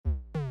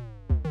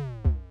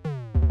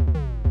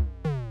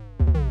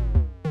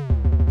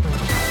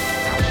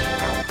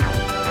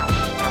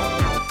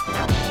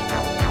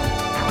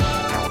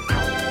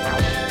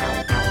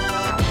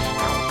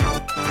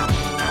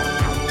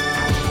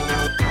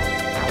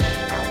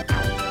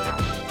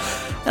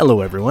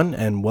Hello, everyone,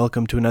 and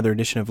welcome to another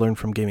edition of Learn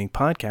From Gaming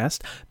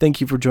podcast. Thank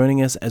you for joining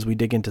us as we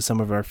dig into some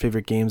of our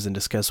favorite games and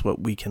discuss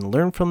what we can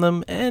learn from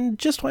them and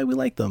just why we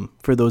like them.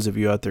 For those of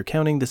you out there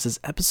counting, this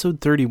is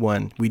episode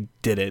 31. We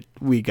did it.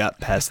 We got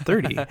past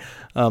 30.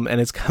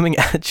 And it's coming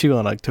at you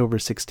on October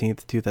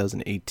 16th,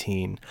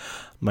 2018.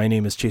 My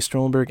name is Chase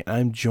Strollenberg, and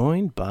I'm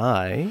joined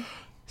by...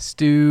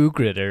 Stu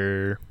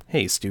Gritter.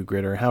 Hey, Stu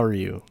Gritter. How are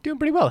you? Doing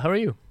pretty well. How are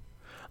you?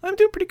 I'm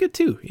doing pretty good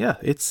too. Yeah,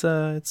 it's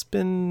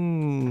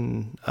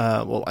been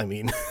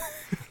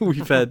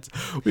we've had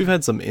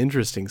some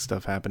interesting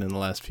stuff happen in the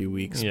last few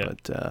weeks,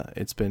 but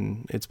it's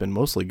been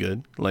mostly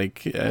good.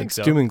 Like it's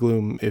doom and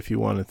gloom if you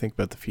want to think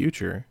about the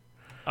future.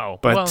 Oh,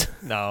 but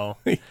well, no.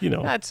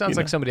 That sounds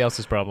like somebody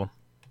else's problem.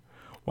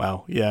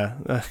 Wow.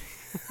 Yeah.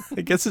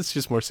 I guess it's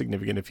just more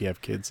significant if you have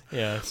kids.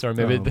 Yeah. Sorry,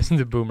 maybe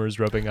the boomer's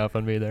rubbing off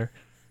on me there.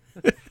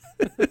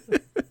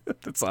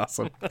 That's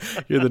awesome.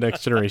 You're the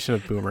next generation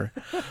of boomer.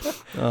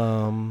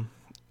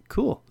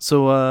 Cool.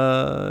 So,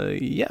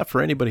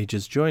 for anybody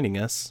just joining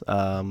us,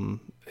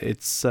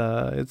 it's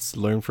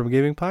Learn From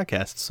Gaming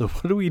podcast. So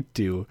what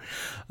do?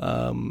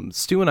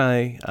 Stu and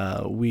I,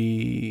 we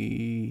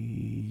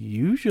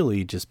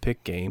usually just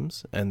pick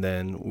games and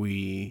then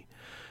we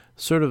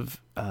sort of,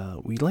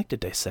 we like to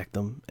dissect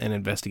them and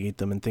investigate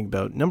them and think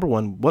about, number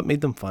one, what made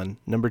them fun?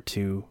 Number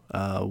two,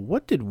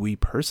 what did we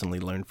personally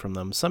learn from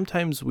them?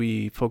 Sometimes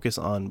we focus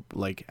on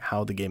like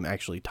how the game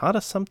actually taught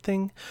us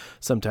something.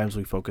 Sometimes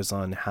we focus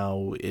on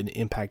how it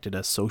impacted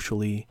us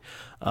socially.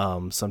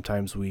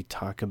 Sometimes we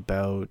talk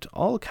about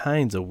all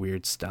kinds of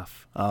weird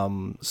stuff.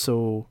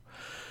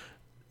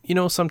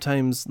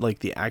 Sometimes like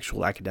the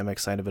actual academic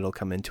side of it will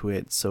come into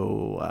it.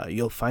 So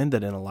you'll find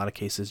that in a lot of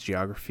cases,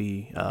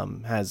 geography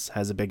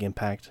has a big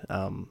impact.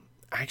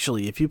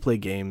 Actually, if you play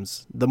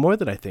games, the more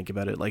that I think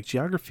about it, like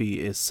geography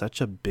is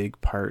such a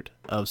big part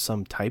of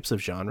some types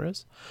of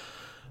genres.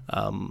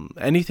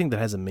 Anything that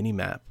has a mini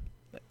map,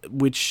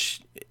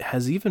 which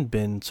has even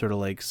been sort of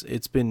like,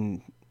 it's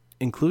been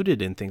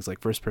included in things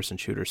like first-person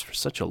shooters for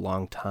such a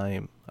long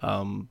time.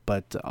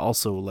 But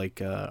also like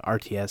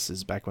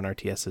RTSs, back when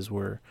RTSs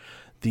were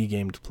the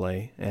game to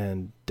play,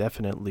 and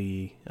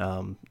definitely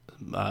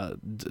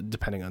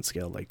depending on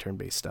scale, like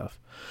turn-based stuff,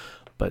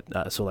 but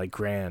so like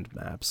grand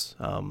maps,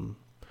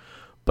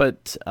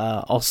 but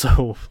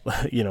also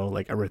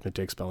like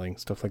arithmetic, spelling,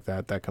 stuff like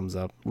that comes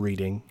up.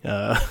 Reading,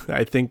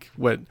 I think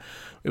it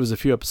was a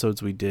few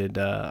episodes we did,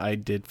 I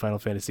did Final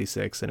Fantasy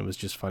VI, and it was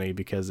just funny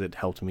because it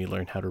helped me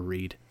learn how to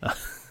read.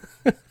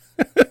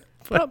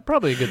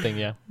 Probably a good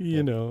thing.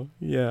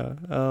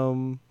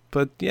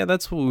 But yeah,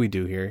 that's what we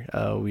do here.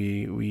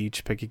 We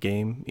each pick a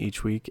game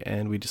each week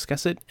and we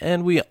discuss it,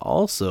 and we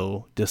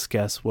also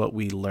discuss what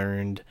we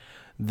learned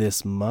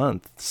this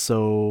month.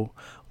 So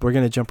we're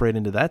going to jump right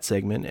into that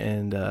segment,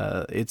 and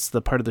it's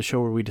the part of the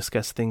show where we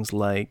discuss things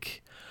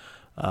like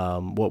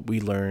what we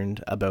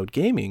learned about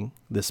gaming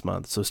this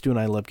month. So Stu and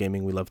I love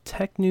gaming. We love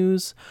tech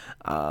news.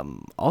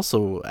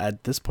 Also,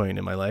 at this point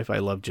in my life, I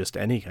love just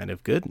any kind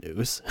of good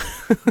news.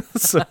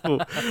 So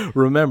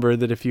remember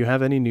that if you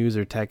have any news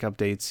or tech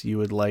updates you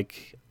would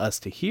like us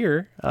to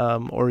hear,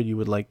 or you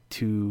would like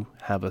to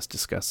have us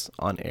discuss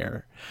on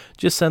air,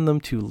 just send them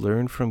to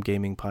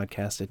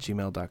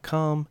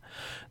learnfromgamingpodcast@gmail.com.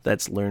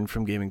 That's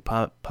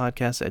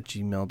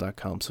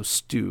learnfromgamingpodcast@gmail.com. So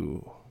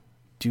Stu,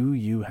 do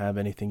you have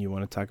anything you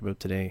want to talk about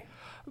today?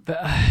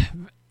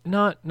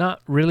 Not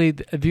really.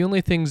 The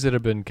only things that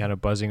have been kind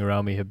of buzzing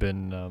around me have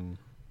been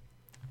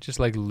just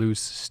like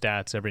loose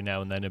stats every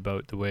now and then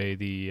about the way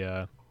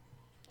the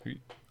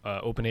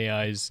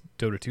OpenAI's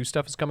Dota 2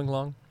 stuff is coming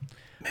along.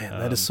 Man,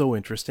 that is so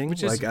interesting.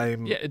 It's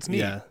neat.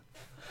 Yeah,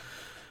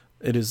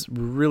 it is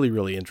really,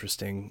 really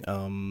interesting.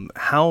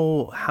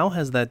 How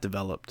has that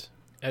developed?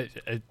 I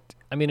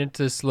mean, it's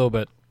a slow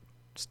but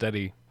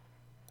steady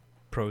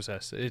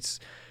process. It's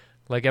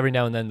like every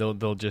now and then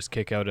they'll just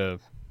kick out a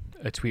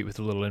tweet with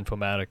a little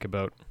infomatic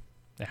about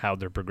how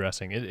they're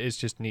progressing. It's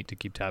just neat to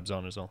keep tabs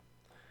on as well.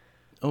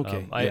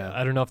 Okay.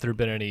 I don't know if there have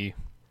been any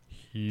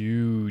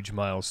huge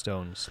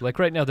milestones. Like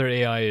right now their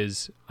AI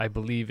is, I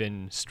believe,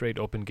 in straight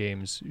open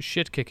games,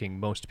 shit-kicking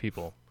most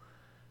people.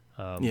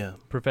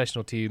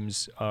 Professional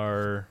teams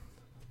are,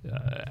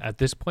 at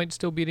this point,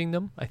 still beating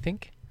them, I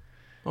think.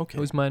 Okay.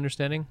 That was my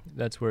understanding.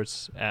 That's where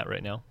it's at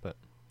right now. But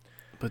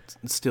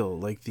still,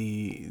 like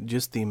the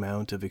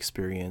amount of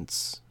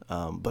experience,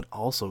 but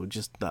also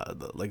just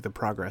the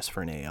progress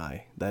for an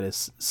AI that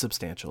is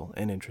substantial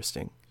and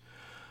interesting.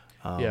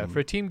 For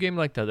a team game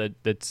like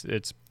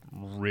it's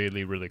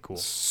really, really cool.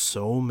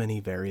 So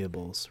many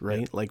variables,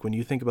 right? Yeah. Like when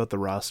you think about the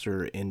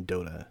roster in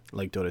Dota,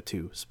 like Dota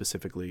 2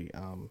 specifically,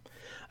 I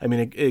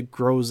mean, it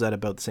grows at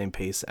about the same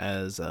pace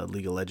as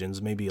League of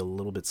Legends, maybe a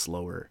little bit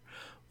slower,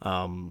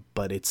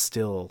 but it's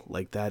still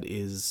like that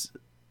is.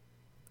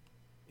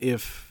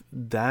 If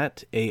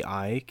that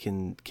AI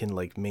can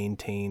like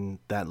maintain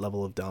that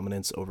level of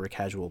dominance over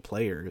casual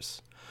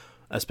players,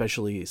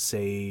 especially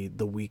say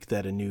the week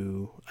that a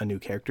new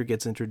character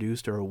gets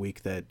introduced, or a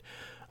week that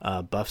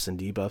buffs and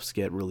debuffs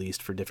get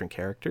released for different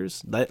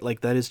characters,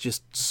 that is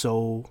just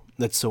so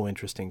that's so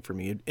interesting for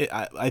me.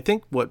 I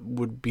think what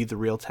would be the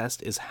real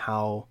test is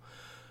how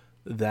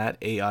that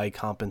AI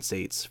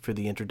compensates for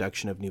the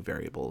introduction of new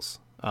variables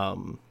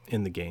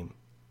in the game.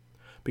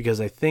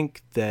 Because I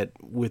think that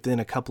within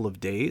a couple of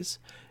days,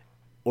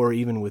 or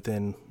even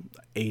within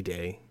a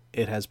day,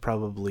 it has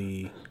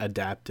probably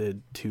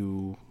adapted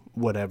to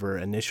whatever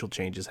initial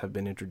changes have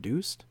been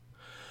introduced.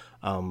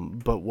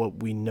 But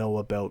what we know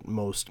about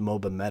most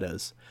MOBA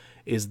metas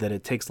is that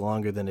it takes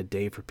longer than a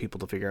day for people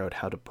to figure out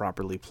how to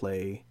properly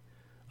play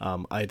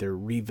either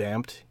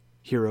revamped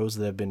heroes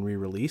that have been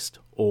re-released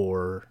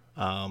or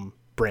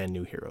brand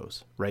new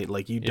heroes, right?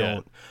 Like you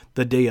don't,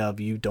 the day of,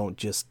 you don't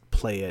just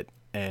play it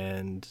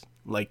and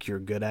like you're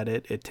good at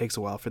it. It takes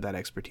a while for that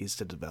expertise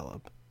to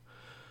develop.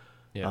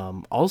 Yeah.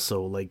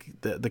 Also, like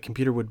the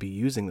computer would be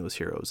using those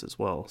heroes as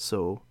well.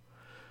 So,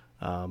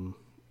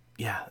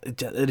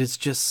 it is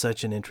just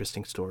such an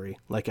interesting story.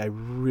 Like I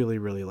really,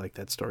 really like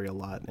that story a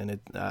lot, and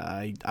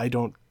I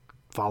don't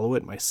follow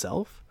it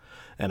myself,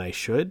 and I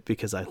should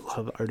because I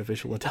love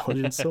artificial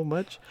intelligence so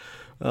much.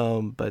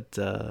 But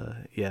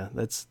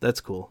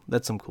that's cool.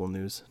 That's some cool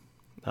news.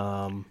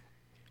 I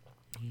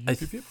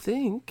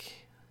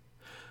think.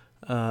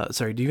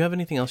 Sorry, do you have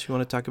anything else you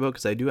want to talk about?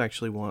 Because I do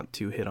actually want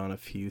to hit on a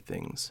few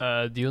things.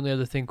 The only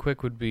other thing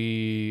quick would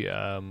be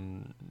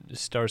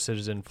Star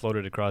Citizen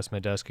floated across my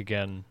desk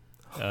again.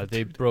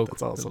 They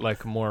broke awesome.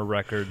 Like more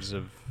records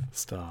of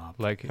stop.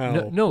 Like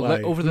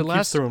like over the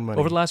last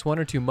 1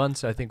 or 2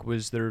 months, I think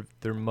was their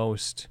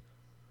most.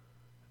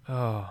 It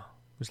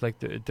was like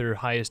their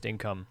highest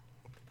income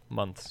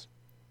months.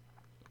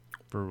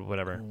 For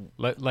whatever,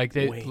 like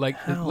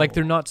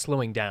they're not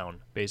slowing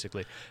down.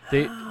 Basically,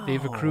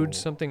 they've accrued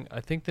something.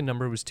 I think the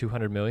number was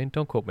 200 million.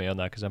 Don't quote me on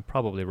that because I'm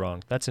probably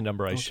wrong. That's a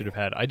number I should have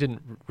had. I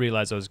didn't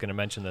realize I was going to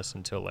mention this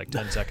until like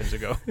 10 seconds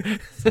ago.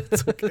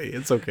 It's okay.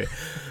 It's okay.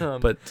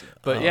 But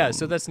yeah,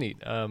 so that's neat.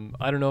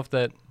 I don't know if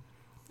that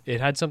it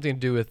had something to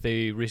do with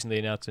they recently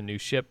announced a new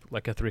ship,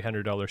 like a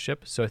 $300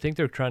 ship. So I think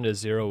they're trying to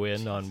zero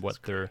in on what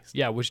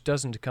which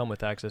doesn't come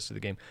with access to the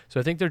game. So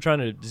I think they're trying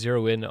to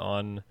zero in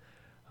on.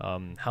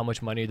 How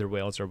much money their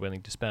whales are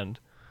willing to spend.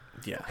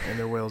 Yeah, and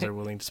their whales are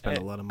willing to spend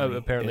a lot of money.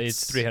 Apparently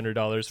it's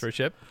 $300 for a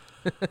ship.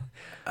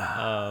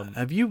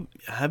 Have you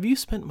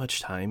spent much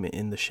time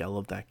in the shell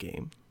of that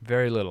game?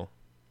 Very little.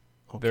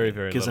 Okay. Very,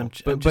 very little.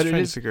 Because I'm just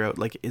trying to figure out,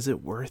 like, is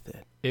it worth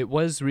it? It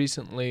was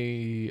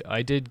recently,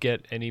 I did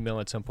get an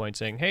email at some point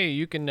saying, hey,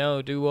 you can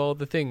now do all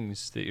the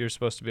things that you're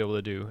supposed to be able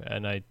to do.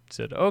 And I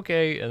said,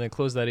 okay, and then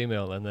closed that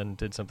email and then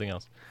did something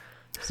else.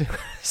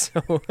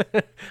 So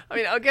I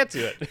mean, I'll get to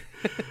it.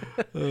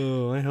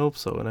 Oh, I hope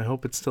so, and I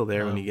hope it's still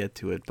there when you get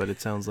to it. But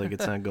it sounds like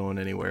it's not going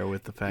anywhere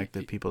with the fact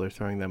that people are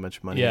throwing that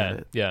much money at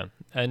it. Yeah,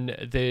 and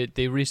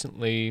they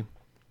recently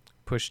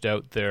pushed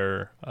out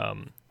their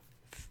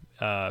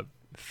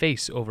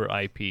face over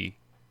IP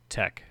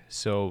tech.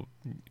 So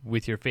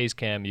with your face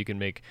cam, you can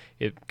make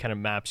it kind of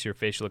maps your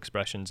facial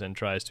expressions and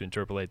tries to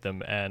interpolate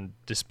them and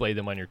display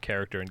them on your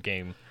character in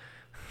game.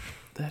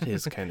 That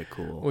is kind of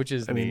cool. Which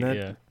is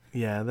neat.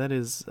 Yeah, that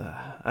is,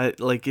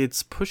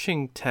 it's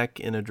pushing tech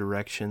in a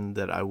direction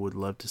that I would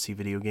love to see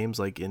video games,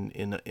 like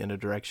in a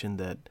direction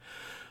that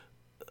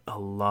a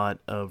lot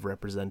of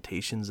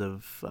representations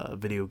of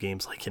video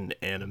games, like in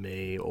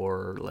anime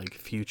or like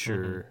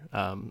future,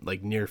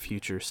 like near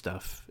future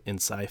stuff in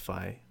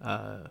sci-fi,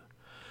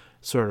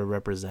 sort of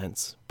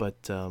represents.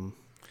 But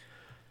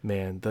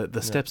man,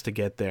 the steps to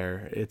get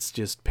there, it's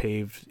just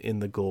paved in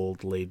the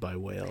gold laid by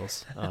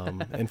whales.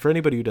 And for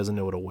anybody who doesn't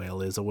know what a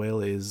whale is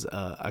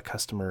a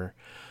customer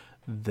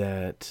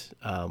that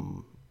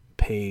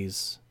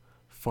pays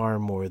far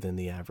more than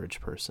the average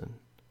person.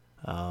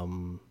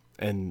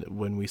 And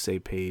when we say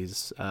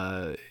pays,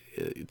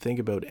 think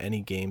about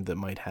any game that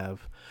might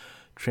have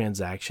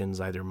transactions,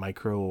 either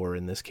micro or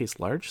in this case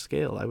large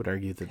scale. I would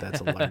argue that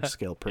that's a large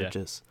scale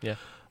purchase. Yeah.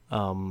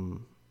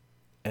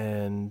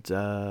 And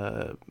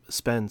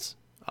spends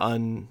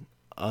unashamed,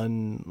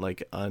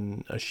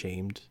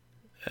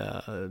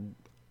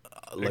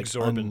 like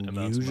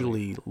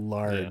unusually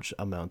large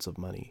amounts of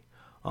money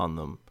on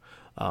them,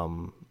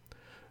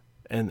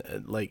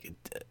 and like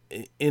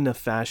in a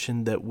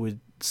fashion that would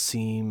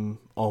seem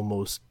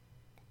almost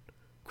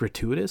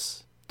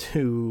gratuitous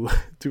to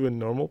a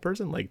normal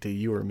person, like to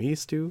you or me,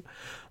 Stu,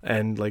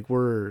 and like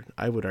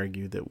I would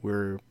argue that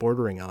we're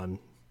bordering on.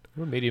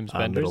 We're medium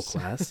spenders. Middle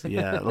class.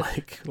 Yeah,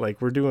 like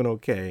we're doing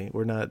okay.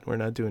 We're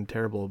not doing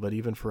terrible, but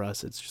even for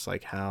us it's just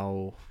like,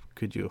 how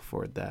could you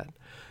afford that?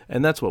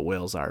 And that's what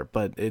whales are.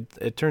 But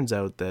it turns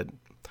out that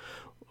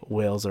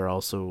whales are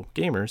also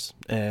gamers,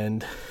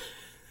 and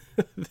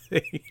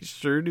they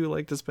sure do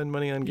like to spend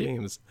money on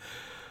games.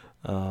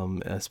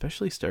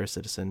 Especially Star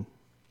Citizen.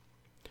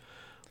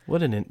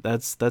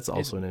 That's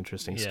also an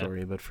interesting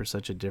story, but for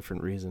such a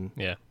different reason.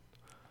 Yeah.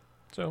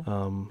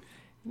 So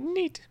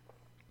neat.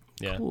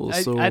 Yeah. Cool.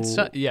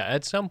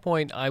 At some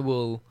point I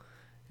will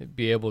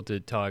be able to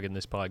talk in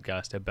this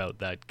podcast about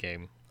that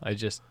game.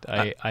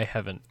 I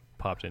haven't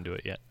popped into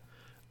it yet.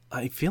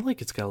 I feel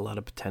like it's got a lot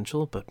of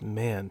potential, but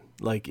man,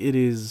 like it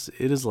is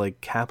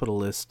like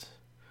capitalist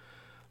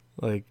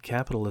Like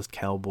Capitalist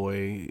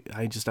Cowboy,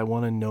 I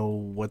want to know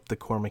what the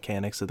core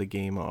mechanics of the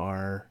game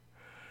are.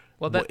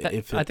 Well,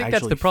 if I think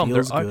that's the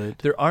problem.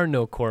 There are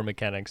no core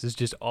mechanics. It's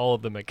just all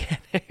of the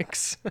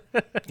mechanics.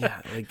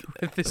 Yeah, like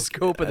with the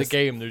scope of the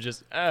game, they're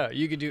just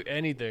you can do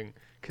anything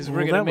because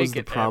we're gonna make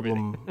it.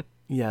 Problem.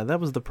 Yeah, that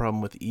was the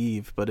problem with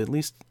Eve. But at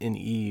least in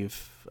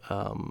Eve,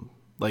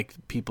 like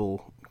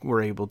people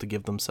were able to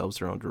give themselves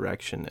their own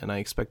direction, and I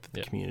expect that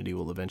the community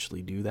will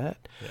eventually do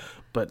that. Yeah.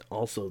 But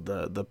also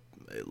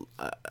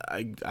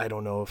I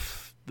don't know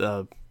if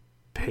the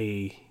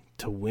pay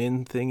to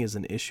win thing is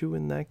an issue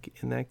in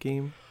that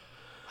game.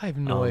 I have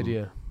no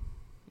idea.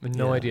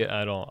 No idea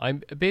at all.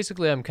 I'm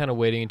kind of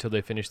waiting until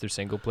they finish their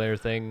single player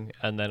thing,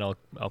 and then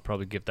I'll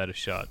probably give that a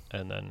shot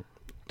and then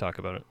talk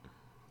about it.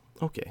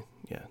 Okay.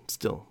 Yeah.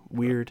 Still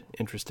weird,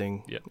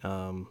 interesting. Yeah.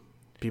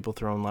 People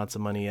throwing lots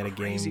of money at a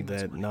game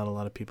that not a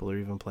lot of people are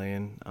even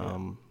playing.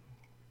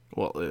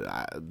 Well,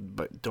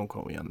 but don't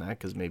quote me on that,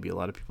 because maybe a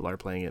lot of people are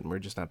playing it and we're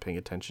just not paying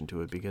attention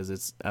to it because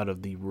it's out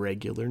of the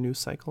regular news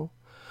cycle.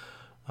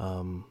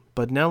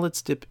 But now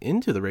let's dip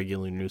into the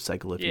regular news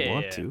cycle if you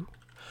want to.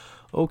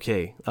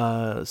 Okay,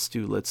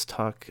 Stu, let's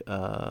talk.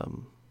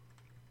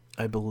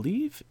 I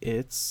believe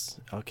it's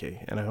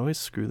okay, and I always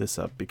screw this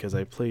up because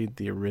I played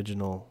the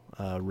original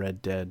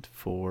Red Dead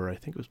for, I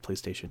think it was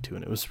PlayStation 2,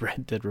 and it was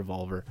Red Dead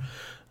Revolver.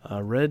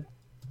 Red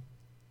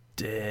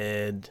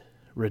Dead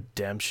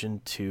Redemption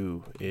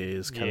 2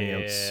 is coming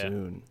out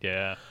soon.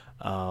 Yeah.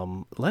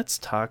 Let's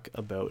talk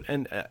about,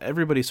 and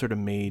everybody sort of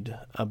made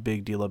a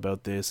big deal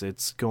about this.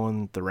 It's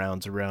going the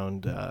rounds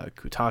around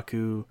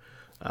Kotaku,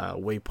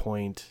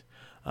 Waypoint,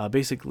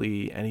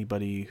 basically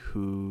anybody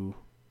who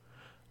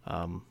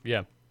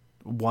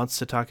wants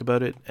to talk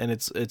about it, and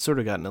it's sort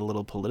of gotten a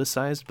little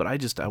politicized, but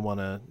I want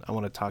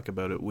to talk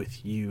about it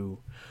with you.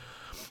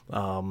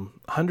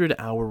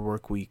 100-hour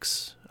work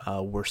weeks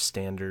were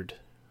standard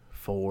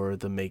for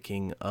the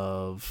making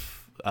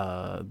of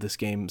this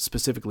game,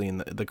 specifically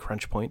in the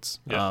crunch points.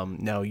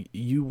 Now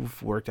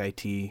you've worked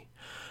IT.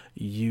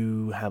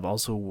 You have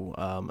also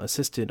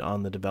assisted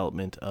on the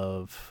development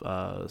of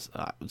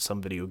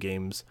some video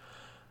games.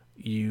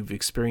 You've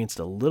experienced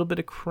a little bit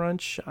of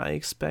crunch, I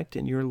expect,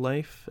 in your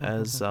life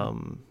as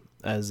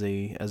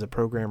a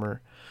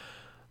programmer.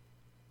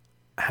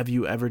 Have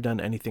you ever done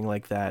anything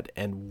like that,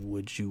 and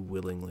would you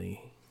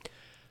willingly?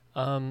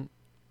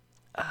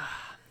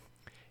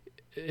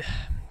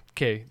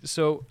 Okay,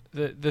 so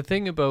the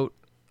thing about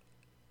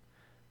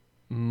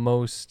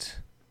most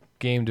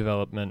game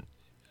development,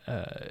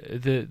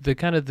 the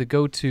kind of the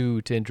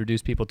go-to to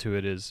introduce people to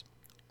it is,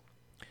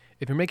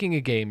 if you're making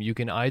a game, you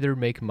can either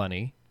make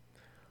money,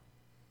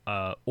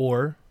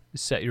 or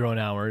set your own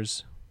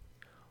hours,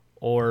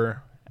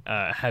 or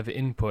have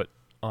input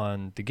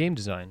on the game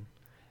design,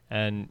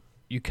 and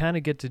you kind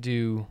of get to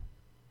do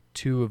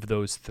two of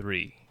those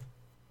three.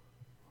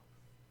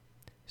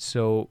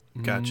 So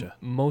gotcha.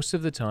 Most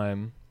of the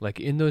time, like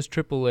in those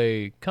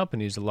AAA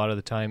companies, a lot of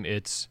the time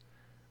it's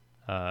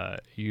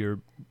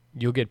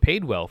you'll get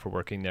paid well for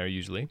working there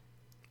usually.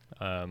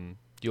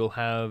 You'll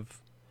have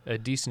a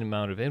decent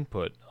amount of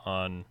input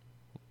on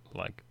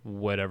like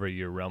whatever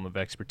your realm of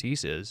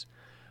expertise is,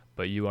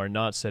 but you are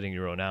not setting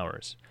your own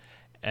hours.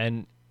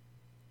 And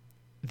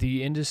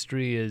the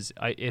industry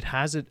it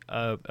has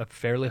a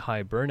fairly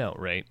high burnout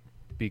rate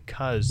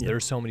because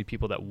there's so many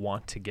people that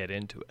want to get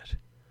into it.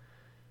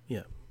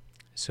 Yeah.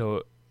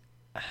 So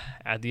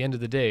at the end of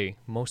the day,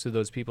 most of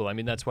those people, I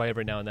mean, that's why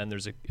every now and then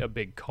there's a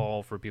big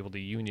call for people to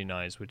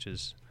unionize, which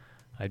is,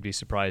 I'd be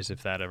surprised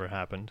if that ever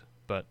happened.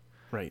 But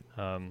right.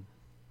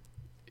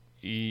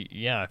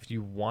 If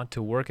you want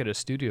to work at a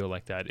studio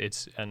like that,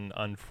 it's an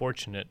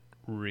unfortunate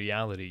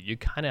reality. You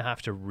kind of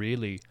have to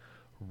really,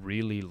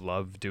 really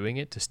love doing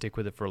it to stick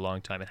with it for a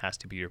long time. It has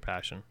to be your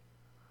passion.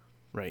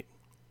 Right.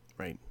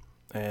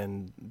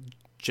 And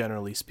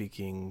generally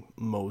speaking,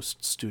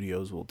 most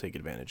studios will take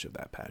advantage of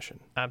that passion.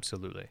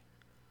 Absolutely.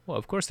 Well,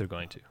 of course they're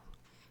going to.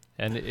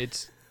 And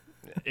it's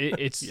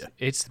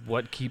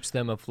what keeps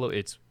them afloat.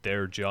 It's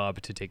their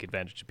job to take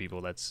advantage of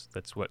people. That's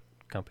what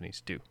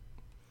companies do.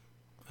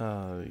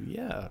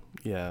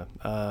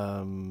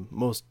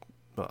 Most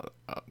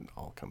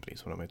all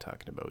companies. What am I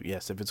talking about?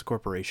 Yes, if it's a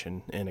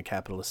corporation in a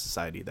capitalist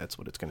society, that's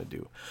what it's going to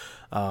do.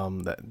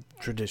 That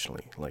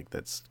traditionally, like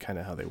that's kind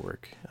of how they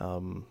work.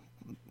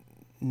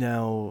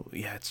 Now,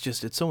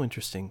 it's so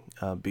interesting.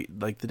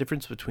 Like the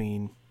difference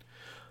between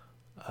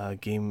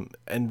game,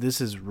 and this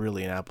is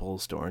really an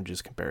apples to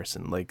oranges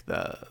comparison. Like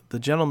the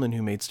gentleman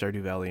who made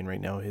Stardew Valley, and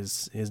right now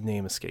his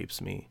name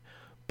escapes me,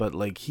 but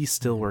like he's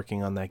still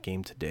working on that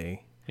game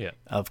today. Yeah.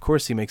 Of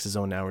course, he makes his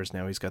own hours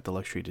now. He's got the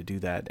luxury to do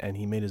that, and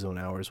he made his own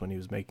hours when he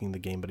was making the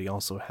game, but he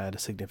also had a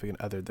significant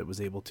other that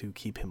was able to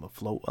keep him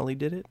afloat while he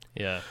did it.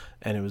 Yeah.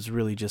 And it was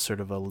really just sort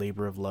of a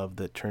labor of love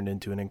that turned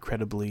into an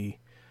incredibly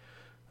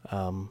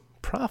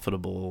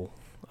profitable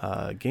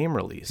game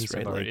release,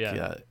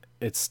 right?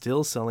 it's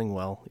still selling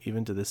well,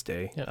 even to this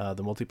day. Yeah.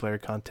 The multiplayer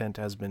content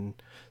has been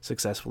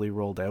successfully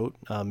rolled out.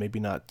 Maybe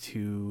not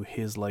to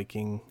his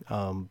liking,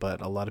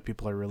 but a lot of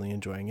people are really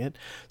enjoying it.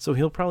 So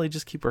he'll probably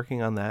just keep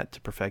working on that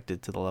to perfect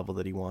it to the level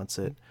that he wants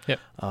it. Yep.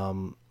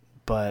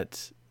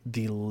 But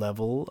the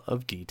level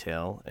of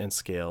detail and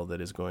scale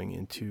that is going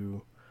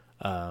into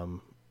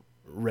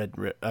Red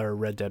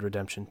Dead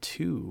Redemption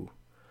 2,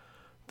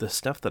 the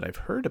stuff that I've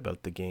heard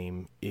about the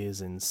game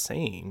is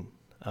insane.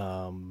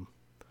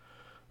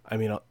 I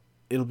mean,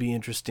 it'll be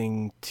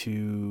interesting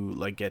to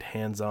like get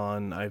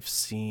hands-on. I've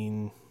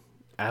seen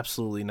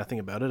absolutely nothing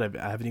about it.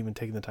 I haven't even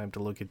taken the time to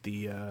look at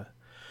the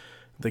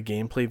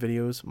gameplay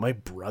videos. My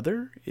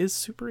brother is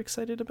super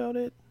excited about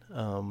it.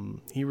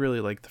 He really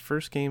liked the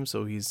first game,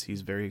 so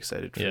he's very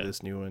excited for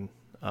this new one.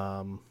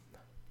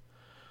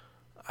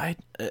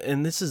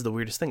 And this is the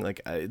weirdest thing.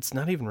 Like, it's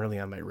not even really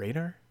on my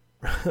radar,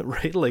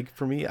 right? Like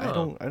for me, I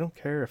don't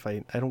care if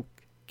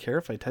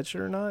I touch it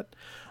or not.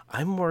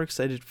 I'm more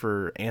excited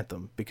for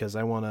Anthem because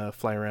I want to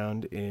fly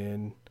around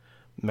in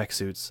mech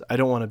suits. I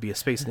don't want to be a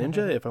space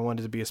ninja. If I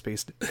wanted to be a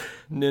space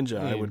ninja,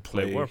 I would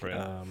play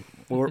Warframe.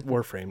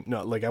 Warframe.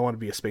 No, like I want to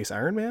be a space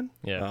Iron Man.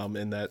 Yeah.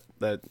 And that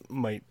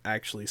might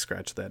actually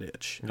scratch that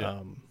itch. Yeah.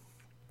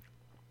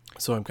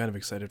 So I'm kind of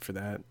excited for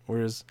that.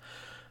 Whereas,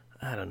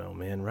 I don't know,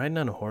 man, riding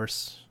on a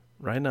horse,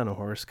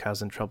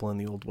 causing trouble in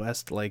the Old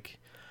West. Like,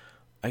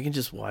 I can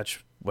just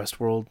watch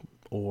Westworld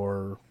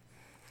or,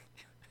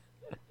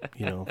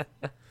 you know,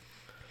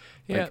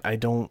 yeah. like I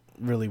don't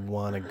really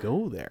want to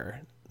go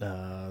there.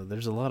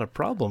 There's a lot of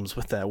problems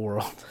with that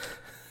world.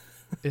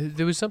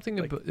 There was something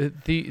like,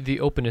 about the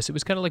openness. It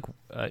was kind of like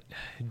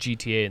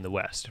GTA in the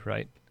West,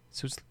 right?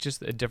 So it's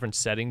just a different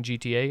setting.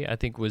 GTA, I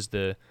think, was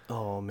the.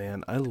 Oh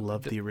man, I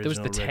love the original.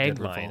 There was the Red Dead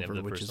tagline Revolver, of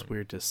the which first is one.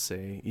 weird to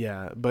say.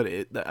 Yeah, but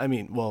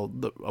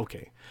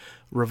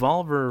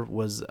Revolver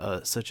was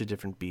such a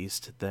different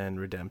beast than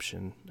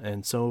Redemption,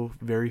 and so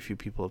very few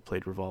people have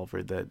played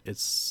Revolver that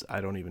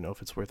I don't even know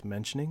if it's worth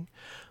mentioning.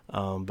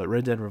 But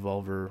Red Dead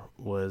Revolver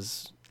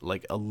was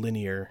like a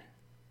linear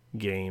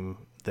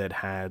game that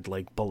had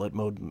like bullet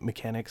mode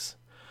mechanics,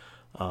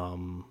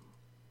 and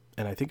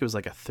I think it was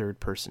like a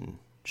third-person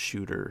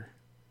shooter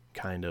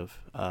kind of.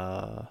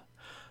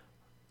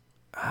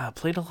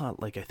 Played a lot,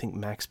 like I think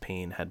Max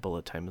Payne had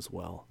bullet time as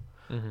well.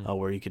 Mm-hmm.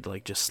 Where you could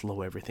like just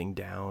slow everything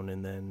down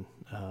and then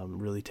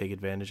really take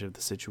advantage of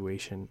the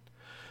situation.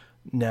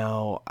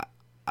 Now,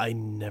 I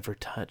never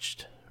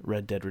touched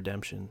Red Dead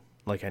Redemption.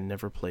 Like, I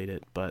never played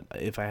it, but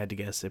if I had to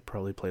guess, it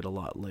probably played a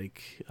lot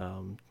like,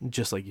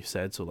 just like you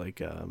said, so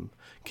like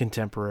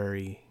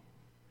contemporary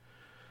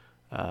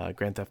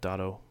Grand Theft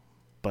Auto,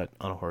 but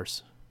on a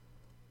horse.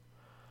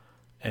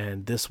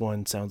 And this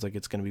one sounds like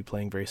it's going to be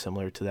playing very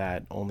similar to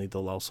that, only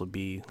there'll also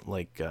be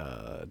like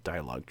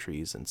dialogue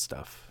trees and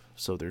stuff.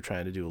 So they're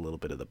trying to do a little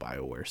bit of the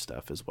BioWare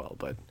stuff as well,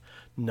 but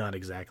not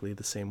exactly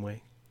the same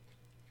way.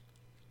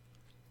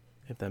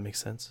 If that makes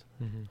sense.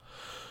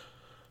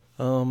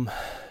 Mm-hmm.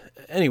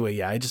 Anyway,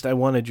 yeah, I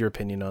wanted your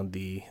opinion on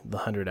the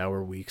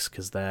 100-hour weeks,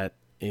 because that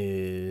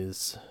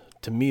is,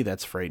 to me,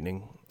 that's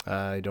frightening.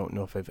 I don't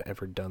know if I've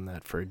ever done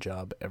that for a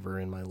job ever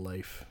in my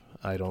life.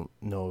 I don't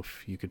know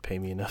if you could pay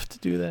me enough to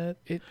do that.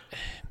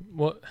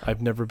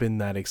 I've never been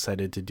that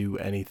excited to do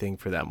anything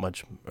for that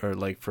much, or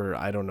like for,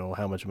 I don't know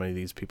how much money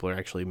these people are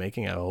actually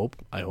making. I hope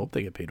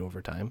they get paid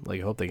overtime.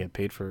 Like, I hope they get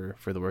paid for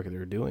the work that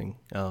they're doing.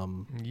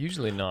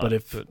 Usually not.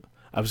 But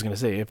I was going to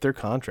say, if they're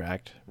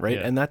contract, right?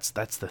 Yeah. And that's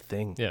the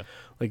thing. Yeah.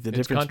 Like the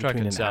difference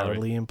between an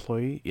hourly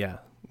employee. Yeah.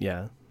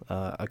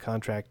 A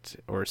contract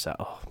or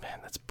oh man,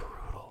 that's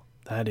brutal.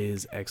 That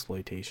is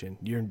exploitation.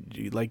 You're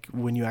like,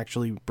 when you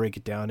actually break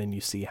it down and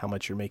you see how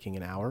much you're making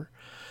an hour,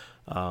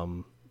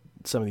 some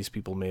of these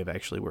people may have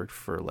actually worked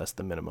for less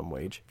than minimum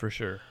wage. For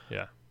sure.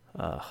 Yeah.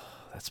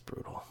 That's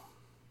brutal.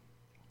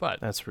 But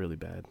that's really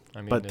bad.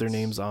 I mean, but their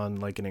name's on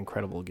like an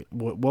incredible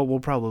what will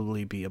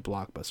probably be a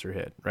blockbuster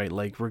hit, right?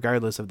 Like,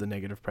 regardless of the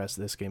negative press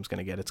this game's going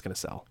to get, it's going to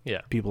sell.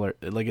 Yeah. People are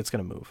like, it's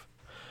going to move.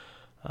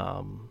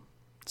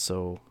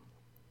 So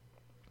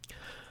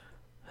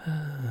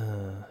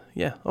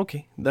yeah,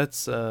 okay.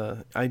 That's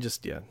I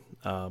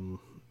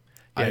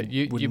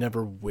would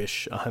never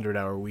wish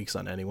 100-hour weeks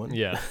on anyone.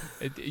 Yeah.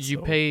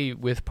 You pay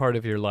with part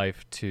of your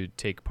life to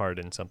take part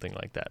in something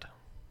like that.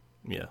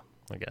 Yeah.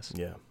 I guess.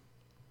 Yeah.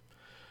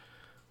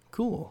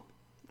 Cool.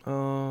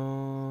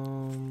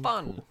 Fun.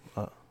 Cool.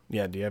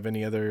 Yeah, do you have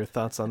any other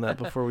thoughts on that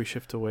before we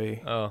shift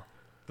away?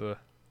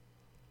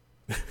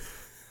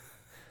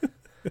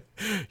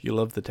 You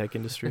love the tech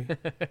industry?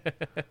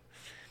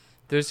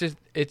 There's just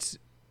it's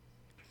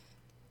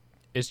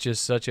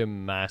just such a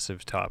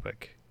massive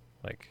topic.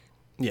 Like,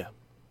 yeah,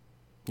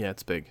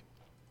 it's big.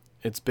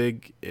 It's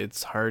big.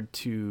 It's hard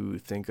to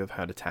think of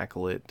how to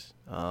tackle it.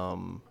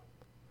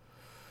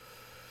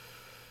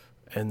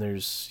 And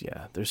there's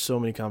so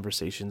many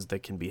conversations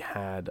that can be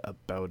had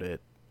about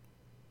it.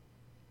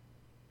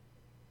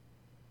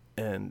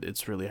 And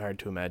it's really hard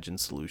to imagine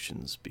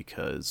solutions,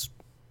 because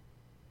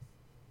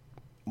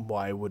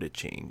why would it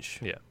change?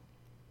 Yeah.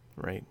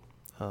 Right.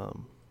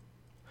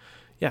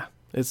 Yeah.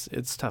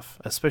 It's tough,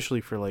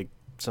 especially for like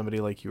somebody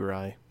like you or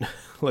I.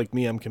 Like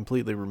me, I'm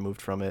completely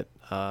removed from it.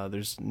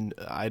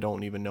 I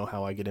don't even know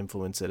how I could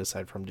influence it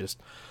aside from just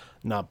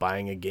not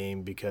buying a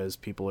game because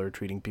people are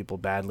treating people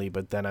badly,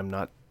 but then I'm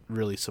not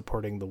really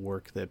supporting the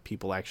work that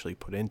people actually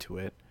put into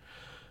it,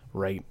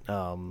 right?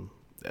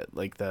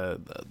 Like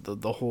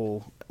the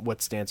whole,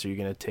 what stance are you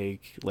going to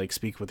take, like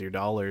speak with your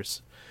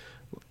dollars.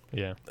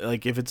 Yeah.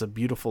 Like if it's a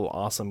beautiful,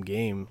 awesome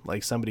game,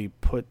 like somebody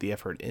put the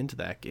effort into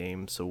that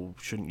game, so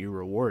shouldn't you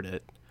reward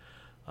it?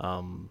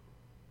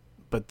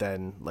 But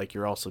then like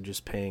you're also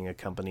just paying a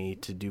company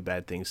to do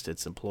bad things to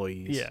its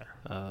employees.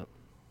 Yeah.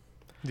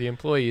 The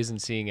employee isn't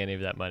seeing any of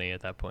that money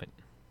at that point.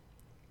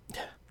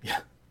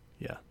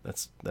 Yeah.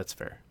 That's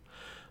fair.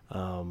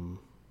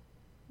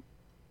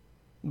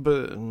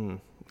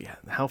 Yeah,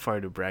 how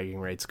far do bragging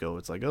rights go?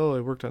 It's like, oh,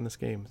 I worked on this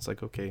game. It's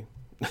like, okay.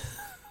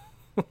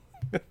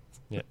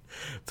 Yeah.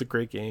 It's a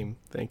great game.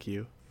 Thank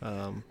you.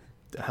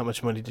 How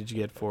much money did you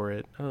get for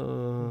it?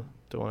 Don't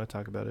want to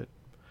talk about it.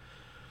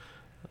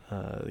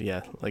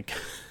 Yeah, like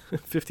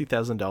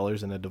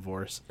 $50,000 in a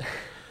divorce.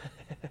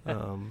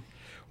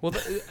 Well,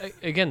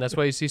 again, that's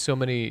why you see so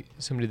many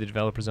of the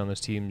developers on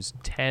those teams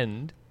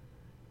tend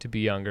to be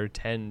younger,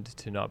 tend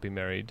to not be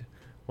married,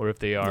 or if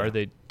they are,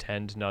 they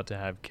tend not to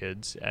have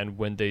kids. And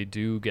when they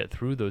do get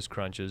through those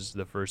crunches,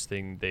 the first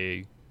thing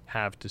they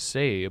have to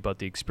say about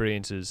the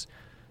experience is,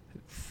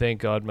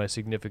 thank God my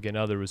significant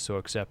other was so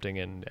accepting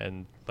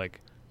and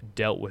like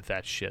dealt with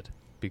that shit,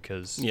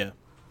 because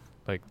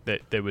like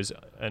that there was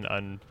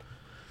an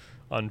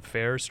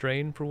unfair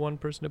strain for one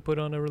person to put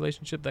on a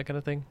relationship, that kind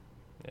of thing.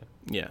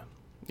 Yeah,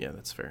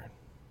 that's fair.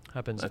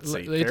 Happens. That's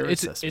a fair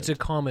assessment. It's a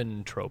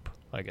common trope,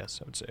 I guess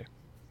I would say.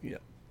 Yeah.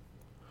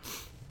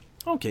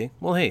 Okay.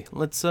 Well, hey,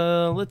 let's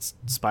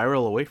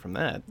spiral away from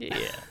that.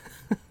 Yeah.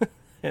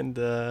 And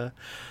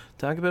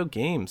talk about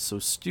games. So,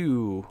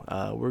 Stu,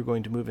 we're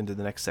going to move into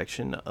the next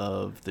section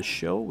of the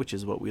show, which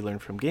is what we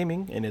learned from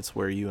gaming, and it's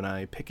where you and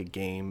I pick a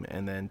game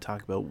and then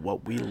talk about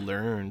what we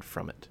learned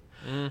from it.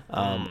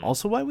 Mm-hmm.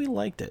 Also, why we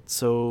liked it.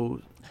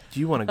 So, do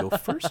you want to go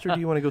first or do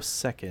you want to go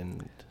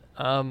second?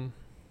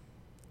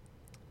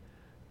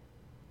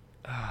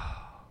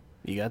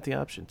 You got the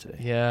option today.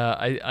 Yeah,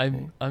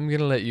 I'm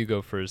gonna let you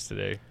go first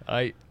today.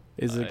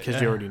 Is it because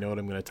you already know what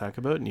I'm going to talk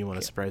about and you want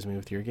to surprise me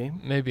with your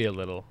game? Maybe a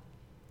little.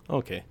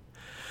 Okay,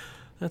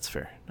 that's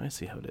fair. I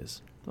see how it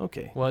is.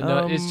 Okay. Well,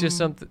 no, it's just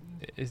something.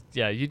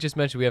 You just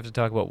mentioned we have to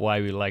talk about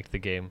why we liked the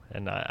game,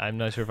 and I'm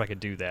not sure if I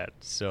could do that.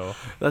 So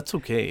that's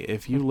okay.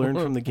 If you learn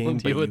from the game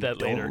but you don't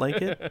later.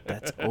 Like it,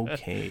 that's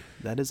okay.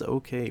 That is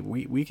okay.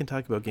 We can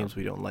talk about games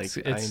we don't like.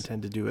 I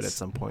intend to do it at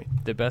some point.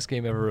 The best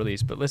game ever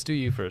released, but let's do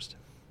you first.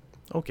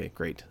 Okay,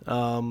 great.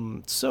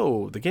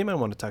 So the game I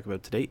want to talk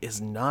about today is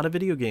not a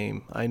video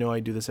game. I know I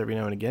do this every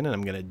now and again, and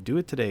I'm going to do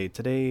it today.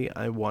 Today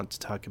I want to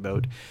talk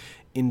about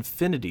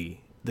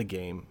Infinity, the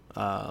game,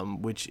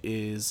 which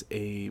is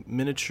a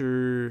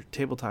miniature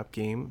tabletop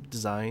game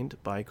designed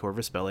by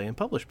Corvus Belli and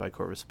published by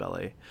Corvus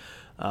Belli.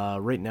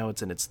 Right now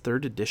it's in its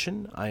 3rd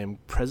edition. I am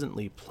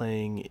presently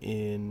playing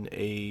in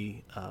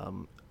a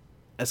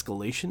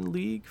escalation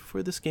league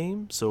for this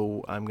game,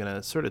 so I'm going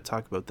to sort of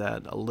talk about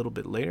that a little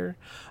bit later.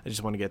 I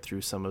just want to get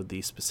through some of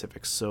the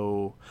specifics.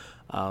 So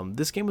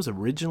this game was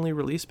originally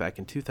released back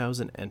in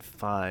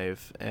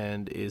 2005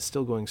 and is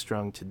still going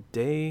strong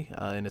today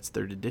in its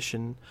 3rd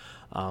edition.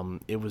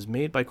 It was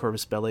made by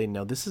Corvus Belli.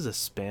 Now this is a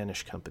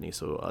Spanish company,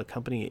 so a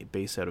company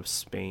based out of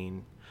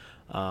Spain,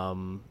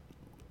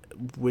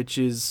 which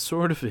is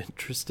sort of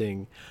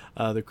interesting.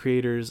 The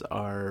creators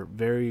are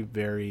very,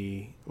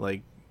 very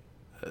like,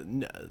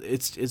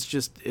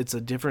 it's a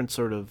different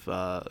sort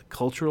of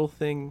cultural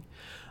thing.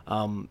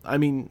 I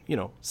mean, you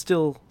know,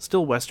 still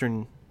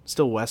Western,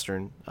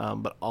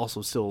 but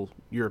also still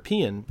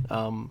European.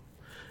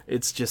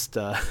 It's just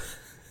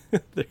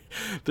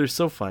they're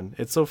so fun.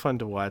 It's so fun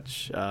to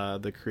watch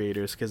the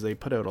creators because they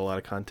put out a lot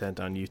of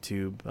content on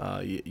YouTube.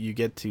 You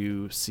get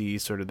to see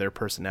sort of their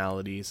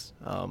personalities,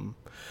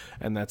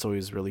 and that's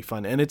always really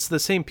fun. And it's the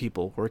same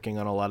people working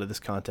on a lot of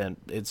this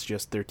content. It's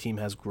just their team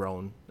has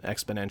grown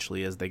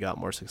exponentially as they got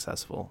more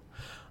successful.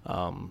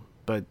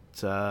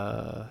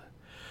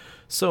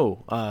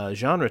 So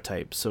genre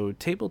type. So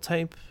table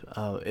type.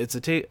 It's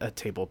a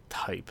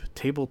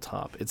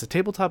tabletop. It's a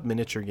tabletop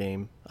miniature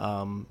game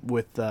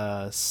with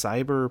a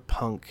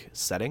cyberpunk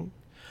setting.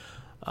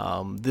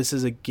 This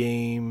is a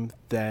game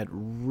that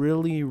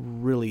really,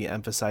 really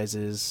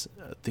emphasizes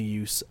the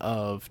use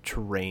of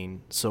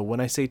terrain. So when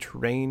I say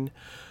terrain,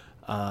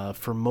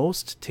 for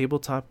most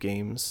tabletop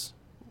games,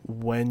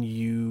 when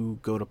you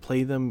go to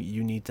play them,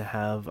 you need to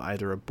have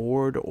either a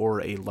board or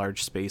a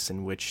large space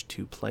in which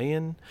to play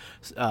in.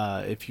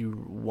 If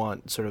you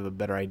want sort of a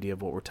better idea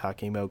of what we're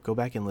talking about, go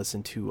back and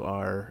listen to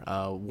our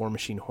War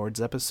Machine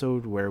Hordes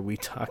episode where we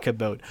talk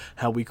about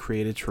how we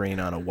created terrain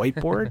on a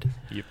whiteboard.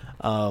 Yep.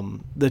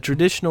 The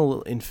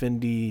traditional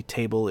Infinity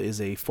table is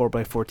a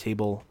 4x4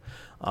 table,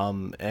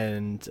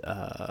 and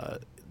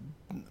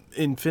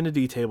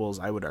Infinity tables,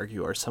 I would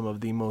argue, are some of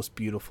the most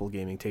beautiful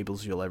gaming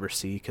tables you'll ever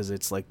see because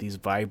it's like these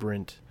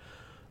vibrant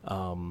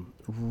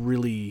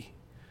really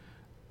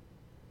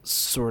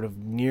sort of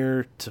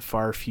near to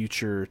far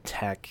future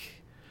tech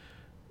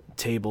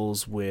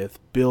tables with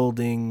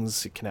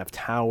buildings. It can have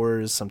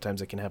towers.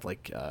 Sometimes it can have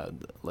like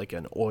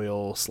an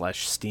oil /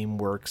 steam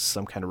works,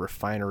 some kind of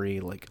refinery,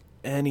 like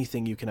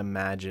anything you can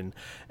imagine.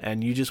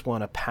 And you just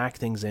want to pack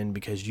things in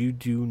because you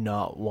do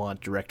not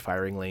want direct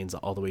firing lanes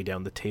all the way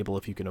down the table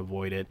if you can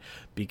avoid it,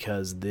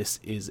 because this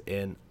is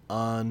an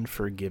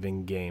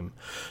unforgiving game.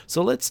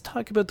 So let's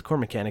talk about the core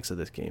mechanics of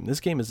this game. This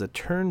game is a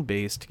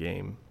turn-based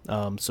game.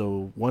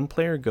 So one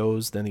player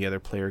goes, then the other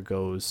player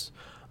goes.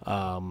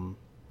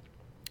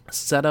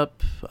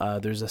 Setup,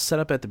 there's a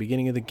setup at the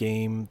beginning of the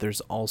game.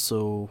 There's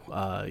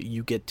also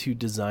you get to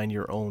design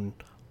your own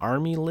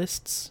army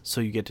lists,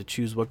 so you get to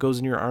choose what goes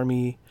in your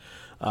army.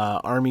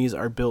 Armies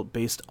are built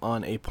based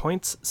on a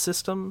points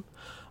system.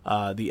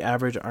 The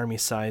average army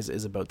size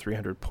is about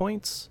 300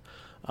 points.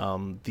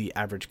 The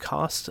average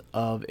cost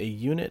of a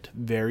unit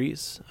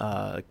varies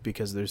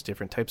because there's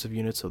different types of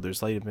units. So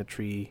there's light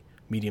infantry,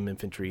 medium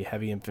infantry,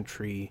 heavy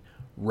infantry,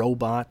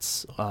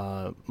 robots,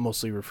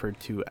 mostly referred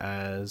to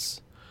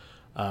as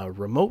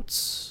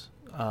remotes,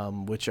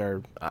 which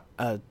are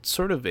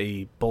sort of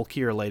a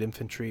bulkier light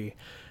infantry,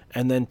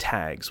 and then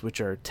tags,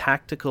 which are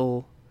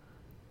tactical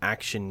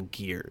action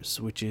gears,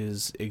 which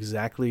is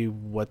exactly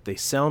what they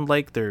sound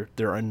like.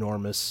 They're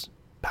enormous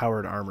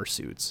powered armor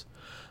suits.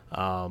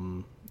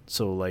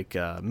 So like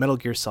Metal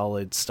Gear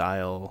Solid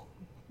style,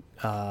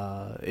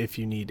 if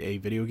you need a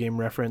video game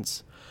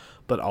reference,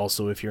 but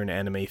also if you're an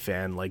anime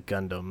fan like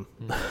Gundam,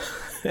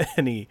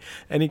 any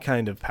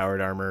kind of powered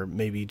armor,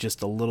 maybe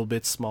just a little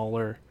bit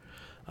smaller.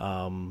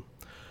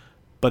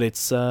 But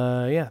it's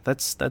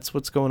that's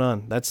what's going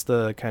on. That's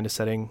the kind of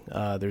setting.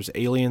 There's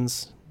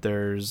aliens.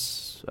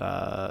 There's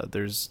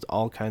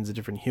all kinds of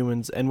different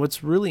humans. And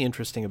what's really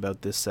interesting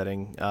about this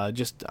setting, I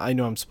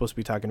know I'm supposed to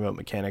be talking about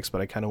mechanics,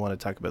 but I kind of want to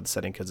talk about the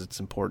setting because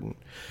it's important,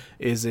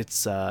 is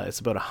it's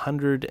about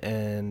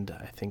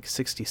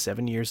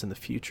 167 years in the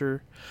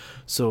future.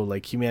 So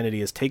like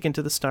humanity is taken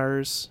to the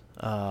stars,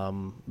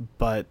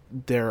 but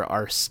there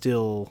are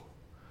still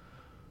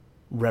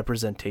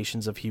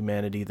representations of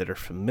humanity that are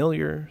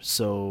familiar.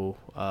 So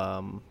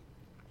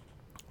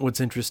what's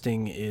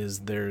interesting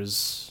is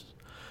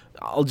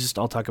I'll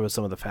talk about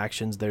some of the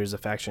factions. There's a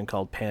faction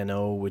called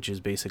Pan-O, which is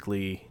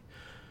basically,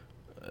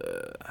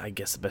 I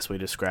guess the best way to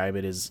describe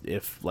it is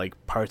if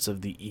like parts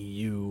of the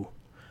EU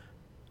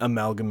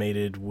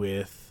amalgamated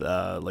with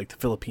like the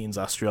Philippines,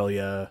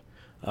 Australia,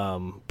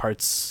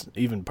 parts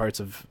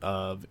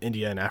of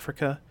India and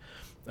Africa.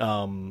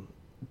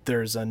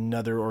 There's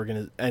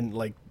another and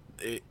like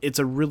it's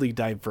a really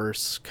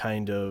diverse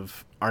kind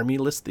of army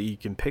list that you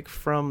can pick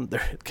from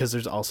there, because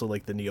there's also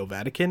like the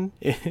Neo-Vatican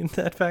in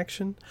that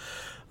faction.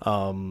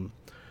 So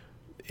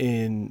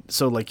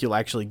like you'll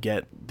actually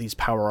get these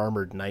power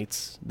armored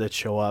knights that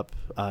show up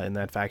in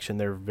that faction.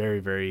 They're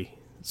very, very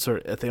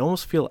they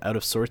almost feel out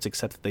of sorts,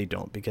 except that they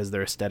don't, because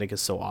their aesthetic is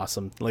so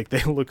awesome. Like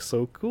they look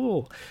so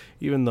cool,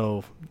 even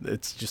though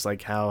it's just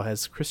like, how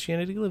has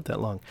Christianity lived that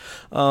long?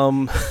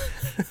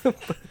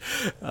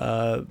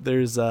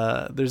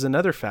 There's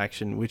another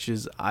faction, which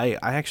is I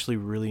actually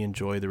really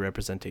enjoy the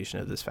representation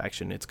of this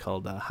faction. It's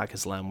called Haq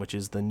Islam, which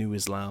is the new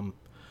Islam.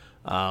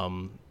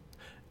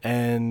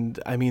 And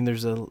I mean,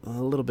 there's a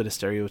little bit of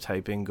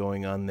stereotyping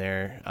going on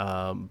there,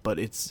 but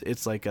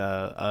it's like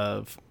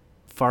a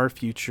far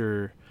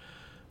future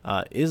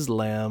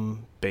Islamic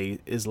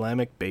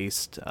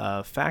based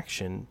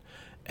faction,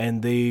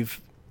 and they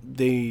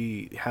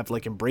have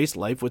like embraced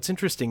life. What's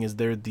interesting is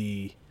they're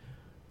the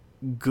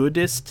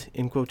goodest,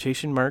 in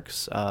quotation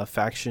marks,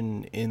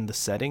 faction in the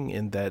setting,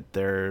 in that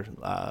they're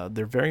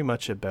very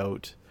much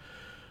about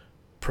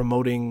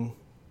promoting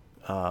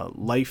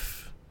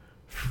life,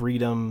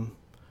 freedom.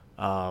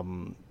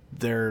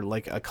 They're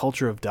like a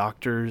culture of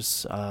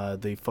doctors.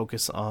 They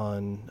focus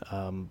on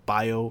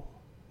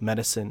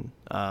medicine,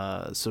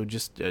 so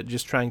just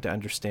trying to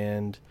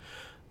understand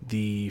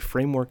the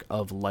framework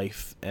of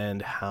life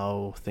and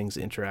how things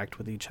interact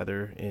with each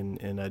other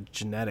in a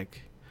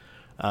genetic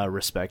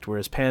respect,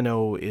 whereas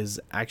Pan-O is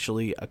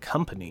actually a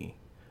company,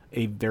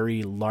 a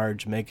very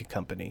large mega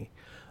company,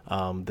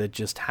 that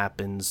just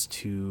happens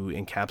to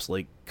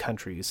encapsulate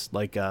countries.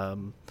 Like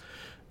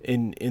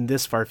in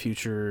this far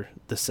future,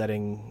 the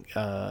setting,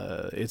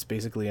 it's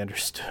basically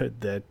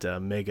understood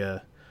that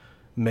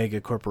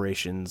mega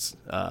corporations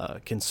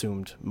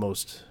consumed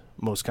most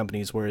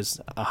companies, whereas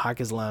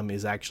Haq Islam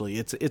is actually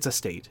it's a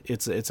state,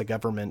 it's a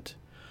government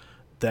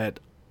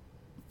that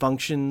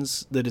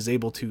functions, that is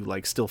able to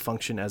like still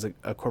function as a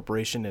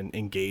corporation and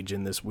engage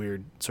in this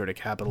weird sort of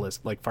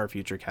capitalist, like far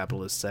future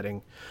capitalist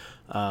setting.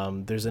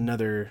 There's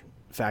another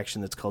faction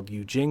that's called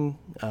Yujing,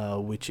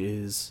 which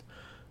is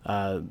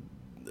the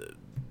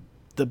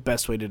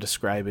best way to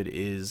describe it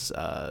is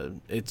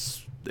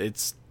it's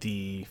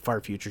the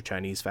far future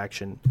Chinese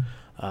faction.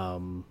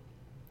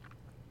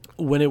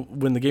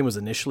 When the game was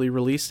initially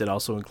released, it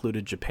also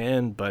included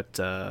Japan, but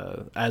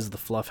as the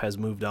fluff has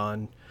moved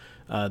on,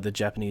 the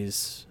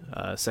Japanese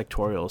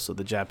sectorial, so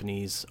the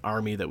Japanese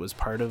army that was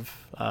part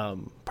of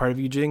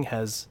Yijing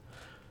has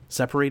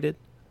separated,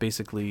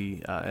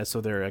 basically, and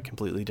so they're a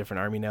completely different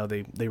army now.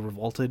 They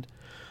revolted.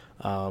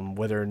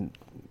 Whether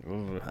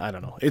I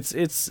don't know,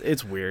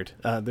 it's weird.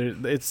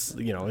 It's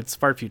it's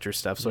far future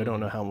stuff, so I don't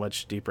know how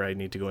much deeper I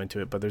need to go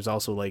into it. But there's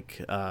also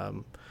like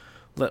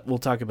we'll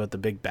talk about the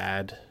big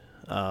bad,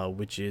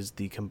 which is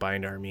the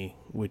combined army,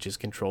 which is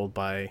controlled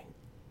by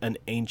an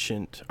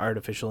ancient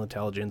artificial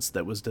intelligence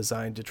that was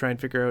designed to try and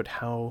figure out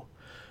how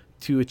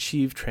to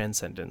achieve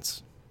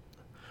transcendence.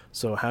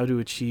 So how to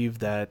achieve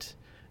that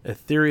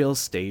ethereal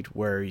state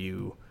where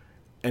you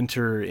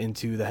enter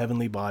into the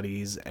heavenly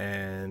bodies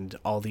and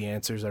all the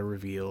answers are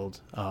revealed.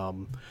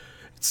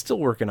 It's still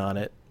working on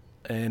it,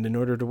 and in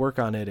order to work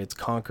on it, it's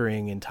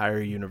conquering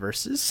entire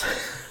universes.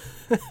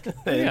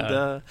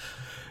 And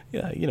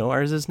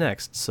ours is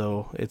next.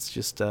 So it's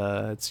just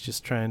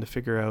trying to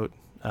figure out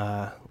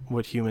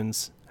what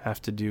humans have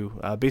to do.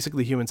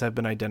 Basically, humans have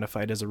been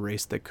identified as a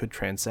race that could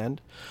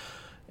transcend,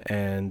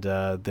 and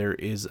there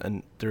is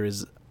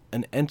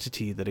an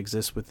entity that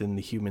exists within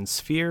the human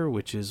sphere,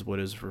 which is what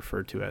is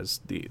referred to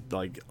as the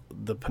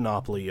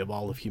panoply of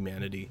all of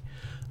humanity.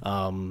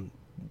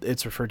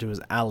 It's referred to as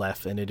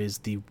Aleph, and it is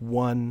the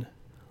one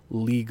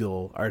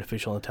legal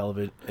artificial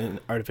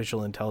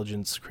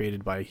intelligence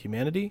created by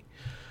humanity.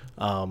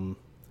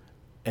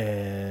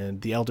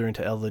 And the Elder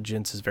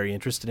Intelligence is very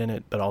interested in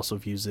it, but also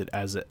views it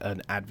as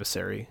an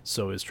adversary,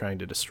 so is trying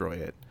to destroy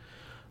it.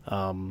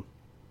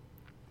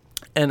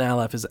 And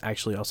Aleph is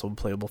actually also a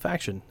playable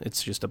faction.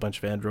 It's just a bunch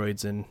of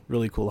androids and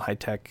really cool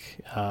high-tech.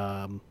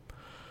 I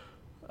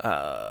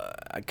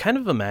kind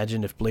of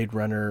imagine if Blade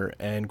Runner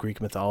and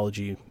Greek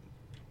mythology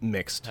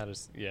mixed.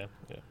 That's the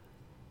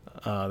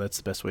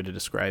best way to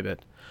describe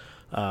it.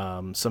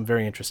 Some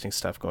very interesting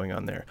stuff going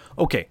on there.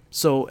 Okay,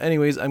 so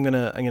anyways, I'm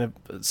gonna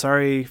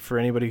sorry for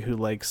anybody who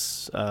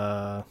likes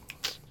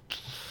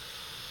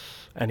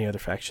any other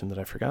faction that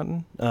I've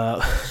forgotten.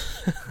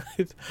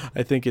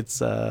 I think it's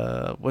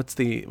what's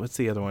the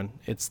other one?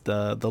 It's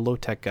the low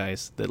tech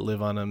guys that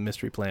live on a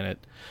mystery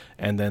planet,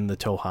 and then the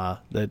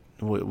Toha that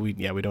we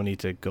don't need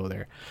to go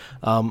there.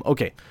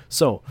 Okay,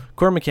 so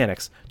core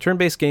mechanics: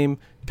 turn-based game,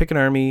 pick an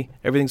army,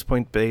 everything's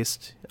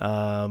point-based.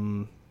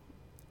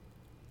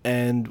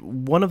 And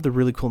one of the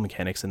really cool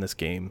mechanics in this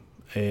game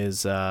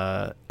is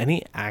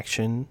any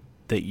action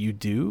that you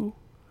do.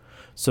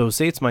 So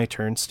say it's my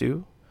turn,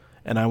 Stu,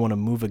 and I want to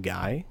move a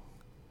guy.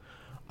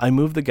 I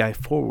move the guy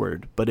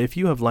forward, but if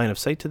you have line of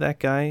sight to that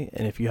guy,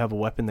 and if you have a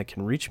weapon that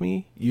can reach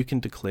me, you can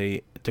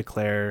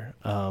declare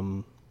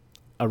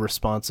a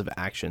responsive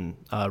action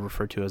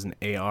referred to as an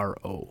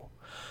ARO.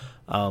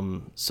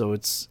 So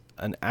it's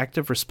an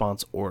active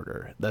response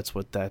order. That's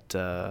what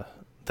that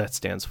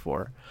stands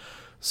for.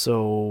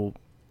 So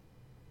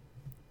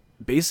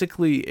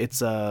basically,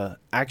 it's a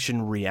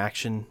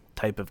action-reaction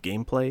type of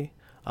gameplay.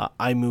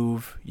 I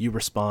move, you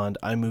respond.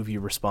 I move, you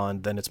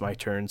respond. Then it's my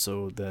turn.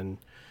 Then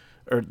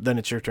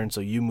it's your turn. So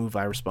you move,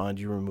 I respond.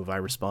 You move, I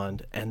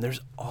respond. And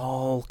there's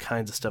all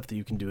kinds of stuff that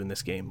you can do in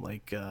this game.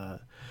 Like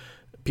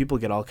people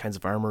get all kinds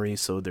of armory.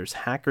 So there's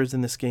hackers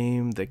in this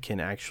game that can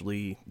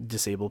actually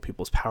disable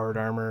people's powered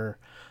armor,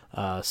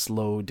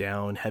 slow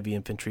down heavy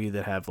infantry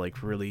that have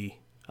like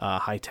really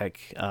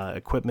high-tech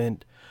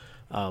equipment.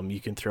 You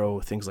can throw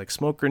things like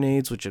smoke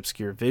grenades, which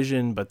obscure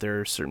vision, but there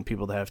are certain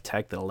people that have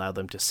tech that allow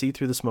them to see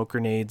through the smoke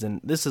grenades.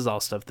 And this is all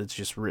stuff that's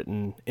just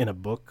written in a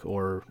book,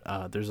 or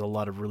there's a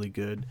lot of really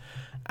good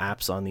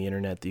apps on the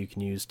internet that you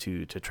can use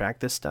to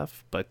track this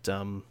stuff. But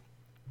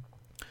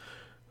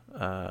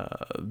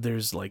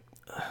there's like,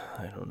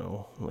 I don't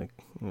know, like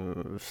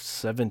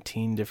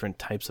 17 different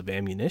types of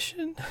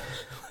ammunition.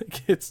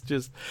 Like it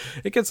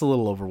gets a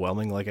little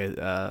overwhelming. Like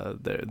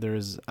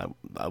there's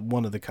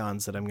one of the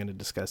cons that I'm going to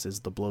discuss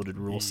is the bloated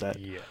rule set.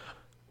 Yeah.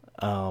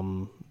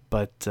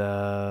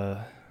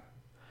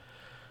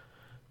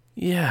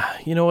 Yeah,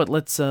 you know what?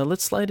 Let's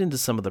slide into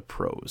some of the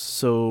pros.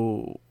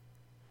 So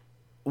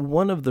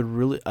one of the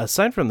really,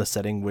 aside from the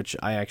setting, which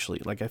I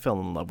actually I fell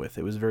in love with,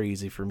 it was very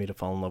easy for me to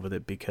fall in love with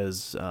it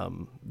because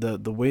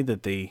the way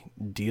that they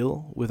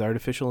deal with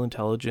artificial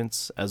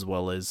intelligence, as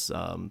well as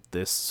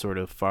this sort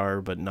of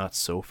far but not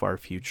so far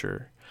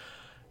future,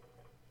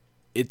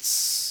 it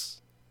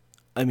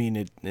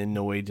in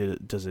no way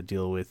does it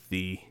deal with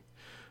the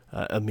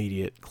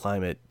immediate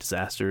climate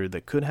disaster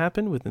that could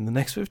happen within the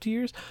next 50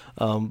 years,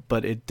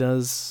 but it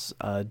does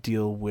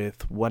deal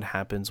with what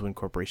happens when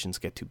corporations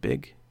get too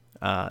big.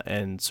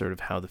 And sort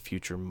of how the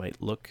future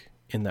might look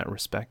in that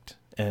respect,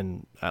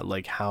 and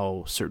like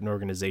how certain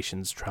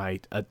organizations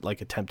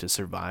attempt to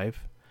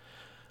survive.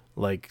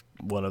 Like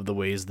one of the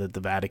ways that the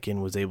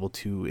Vatican was able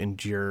to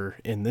endure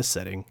in this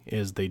setting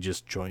is they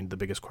just joined the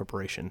biggest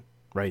corporation,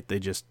 right? They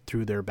just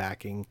threw their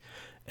backing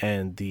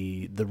and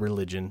the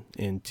religion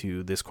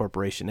into this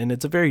corporation, and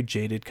it's a very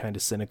jaded, kind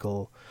of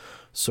cynical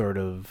sort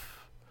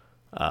of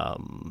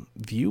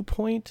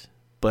viewpoint,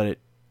 but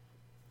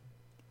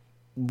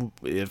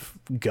if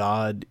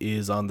God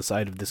is on the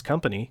side of this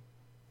company,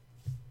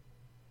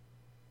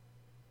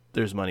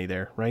 there's money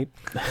there, right?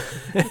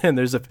 and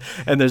there's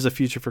a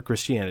future for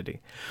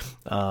Christianity.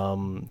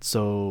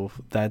 So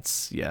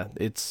that's, yeah,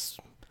 it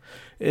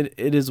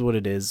is what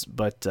it is.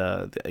 But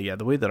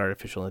the way that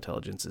artificial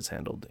intelligence is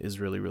handled is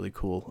really, really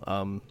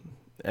cool.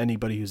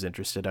 Anybody who's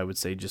interested, I would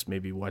say just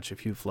maybe watch a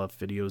few fluff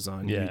videos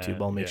on YouTube.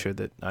 I'll make sure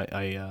that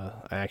I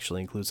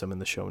actually include some in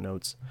the show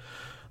notes.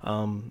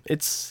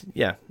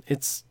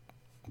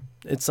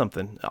 It's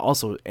something.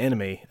 Also,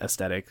 anime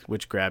aesthetic,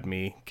 which grabbed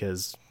me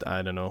because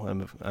I don't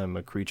know, I'm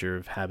a creature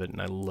of habit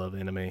and I love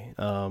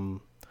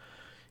anime.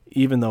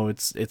 Even though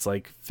it's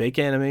like fake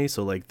anime,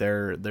 so like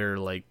they're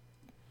like,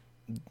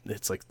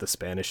 it's like the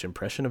Spanish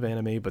impression of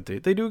anime, but they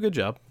do a good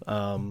job.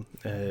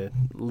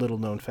 Little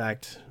known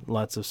fact,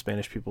 lots of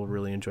Spanish people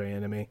really enjoy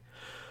anime,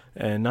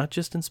 and not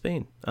just in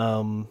Spain.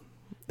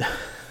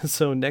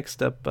 So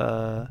next up,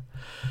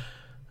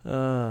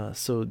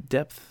 so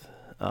depth,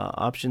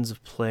 options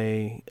of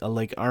play,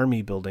 like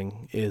army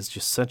building is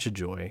just such a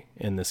joy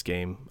in this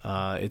game.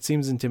 It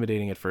seems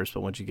intimidating at first,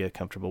 but once you get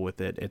comfortable with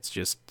it, it's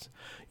just,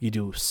 you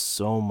do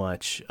so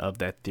much of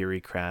that theory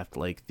craft,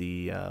 like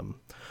the,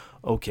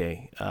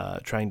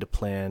 trying to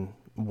plan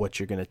what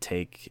you're going to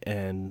take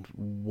and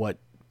what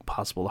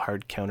possible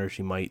hard counters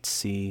you might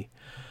see.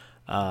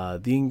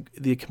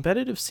 The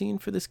competitive scene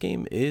for this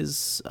game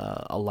is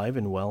alive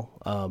and well.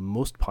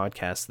 Most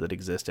podcasts that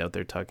exist out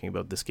there talking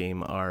about this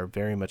game are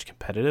very much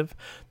competitive.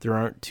 There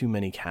aren't too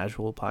many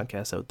casual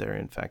podcasts out there.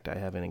 In fact, I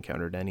haven't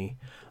encountered any.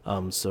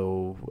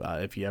 So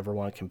if you ever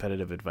want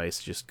competitive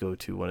advice, just go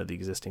to one of the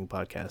existing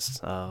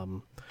podcasts.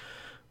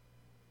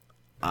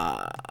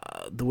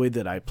 The way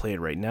that I play it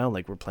right now,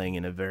 like we're playing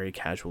in a very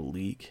casual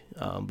league,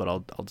 but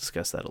I'll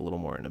discuss that a little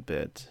more in a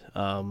bit.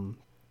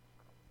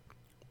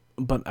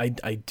 But I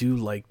do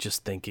like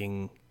just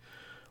thinking,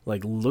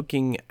 like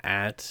looking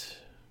at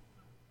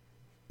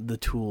the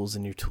tools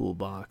in your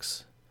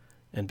toolbox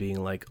and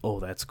being like, oh,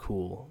 that's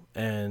cool.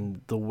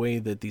 And the way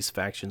that these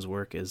factions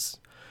work is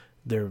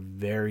they're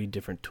very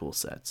different tool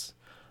sets.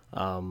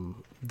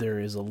 There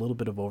is a little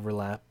bit of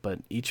overlap, but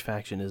each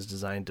faction is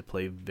designed to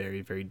play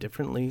very, very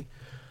differently.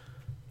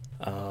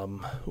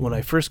 When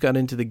I first got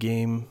into the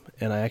game,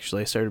 and I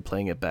started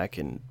playing it back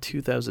in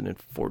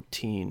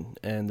 2014,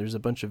 and there's a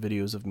bunch of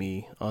videos of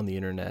me on the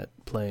internet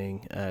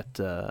playing at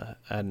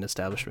an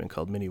establishment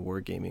called Mini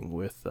Wargaming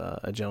with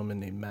a gentleman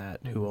named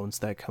Matt who owns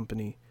that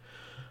company.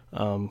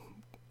 I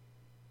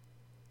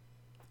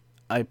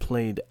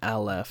played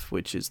Aleph,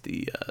 which is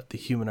the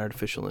human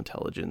artificial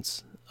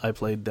intelligence. I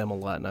played them a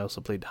lot, and I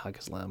also played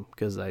Hakislam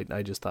because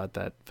I just thought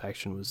that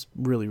faction was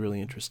really,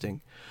 really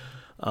interesting.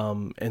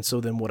 And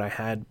so then what I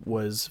had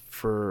was,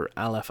 for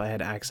Aleph, I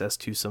had access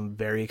to some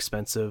very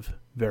expensive,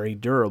 very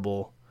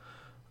durable,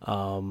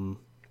 high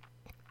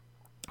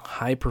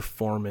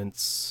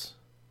performance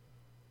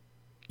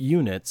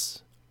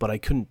units, but I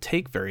couldn't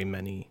take very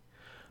many,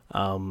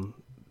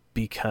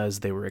 because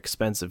they were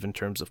expensive in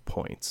terms of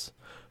points.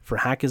 For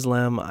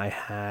Hakislam, I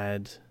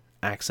had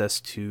access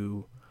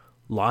to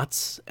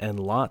lots and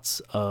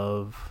lots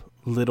of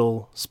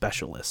little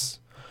specialists.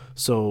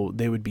 So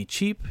they would be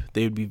cheap,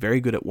 they would be very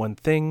good at one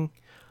thing,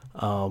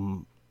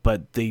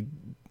 but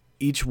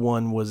each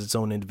one was its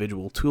own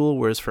individual tool,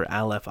 whereas for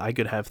Aleph, I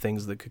could have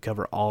things that could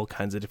cover all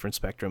kinds of different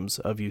spectrums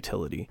of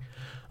utility.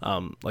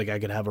 Like I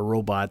could have a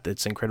robot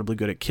that's incredibly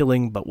good at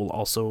killing, but will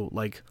also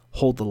like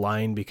hold the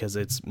line because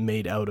it's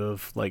made out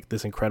of like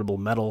this incredible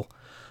metal,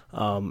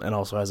 and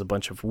also has a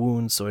bunch of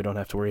wounds, so I don't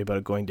have to worry about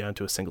it going down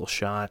to a single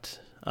shot.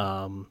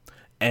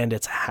 And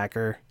it's a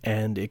hacker,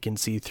 and it can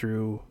see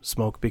through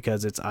smoke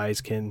because its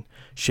eyes can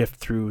shift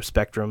through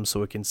spectrum,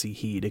 so it can see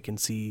heat, it can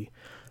see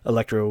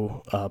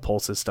electro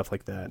pulses, stuff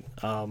like that.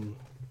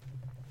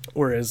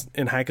 Whereas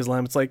in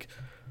Hakislam, it's like,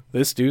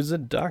 this dude's a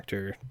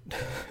doctor.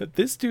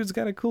 This dude's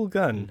got a cool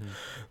gun. Mm-hmm.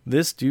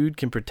 This dude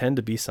can pretend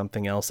to be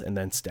something else and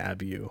then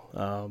stab you.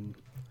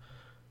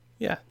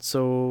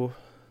 So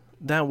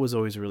that was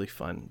always really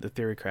fun, the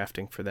theory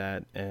crafting for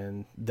that,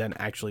 and then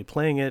actually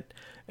playing it,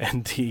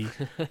 and the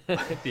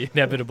the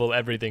inevitable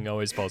everything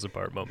always falls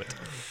apart moment.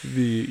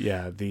 The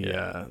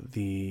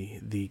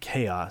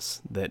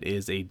chaos that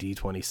is a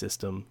D20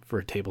 system for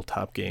a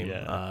tabletop game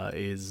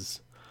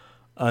is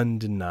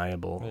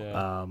undeniable.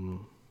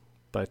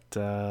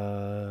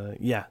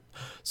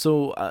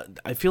 So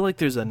I feel like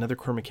there's another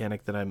core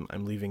mechanic that I'm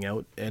leaving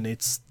out, and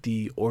it's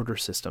the order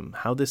system.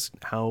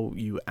 How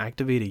you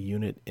activate a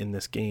unit in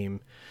this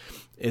game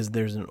is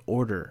there's an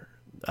order.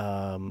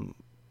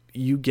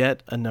 You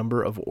get a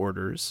number of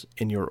orders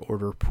in your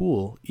order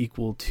pool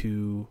equal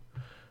to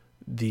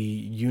the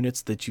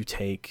units that you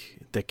take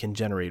that can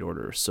generate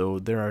orders. So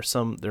there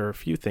are a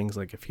few things,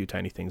 like a few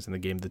tiny things in the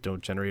game that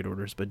don't generate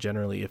orders, but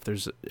generally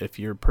if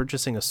you're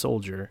purchasing a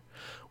soldier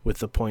with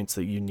the points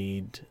that you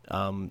need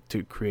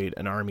to create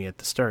an army at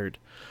the start,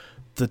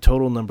 the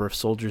total number of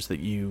soldiers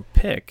that you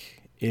pick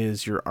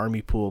is your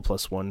army pool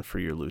plus one for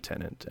your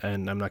lieutenant.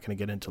 And I'm not going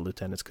to get into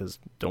lieutenants because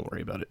don't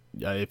worry about it.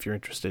 If you're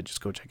interested,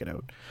 just go check it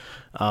out.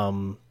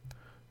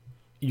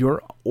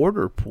 Your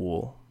order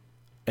pool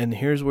and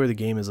here's where the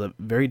game is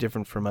very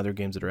different from other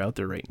games that are out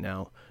there right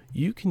now.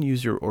 You can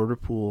use your order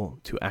pool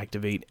to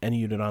activate any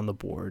unit on the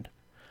board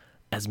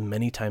as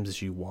many times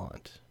as you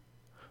want.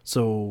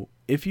 So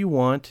if you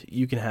want,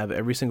 you can have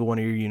every single one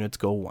of your units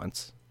go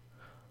once.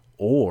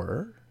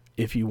 Or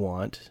if you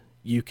want,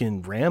 you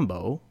can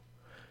Rambo,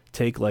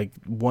 take like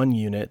one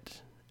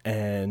unit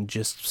and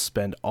just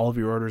spend all of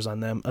your orders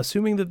on them,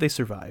 assuming that they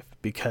survive,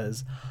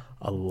 because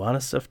a lot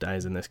of stuff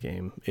dies in this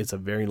game. It's a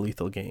very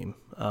lethal game.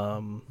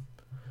 And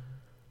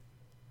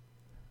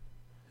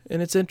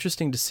it's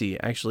interesting to see.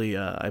 Actually,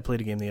 I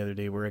played a game the other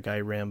day where a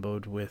guy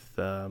Ramboed with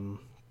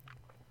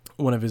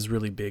one of his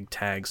really big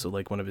tags, so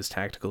like one of his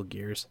tactical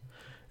gears.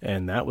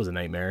 And that was a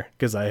nightmare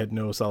because I had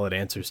no solid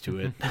answers to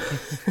it.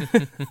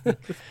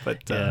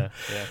 But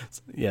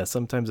yeah,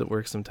 sometimes it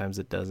works, sometimes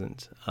it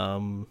doesn't.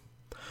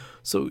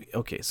 So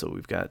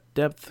we've got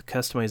depth,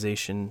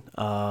 customization.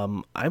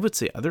 I would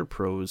say other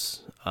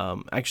pros.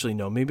 Actually,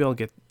 no, maybe I'll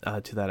get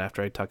to that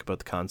after I talk about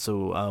the cons.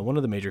 So one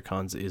of the major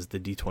cons is the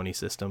D20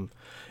 system.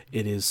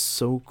 It is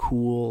so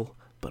cool,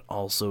 but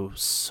also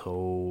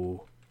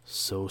so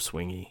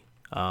swingy.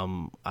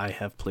 I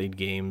have played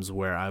games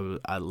where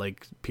I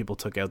like people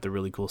took out the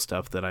really cool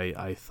stuff that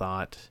I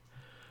thought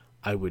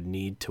I would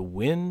need to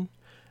win.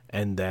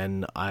 And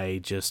then there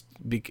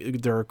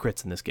are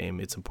crits in this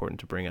game. It's important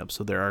to bring up.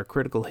 So there are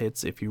critical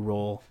hits. If you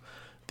roll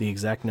the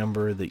exact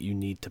number that you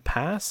need to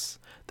pass,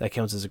 that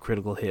counts as a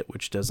critical hit,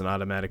 which does an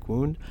automatic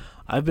wound.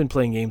 I've been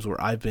playing games where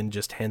I've been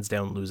just hands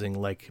down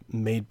losing, like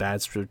made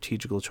bad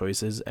strategical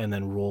choices and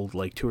then rolled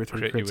like 2 or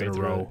 3 crits in a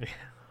row.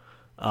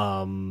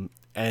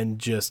 And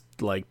just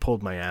like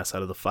pulled my ass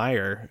out of the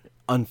fire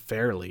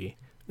unfairly.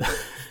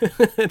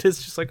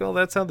 It's just like, oh,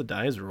 that's how the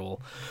dice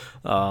roll.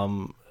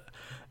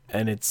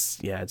 And it's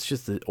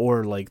just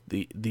or like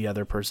the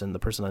other person, the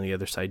person on the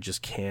other side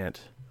just can't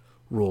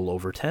roll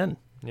over 10.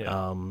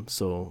 Yeah.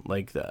 So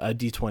like a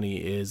D20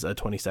 is a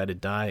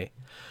 20-sided die,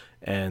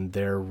 and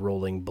they're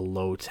rolling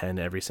below 10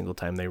 every single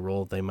time they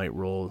roll. They might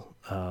roll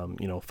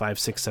 5,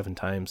 6, 7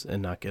 times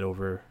and not get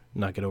over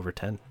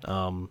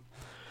 10.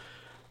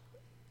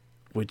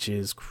 Which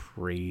is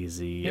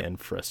crazy and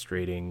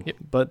frustrating. Yep.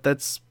 But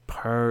that's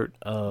part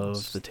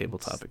of the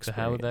tabletop experience.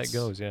 How that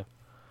goes, yeah.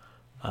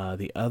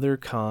 The other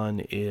con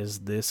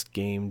is this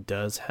game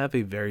does have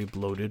a very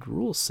bloated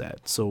rule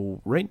set. So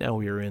right now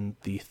we are in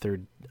the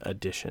 3rd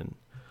edition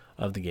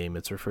of the game.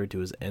 It's referred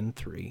to as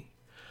N3.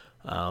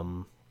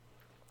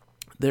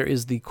 There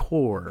is the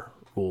core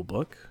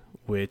rulebook,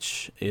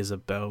 which is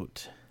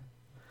about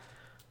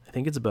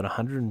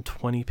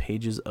 120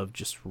 pages of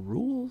just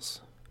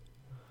rules.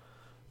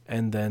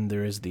 And then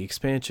there is the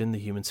expansion, the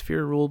Human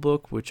Sphere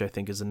rulebook, which I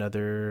think is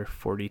another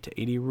 40 to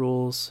 80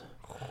 rules.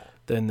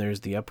 Then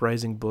there's the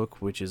Uprising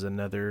book, which is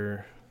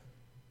another,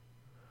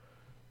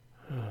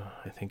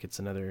 I think it's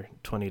another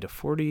 20 to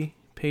 40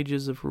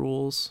 pages of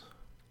rules,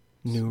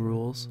 new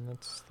rules.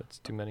 That's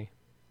too many.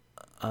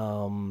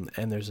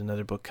 And there's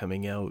another book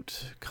coming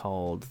out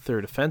called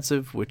Third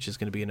Offensive, which is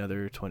going to be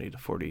another 20 to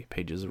 40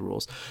 pages of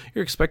rules.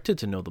 You're expected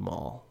to know them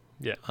all.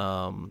 Yeah.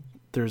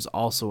 There's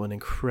also an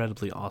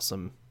incredibly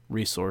awesome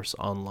resource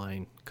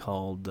online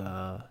called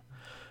the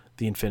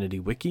Infinity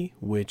Wiki,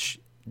 which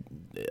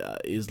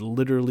is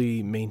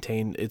literally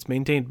maintained. It's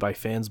maintained by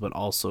fans, but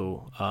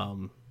also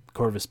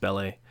Corvus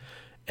Belli,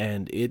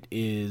 and it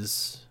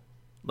is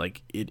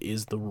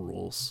the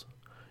rules.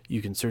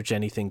 You can search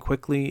anything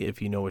quickly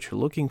if you know what you're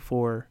looking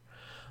for.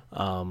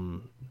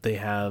 They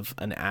have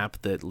an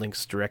app that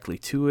links directly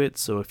to it,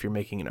 so if you're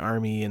making an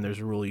army and there's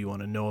a rule you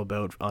want to know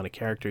about on a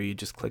character, you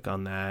just click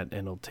on that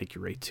and it'll take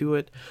you right to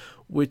it,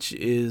 which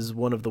is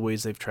one of the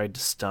ways they've tried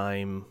to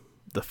stymie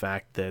the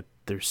fact that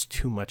there's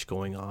too much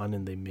going on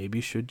and they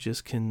maybe should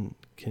just can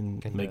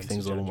make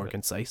things a little more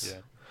concise.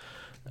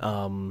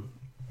 Yeah.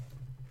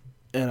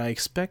 And I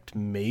expect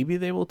maybe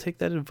they will take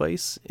that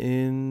advice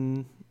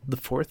in the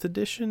 4th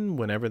edition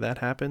whenever that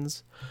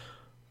happens.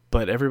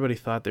 But everybody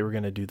thought they were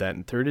going to do that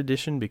in 3rd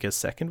edition because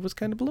 2nd was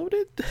kind of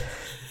bloated.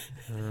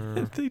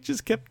 They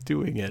just kept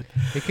doing it.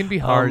 It can be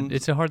hard.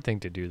 It's a hard thing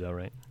to do, though,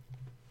 right?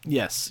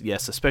 Yes,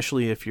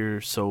 especially if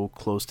you're so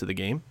close to the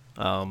game.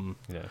 Yeah.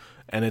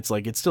 And it's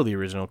still the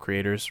original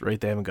creators,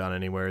 right? They haven't gone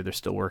anywhere. They're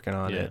still working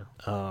on it.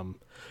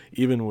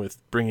 Even with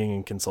bringing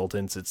in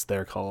consultants, it's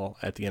their call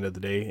at the end of the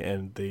day,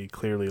 and they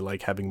clearly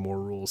like having more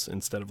rules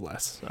instead of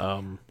less.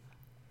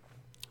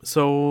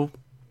 So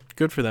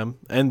good for them,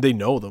 and they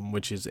know them,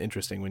 which is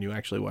interesting when you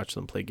actually watch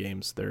them play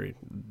games.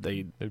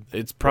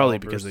 It's probably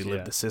because they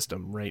live the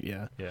system, right?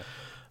 Yeah.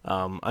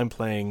 I'm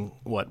playing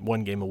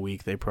one game a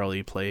week. They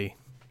probably play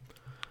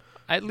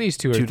at least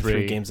 2 or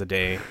 3 games a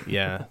day.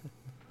 Yeah.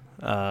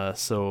 Yeah.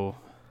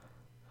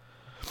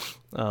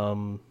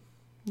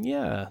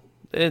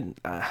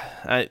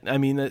 I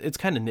mean, it's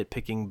kind of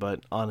nitpicking,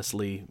 but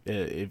honestly,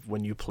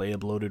 when you play a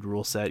bloated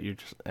rule set, you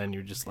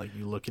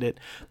look at it.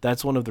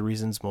 That's one of the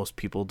reasons most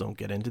people don't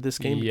get into this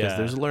game, because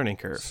there's a learning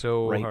curve.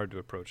 So hard to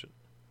approach it.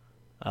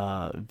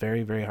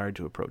 Very, very hard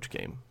to approach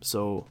game.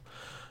 So,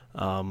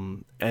 I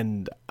mean,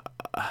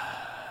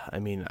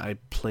 I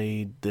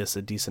played this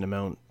a decent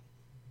amount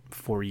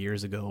 4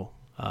 years ago,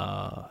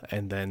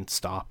 and then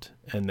stopped,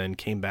 and then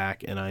came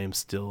back, and I am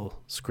still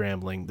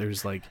scrambling.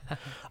 There's like,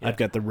 I've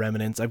got the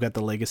remnants, I've got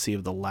the legacy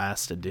of the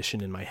last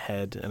edition in my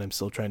head, and I'm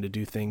still trying to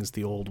do things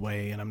the old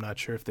way, and I'm not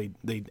sure if they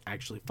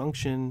actually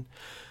function,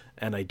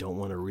 and I don't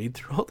want to read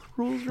through all the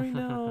rules right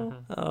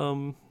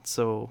now.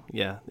 So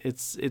yeah,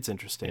 it's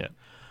interesting.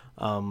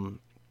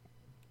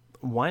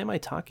 Why am I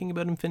talking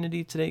about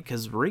Infinity today?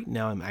 Because right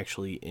now I'm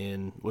actually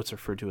in what's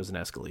referred to as an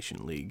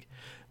escalation league.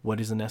 What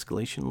is an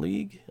escalation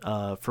league?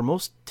 For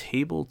most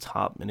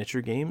tabletop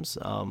miniature games,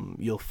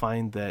 you'll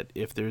find that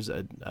if there's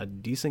a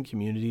decent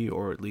community,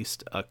 or at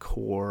least a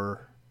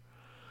core,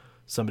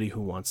 somebody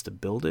who wants to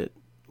build it,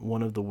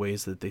 one of the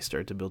ways that they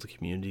start to build a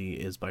community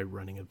is by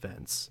running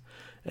events.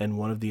 And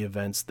one of the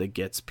events that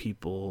gets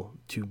people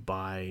to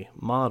buy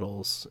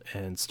models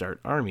and start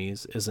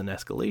armies is an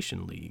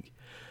escalation league.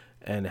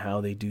 And how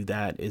they do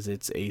that is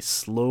it's a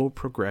slow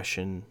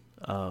progression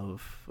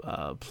of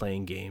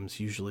playing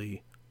games,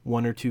 usually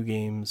 1 or 2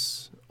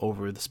 games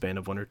over the span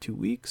of 1 or 2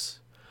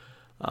 weeks,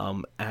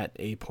 at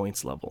a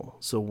points level.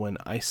 So when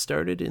I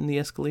started in the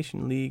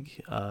Escalation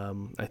League,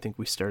 I think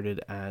we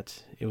started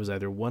at, it was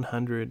either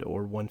 100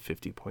 or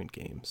 150 point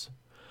games.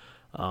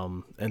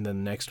 And then the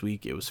next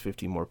week it was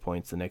 50 more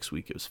points. The next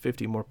week it was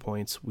 50 more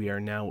points. We are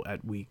now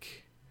at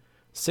week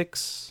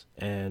 6,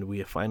 and we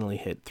have finally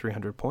hit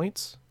 300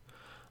 points.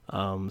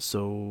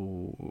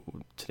 So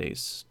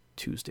today's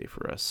Tuesday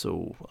for us.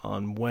 So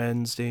on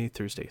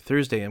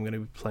Thursday, I'm going to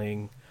be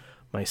playing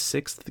my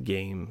 6th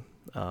game.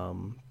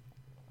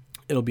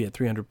 It'll be at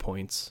 300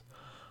 points.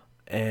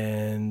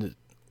 And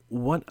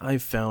what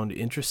I've found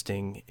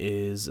interesting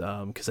is,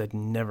 because I've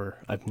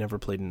never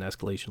played an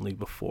Escalation League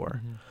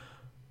before. Mm-hmm.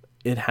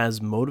 It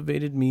has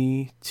motivated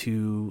me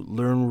to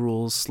learn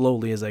rules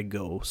slowly as I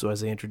go. So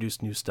as I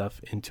introduce new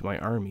stuff into my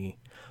army,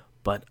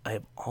 but I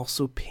have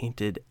also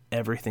painted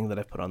everything that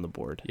I put on the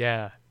board.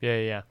 Yeah.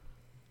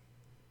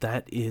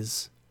 That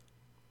is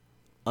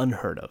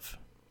unheard of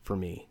for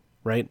me,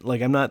 right?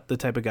 Like, I'm not the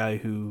type of guy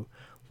who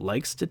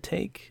likes to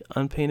take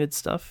unpainted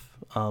stuff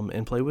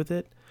and play with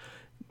it,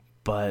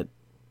 but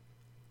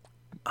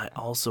I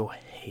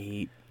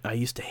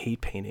used to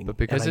hate painting. But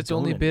because it's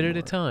only a bit at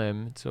a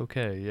time, it's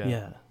okay,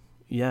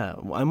 Yeah.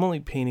 Well, I'm only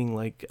painting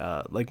like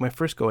my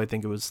first go, I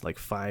think it was like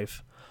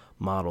 5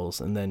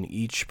 models, and then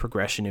each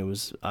progression it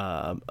was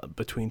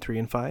between 3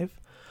 and 5,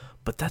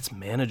 but that's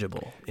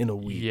manageable in a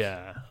week.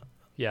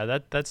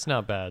 That's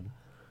not bad.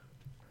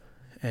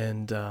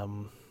 And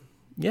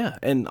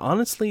and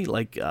honestly,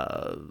 like,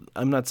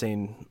 I'm not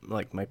saying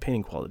like my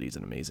painting quality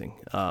isn't amazing,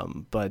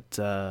 but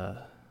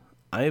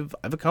I've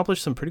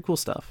accomplished some pretty cool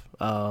stuff.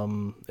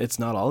 It's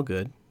not all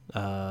good.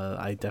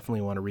 I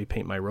definitely want to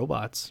repaint my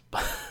robots.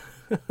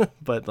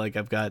 But like,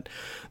 I've got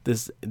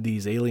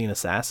these alien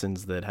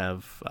assassins that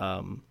have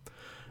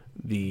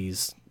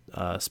these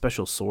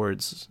special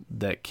swords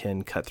that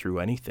can cut through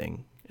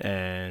anything,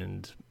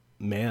 and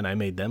man, I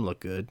made them look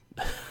good.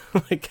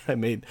 Like, I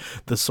made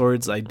the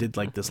swords, I did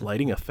like this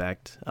lighting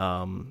effect,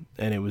 and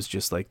it was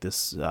just like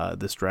this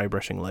dry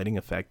brushing lighting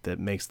effect that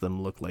makes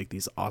them look like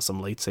these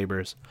awesome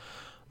lightsabers.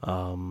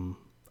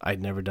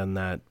 I'd never done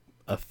that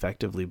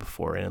effectively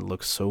before, and it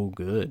looks so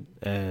good.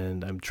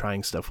 And I'm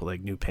trying stuff with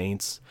like new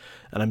paints,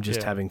 and I'm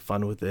just having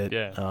fun with it.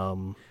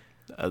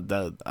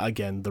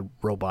 The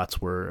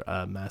robots were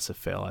a massive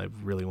fail. I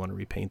really want to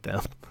repaint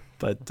them,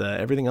 but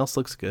everything else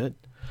looks good.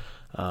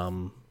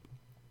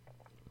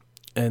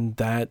 And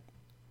that,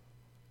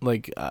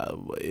 like,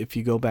 if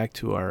you go back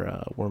to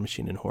our War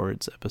Machine and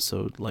Hordes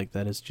episode, like,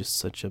 that is just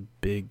such a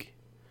big,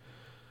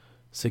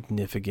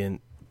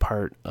 significant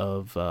part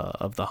of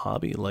the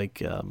hobby.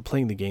 Like,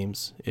 playing the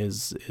games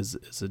is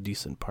a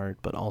decent part,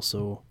 but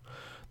also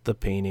the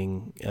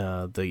painting,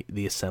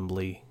 the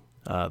assembly,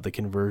 the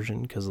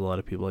conversion, because a lot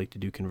of people like to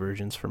do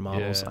conversions for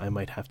models. I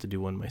might have to do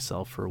one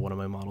myself for one of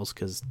my models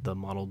because the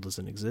model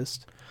doesn't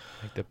exist.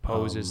 Like the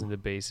poses and the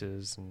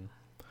bases and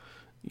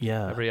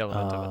every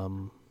element of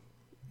it.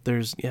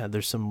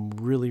 There's some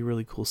really,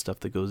 really cool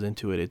stuff that goes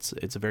into it.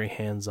 It's a very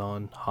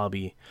hands-on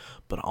hobby,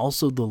 but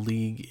also the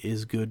league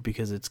is good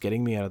because it's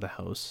getting me out of the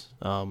house.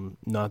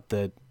 Not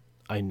that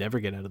I never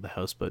get out of the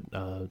house, but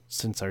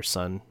since our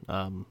son,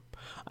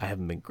 I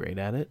haven't been great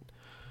at it.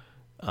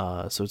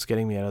 So it's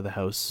getting me out of the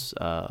house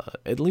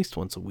at least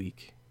once a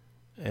week,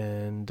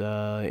 and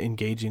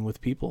engaging with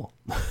people.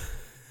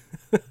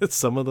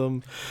 Some of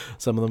them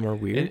are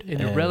weird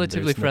in a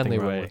relatively friendly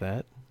way. With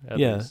that. I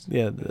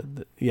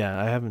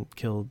haven't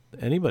killed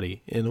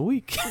anybody in a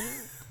week.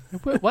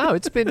 Wow,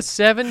 it's been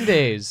 7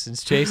 days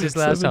since Chase's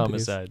last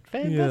homicide.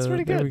 That's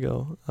pretty good. There we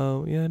go.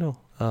 I know.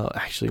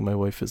 Actually, my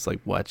wife is like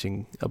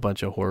watching a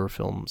bunch of horror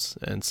films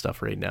and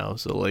stuff right now,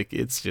 so like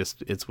it's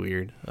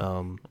weird.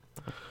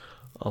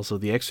 Also,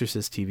 the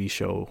Exorcist TV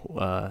show,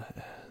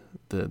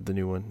 the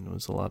new one,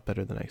 was a lot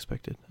better than I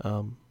expected.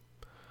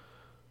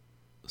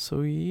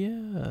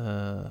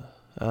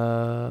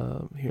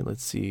 Here,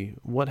 let's see.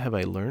 What have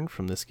I learned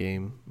from this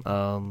game?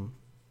 I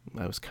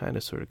was kind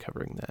of sort of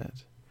covering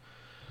that.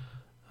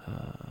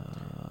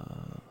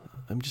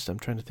 I'm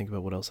trying to think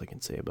about what else I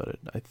can say about it.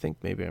 I think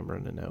maybe I'm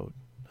running out.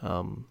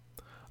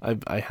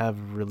 I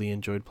have really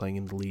enjoyed playing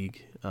in the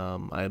league.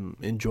 I'm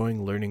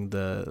enjoying learning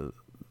the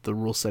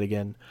rule set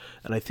again,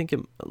 and I think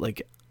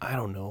I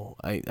don't know.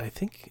 I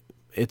think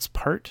it's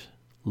part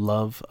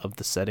love of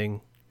the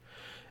setting,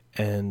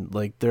 and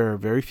like there are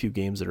very few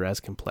games that are as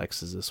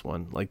complex as this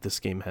one. Like this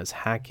game has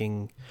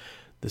hacking.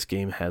 This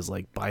game has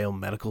like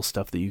biomedical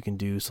stuff that you can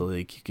do, so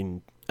like you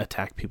can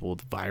attack people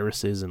with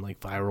viruses and like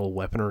viral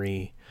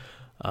weaponry.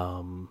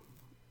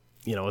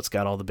 It's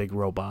got all the big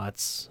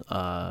robots,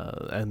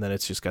 and then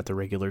it's just got the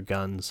regular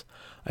guns.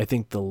 I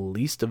think the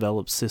least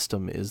developed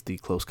system is the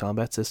close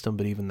combat system,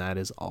 but even that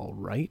is all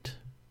right.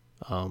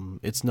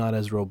 It's not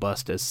as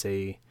robust as,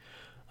 say,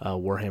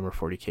 Warhammer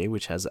 40k,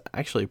 which has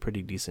actually a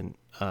pretty decent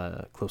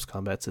close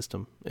combat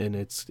system in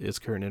its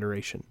current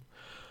iteration.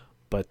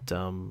 But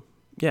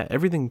yeah,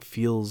 everything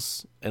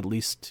feels at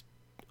least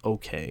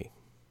okay.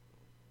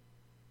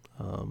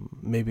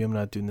 Maybe I'm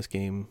not doing this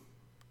game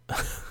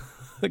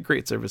a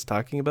great service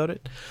talking about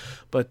it,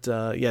 but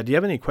yeah, do you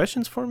have any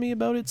questions for me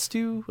about it,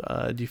 Stu?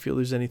 Do you feel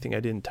there's anything I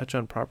didn't touch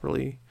on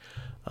properly?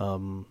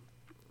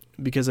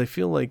 Because I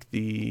feel like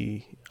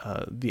the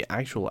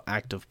actual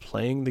act of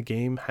playing the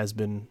game has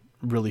been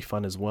really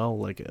fun as well.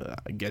 Like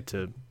I get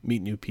to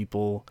meet new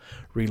people,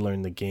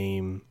 relearn the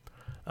game,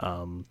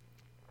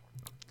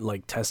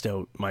 like test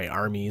out my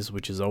armies,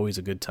 which is always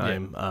a good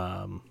time.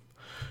 Yeah.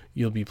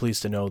 You'll be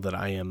pleased to know that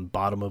I am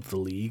bottom of the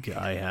league.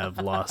 I have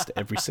lost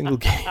every single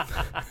game.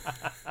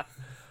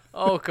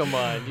 Oh, come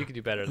on. You can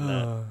do better than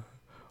that.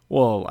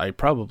 Well, I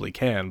probably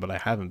can, but I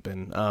haven't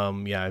been.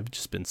 Yeah, I've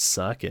just been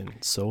sucking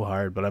so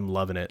hard, but I'm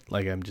loving it.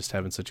 Like, I'm just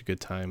having such a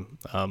good time.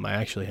 I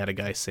actually had a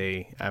guy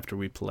say after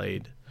we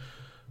played,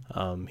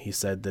 he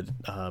said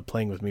that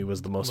playing with me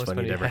was the most fun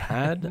he'd ever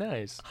had.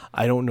 Nice.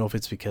 I don't know if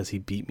it's because he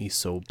beat me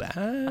so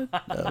bad,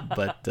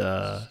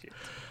 but...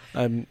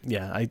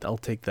 yeah, I'll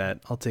take that.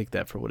 I'll take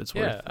that for what it's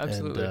worth. Yeah,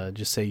 absolutely. And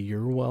just say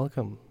you're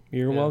welcome.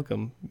 You're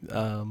welcome.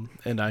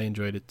 And I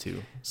enjoyed it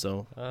too.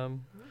 So.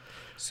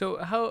 So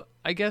how?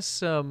 I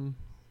guess the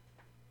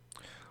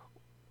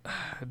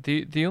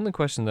only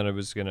question that I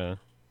was gonna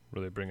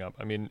really bring up.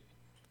 I mean,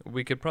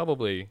 we could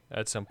probably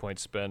at some point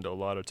spend a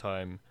lot of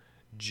time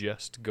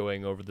just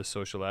going over the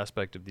social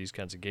aspect of these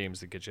kinds of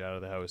games that get you out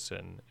of the house,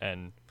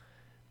 and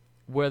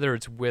whether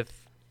it's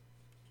with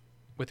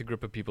a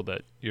group of people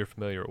that you're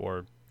familiar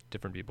or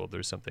different people,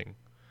 there's something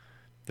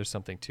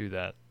to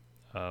that.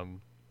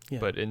 Yeah.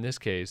 But in this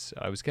case,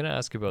 I was going to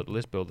ask about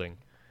list building,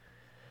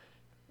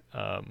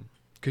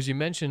 because you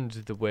mentioned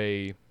the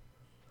way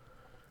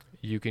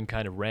you can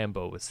kind of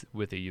Rambo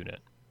with a unit.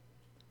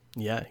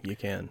 Yeah, you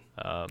can.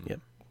 Yep.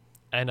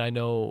 And I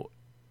know,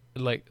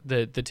 like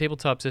the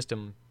tabletop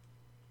system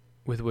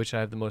with which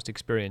I have the most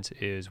experience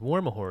is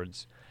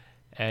Warmahordes.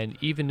 And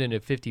even in a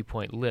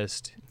 50-point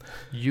list,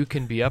 you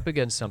can be up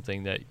against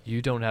something that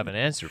you don't have an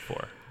answer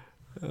for.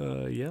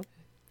 Yep.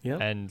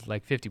 And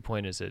like 50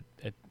 point is a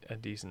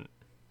decent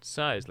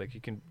size. Like you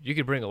can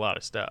bring a lot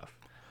of stuff.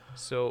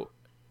 So,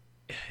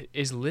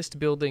 is list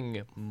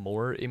building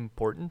more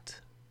important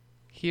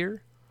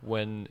here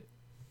or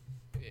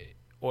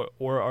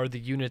are the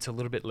units a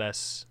little bit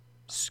less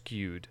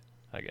skewed?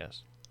 I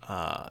guess.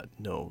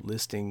 No,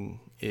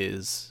 listing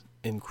is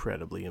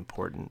incredibly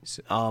important.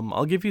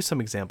 I'll give you some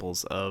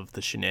examples of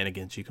the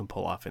shenanigans you can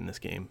pull off in this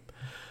game.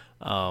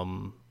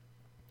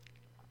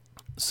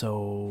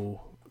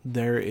 So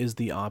there is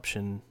the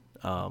option,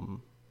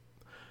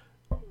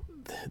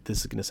 this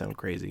is going to sound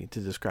crazy to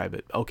describe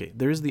it. Okay,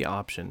 there's the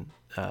option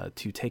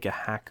to take a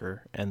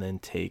hacker and then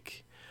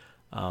take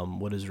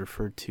what is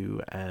referred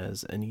to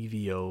as an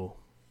EVO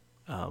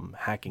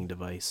hacking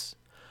device,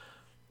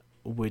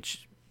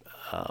 which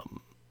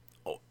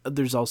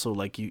there's also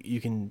like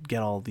you can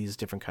get all these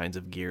different kinds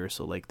of gear.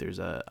 So like there's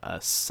a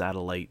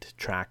satellite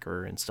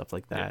tracker and stuff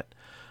like that.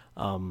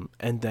 Yeah.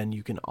 And then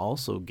you can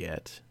also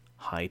get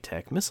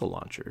high-tech missile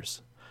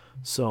launchers.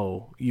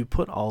 So you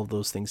put all of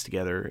those things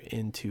together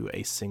into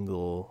a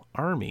single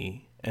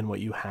army, and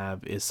what you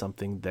have is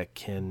something that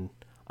can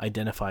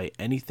identify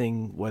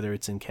anything, whether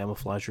it's in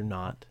camouflage or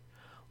not,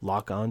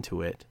 lock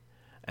onto it,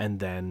 and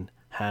then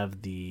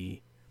have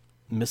the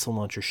missile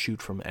launcher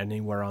shoot from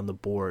anywhere on the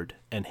board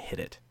and hit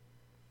it.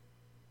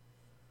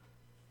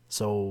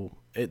 So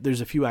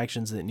there's a few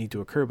actions that need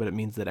to occur, but it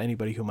means that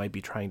anybody who might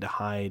be trying to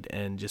hide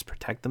and just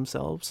protect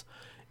themselves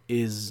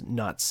is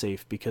not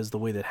safe, because the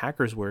way that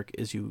hackers work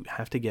is you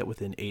have to get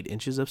within 8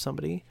 inches of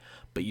somebody,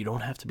 but you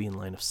don't have to be in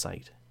line of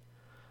sight.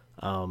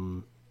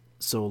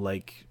 So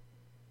like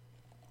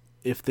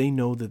if they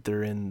know that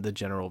they're in the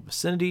general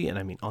vicinity, and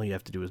I mean, all you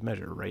have to do is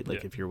measure, right?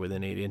 Like if you're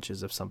within 8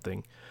 inches of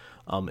something,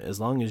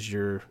 as long as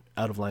you're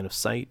out of line of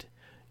sight,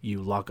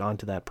 you lock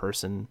onto that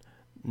person.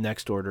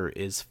 Next order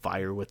is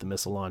fire with the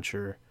missile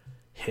launcher,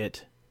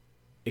 hit,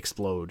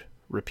 explode,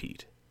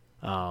 repeat.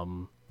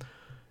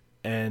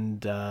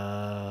 And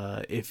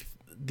if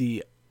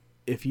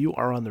you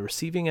are on the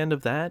receiving end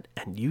of that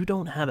and you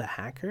don't have a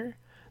hacker,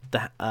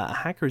 the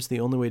hacker is the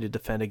only way to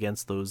defend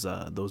against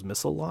those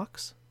missile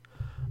locks.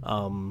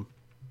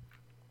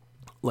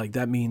 Like,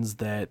 that means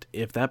that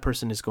if that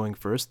person is going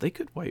first, they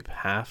could wipe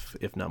half,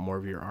 if not more,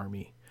 of your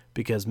army,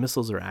 because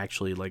missiles are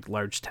actually like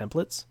large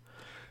templates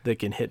that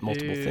can hit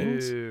multiple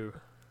things.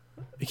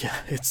 Yeah,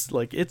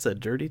 it's a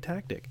dirty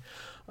tactic.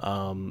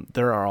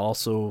 There are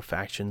also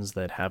factions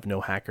that have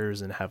no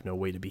hackers and have no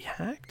way to be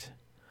hacked.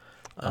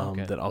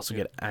 That also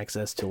get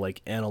access to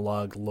like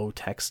analog low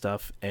tech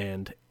stuff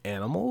and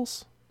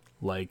animals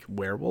like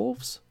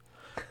werewolves.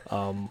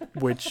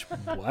 Which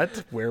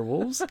what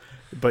werewolves?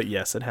 But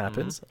yes, it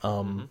happens.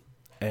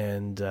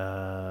 And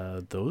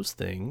those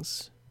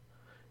things,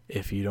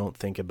 if you don't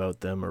think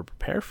about them or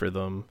prepare for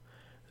them,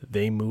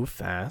 they move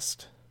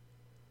fast.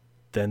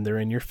 Then they're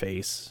in your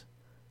face,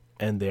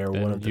 and they're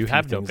one of the few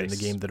things in the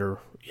game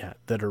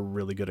that are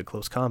really good at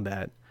close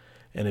combat.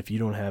 And if you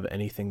don't have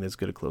anything that's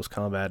good at close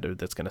combat or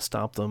that's going to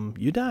stop them,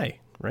 you die,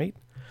 right?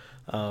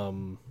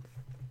 And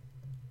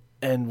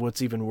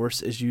what's even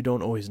worse is you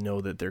don't always know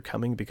that they're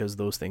coming because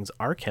those things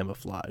are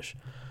camouflage.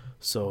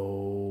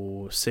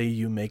 So say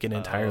you make an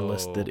entire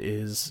list that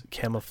is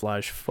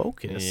camouflage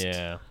focused.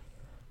 Yeah.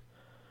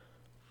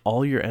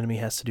 All your enemy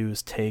has to do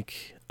is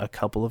take a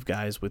couple of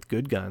guys with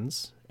good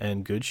guns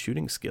and good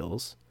shooting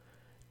skills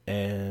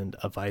and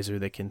a visor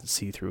that can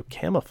see through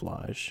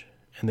camouflage,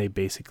 and they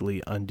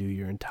basically undo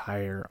your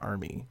entire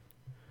army.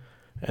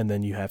 And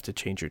then you have to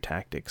change your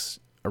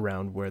tactics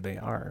around where they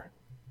are.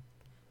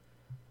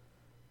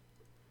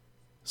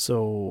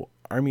 So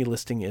army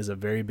listing is a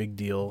very big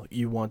deal.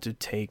 You want to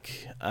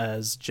take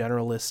as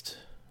generalist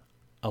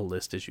a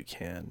list as you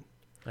can.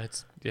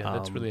 That's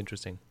really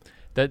interesting.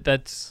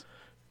 That's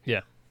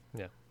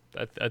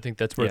I think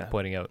that's worth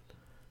pointing out.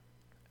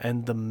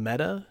 And the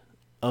meta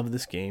of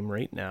this game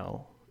right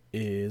now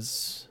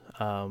is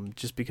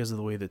just because of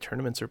the way the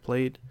tournaments are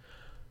played,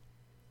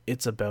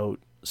 it's about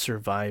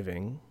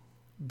surviving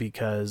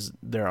because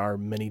there are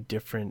many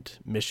different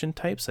mission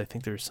types. I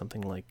think there's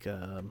something like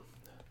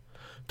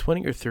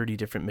 20 or 30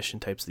 different mission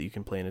types that you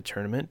can play in a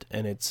tournament,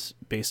 and it's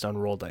based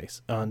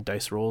on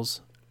dice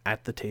rolls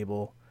at the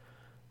table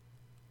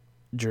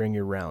during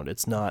your round.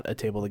 It's not a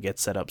table that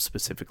gets set up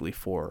specifically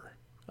for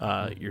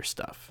your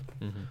stuff,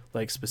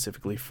 like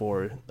specifically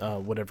for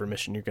whatever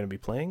mission you're going to be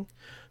playing.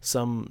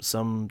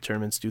 Some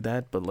tournaments do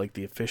that, but like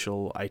the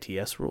official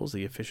ITS rules,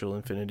 the official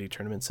Infinity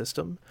tournament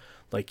system,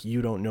 like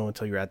you don't know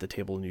until you're at the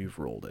table and you've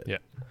rolled it. Yeah.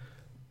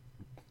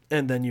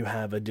 And then you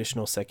have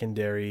additional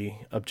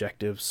secondary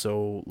objectives.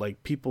 So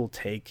like people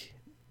take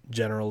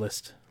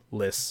generalist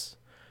lists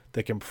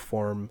that can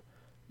perform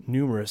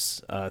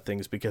numerous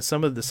things, because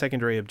some of the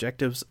secondary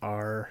objectives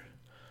are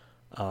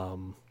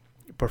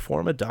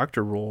perform a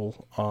doctor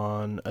role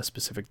on a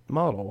specific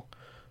model,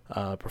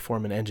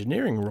 perform an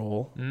engineering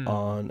role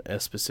on a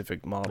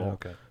specific model.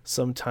 Okay.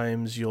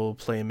 Sometimes you'll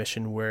play a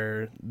mission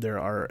where there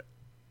are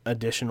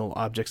additional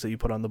objects that you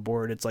put on the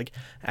board. It's like,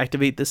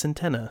 activate this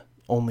antenna.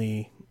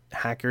 Only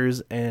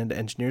hackers and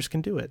engineers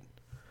can do it.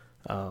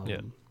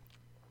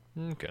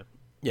 Okay.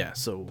 Yeah,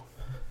 so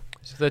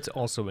that's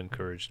also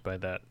encouraged by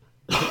that.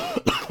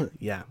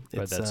 Yeah.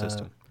 By that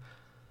system.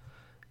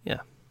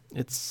 Yeah.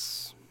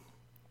 It's...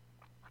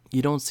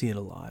 You don't see it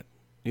a lot.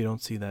 You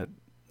don't see that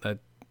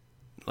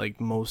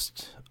like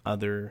most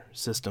other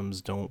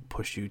systems don't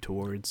push you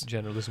towards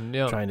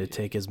generalism. Trying to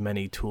take as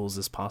many tools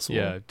as possible.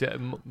 Yeah,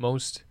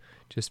 most,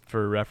 just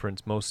for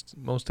reference,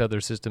 most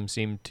other systems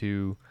seem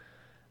to,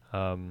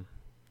 the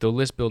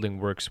list building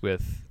works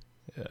with,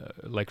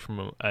 like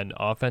from an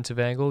offensive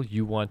angle,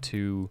 you want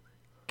to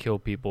kill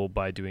people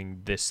by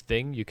doing this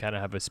thing. You kind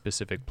of have a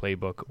specific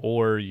playbook,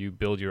 or you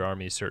build your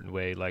army a certain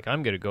way. Like,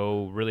 I'm going to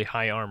go really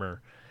high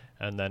armor,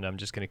 and then I'm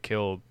just going to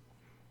kill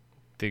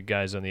the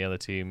guys on the other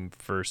team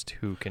first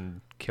who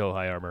can kill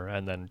high armor,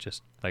 and then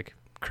just like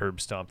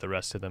curb stomp the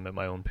rest of them at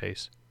my own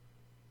pace.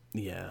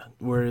 Yeah.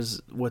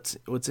 Whereas what's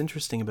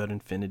interesting about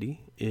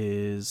Infinity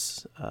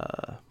is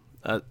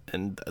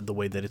and the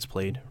way that it's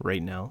played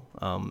right now,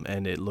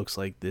 and it looks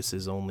like this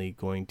is only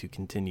going to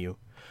continue.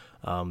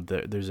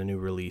 There's a new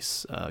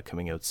release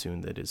coming out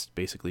soon that is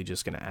basically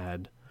just going to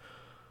add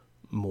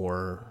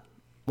more.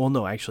 Well,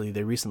 no, actually,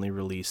 they recently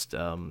released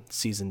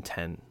season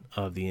 10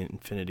 of the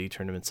Infinity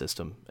tournament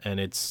system, and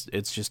it's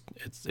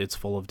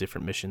full of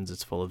different missions.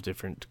 It's full of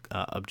different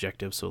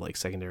objectives, so like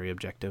secondary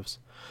objectives.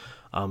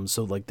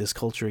 So like this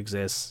culture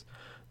exists.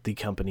 The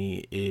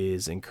company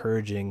is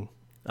encouraging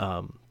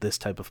this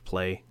type of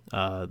play.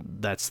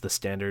 That's the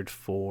standard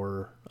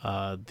for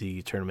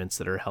the tournaments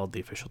that are held, the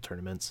official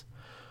tournaments.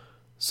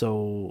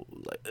 So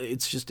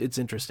it's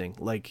interesting.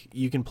 Like,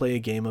 you can play a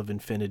game of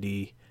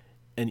Infinity,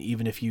 and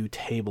even if you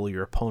table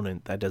your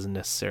opponent, that doesn't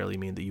necessarily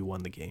mean that you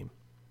won the game.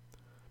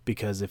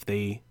 Because if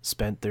they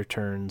spent their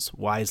turns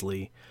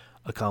wisely,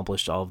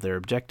 accomplished all of their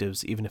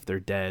objectives, even if they're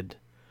dead,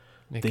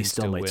 they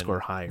still might score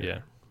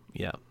higher.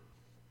 Yeah.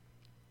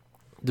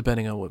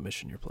 Depending on what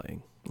mission you're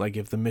playing. Like,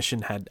 if the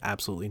mission had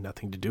absolutely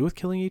nothing to do with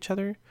killing each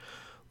other,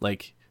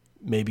 like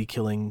maybe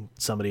killing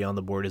somebody on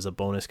the board is a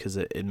bonus because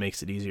it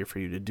makes it easier for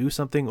you to do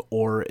something,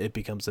 or it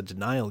becomes a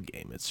denial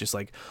game. It's just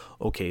like,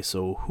 okay,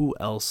 so who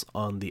else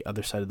on the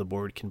other side of the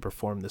board can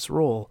perform this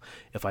role?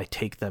 If I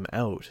take them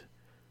out,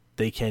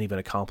 they can't even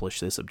accomplish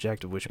this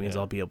objective, which means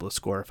I'll be able to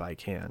score if I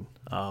can.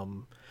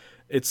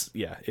 It's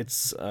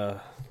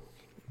Then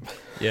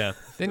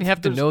you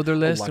have to know their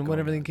list and what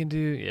everything can do.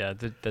 Yeah,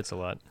 that's a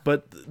lot.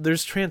 But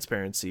there's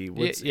transparency.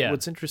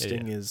 What's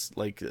interesting is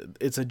like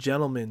it's a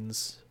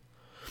gentleman's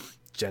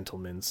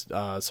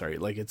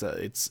like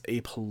it's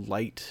a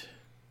polite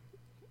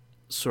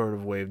sort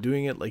of way of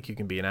doing it. Like you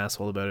can be an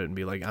asshole about it and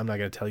be like, I'm not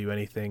going to tell you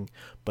anything,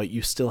 but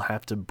you still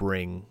have to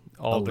bring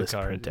all a the list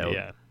printout.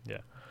 Yeah.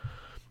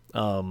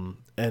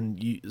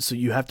 And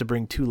you have to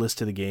bring 2 lists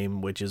to the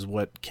game, which is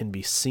what can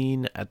be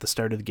seen at the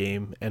start of the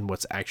game and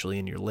what's actually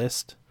in your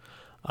list.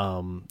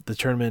 The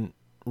tournament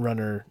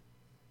runner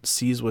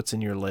sees what's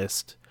in your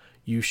list.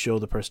 You show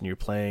the person you're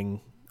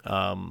playing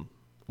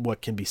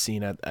what can be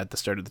seen at the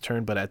start of the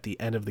turn, but at the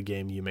end of the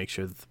game, you make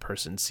sure that the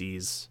person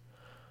sees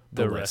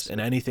the list. And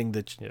anything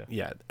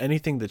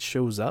that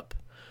shows up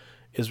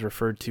is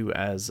referred to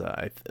as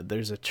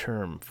there's a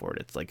term for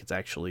it. It's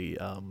actually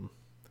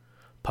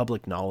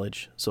public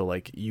knowledge. So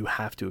like you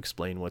have to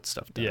explain what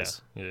stuff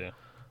does. You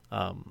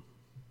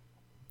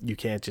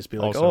can't just be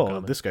like,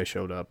 this guy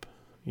showed up,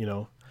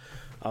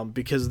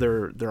 because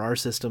there are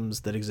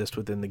systems that exist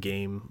within the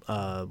game.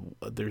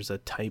 There's a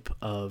type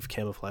of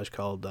camouflage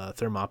called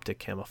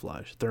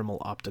thermal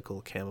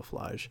optical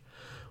camouflage,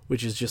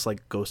 which is just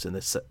like ghost in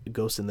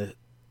the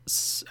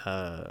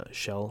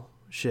shell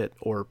shit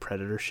or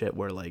predator shit,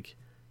 where like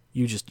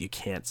you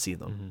can't see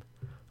them.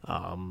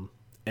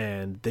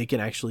 And they can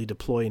actually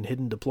deploy in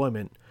hidden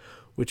deployment,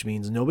 which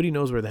means nobody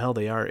knows where the hell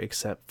they are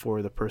except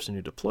for the person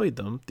who deployed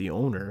them, the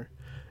owner.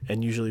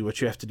 And usually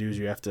what you have to do is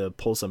you have to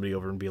pull somebody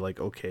over and be like,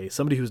 okay,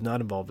 somebody who's not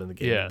involved in the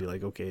game, and be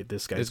like, okay,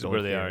 this guy's going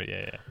where they are.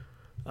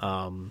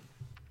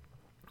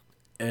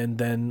 And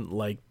then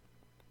like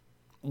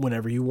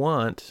whenever you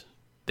want,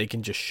 they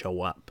can just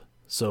show up.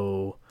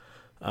 So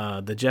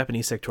the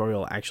Japanese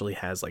sectorial actually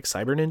has like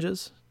cyber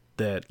ninjas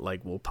that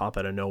like will pop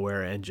out of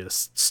nowhere and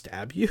just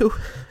stab you.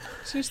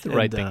 It's just the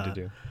right thing to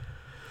do.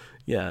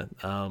 Yeah.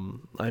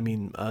 I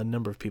mean, a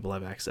number of people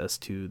have access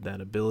to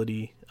that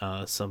ability.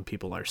 Some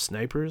people are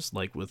snipers,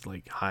 like with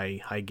like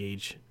high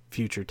gauge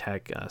future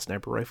tech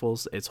sniper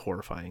rifles. It's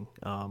horrifying.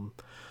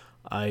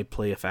 I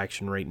play a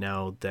faction right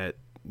now that,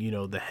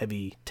 the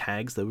heavy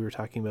tags that we were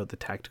talking about, the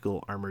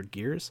tactical armored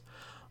gears.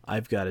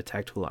 I've got a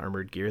tactical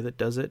armored gear that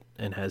does it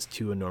and has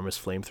 2 enormous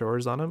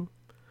flamethrowers on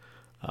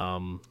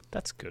him.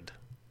 That's good.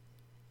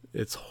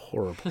 It's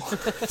horrible.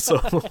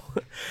 So,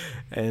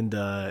 and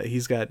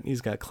he's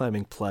got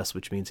climbing plus,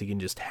 which means he can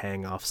just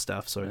hang off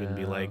stuff. So it can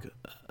be like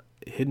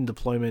hidden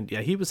deployment.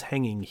 Yeah, he was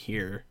hanging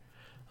here.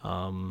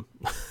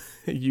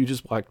 You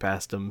just walked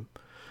past him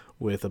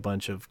with a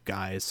bunch of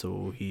guys,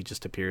 so he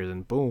just appears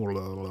and boom,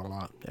 blah, blah,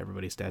 blah,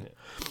 everybody's dead.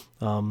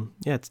 Yeah,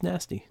 it's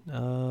nasty.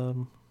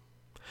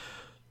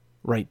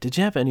 Right. Did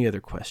you have any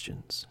other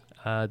questions?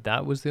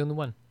 That was the only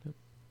one.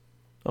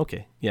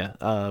 Okay, yeah.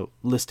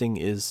 Listing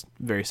is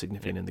very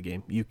significant in the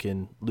game. You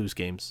can lose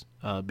games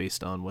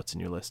based on what's in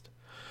your list.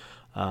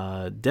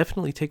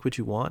 Definitely take what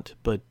you want,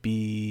 but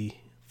be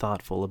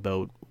thoughtful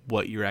about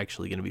what you're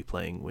actually going to be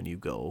playing when you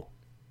go.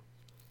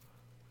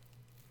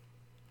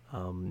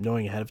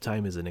 Knowing ahead of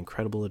time is an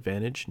incredible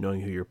advantage.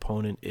 Knowing who your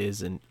opponent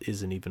is an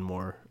even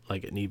more,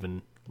 like an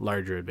even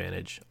larger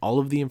advantage. All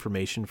of the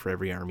information for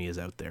every army is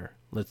out there.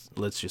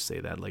 Let's just say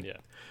that.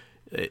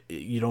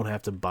 You don't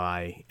have to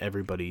buy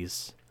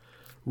everybody's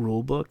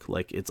rule book.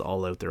 Like it's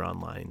all out there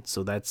online,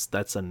 so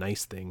that's a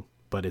nice thing,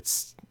 but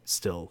it's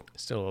still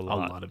a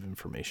lot of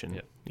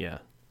information. Yeah.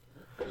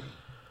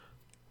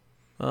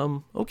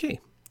 Okay,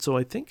 so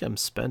I think I'm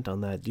spent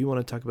on that. Do you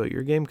want to talk about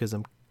your game, because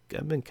I've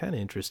been kind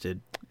of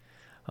interested.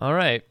 All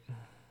right,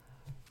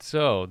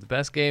 so the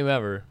best game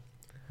ever.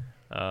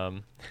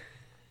 I'm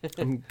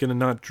gonna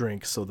not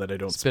drink so that I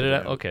don't spit it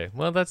out. Okay,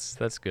 well that's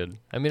good.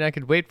 I mean, I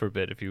could wait for a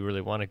bit if you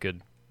really want a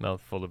good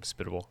mouthful of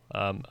spittable.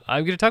 I'm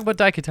gonna talk about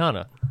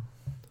Daikatana.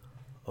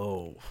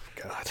 Oh,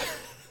 God.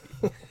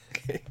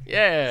 Okay.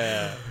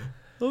 Yeah.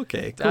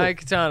 Okay, cool.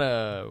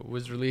 Daikatana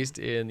was released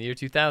in the year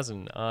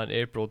 2000 on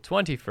April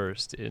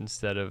 21st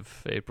instead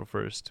of April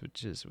 1st,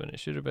 which is when it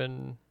should have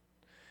been.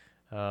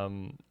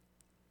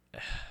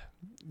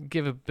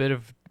 Give a bit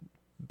of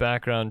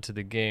background to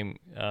the game.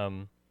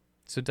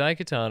 So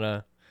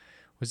Daikatana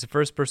was a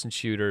first-person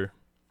shooter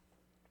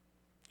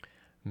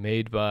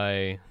made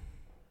by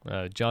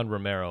John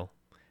Romero,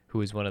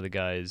 who is one of the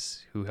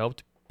guys who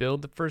helped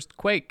build the first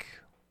Quake.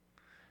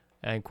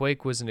 And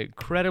Quake was an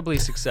incredibly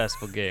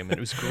successful game, and it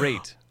was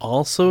great.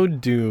 Also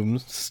Doom,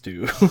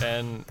 Stu.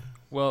 And,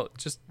 well,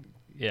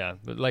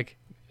 but like,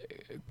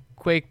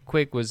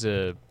 Quake was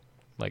a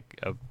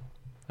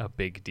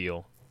big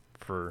deal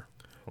for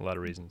a lot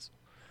of reasons.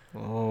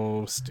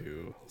 Oh,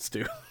 Stu.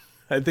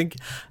 I think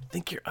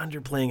you're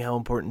underplaying how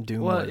important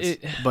Doom was.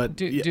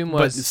 Doom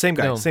was, but same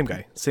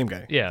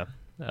guy. Yeah.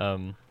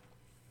 And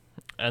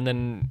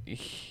then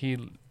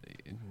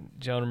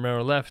John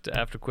Romero left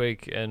after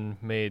Quake and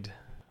made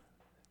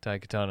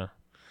Daikatana.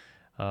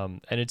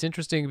 And it's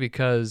interesting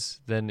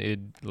because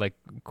then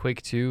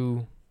Quake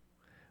 2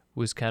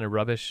 was kind of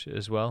rubbish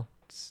as well.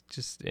 it's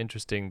just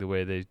interesting the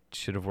way they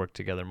should have worked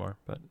together more,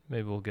 but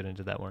maybe we'll get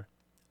into that more.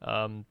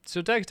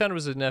 So Daikatana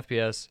was an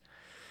FPS,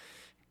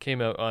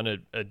 came out on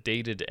a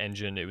dated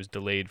engine. It was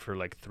delayed for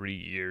like 3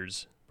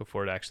 years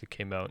before it actually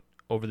came out.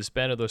 Over the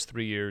span of those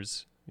 3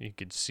 years, you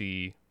could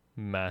see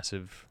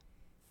massive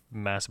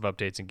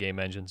updates in game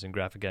engines and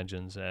graphic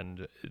engines,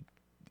 and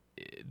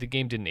the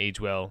game didn't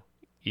age well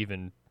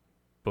even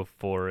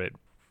before it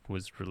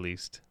was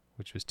released,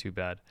 which was too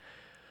bad.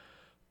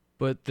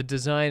 But the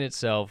design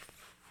itself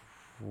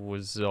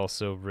was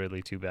also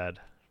really too bad.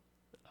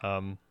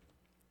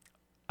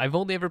 I've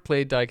only ever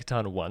played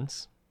Daikatana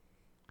once.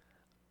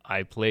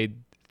 I played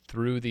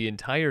through the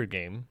entire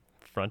game,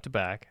 front to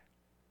back,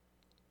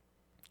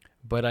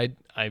 but I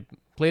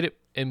played it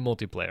in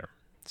multiplayer.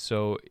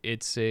 So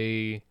it's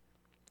a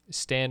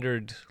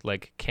standard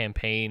like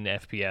campaign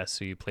FPS,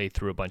 so you play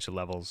through a bunch of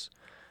levels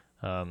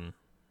in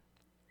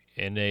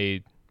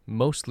a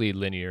mostly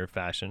linear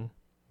fashion,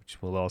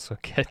 which we'll also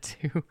get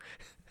to.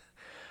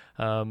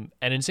 And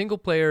in single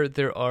player,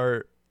 there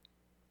are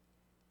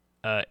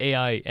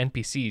AI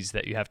NPCs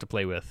that you have to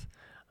play with.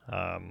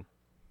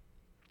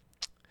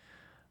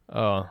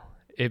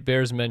 It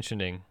bears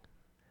mentioning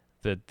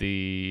that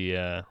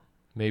the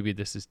maybe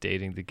this is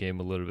dating the game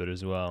a little bit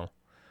as well,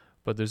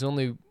 but there's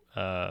only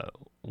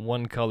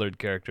one colored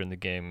character in the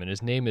game, and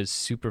his name is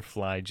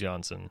Superfly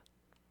Johnson.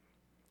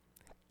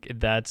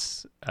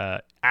 That's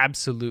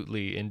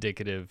absolutely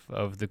indicative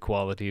of the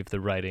quality of the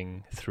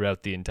writing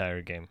throughout the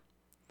entire game.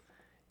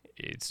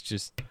 It's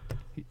just...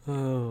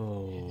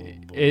 Oh,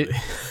 boy.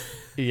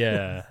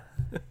 Yeah.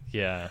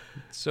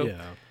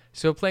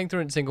 So playing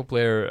through it in single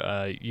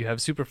player, you have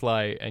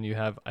Superfly, and you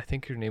have, I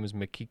think her name is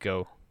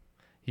Makiko.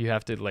 You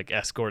have to like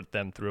escort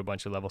them through a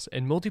bunch of levels.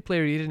 In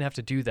multiplayer, you didn't have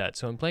to do that.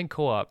 So in playing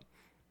co-op,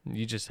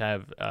 you just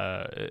have,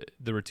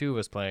 there were two of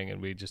us playing,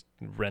 and we just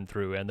ran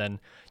through, and then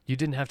you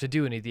didn't have to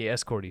do any of the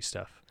escorty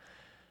stuff,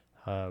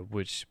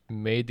 which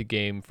made the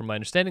game, from my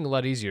understanding, a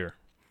lot easier.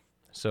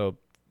 So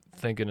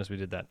thank goodness we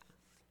did that.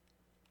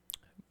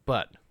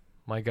 But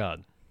my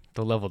God,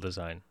 the level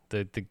design,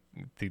 the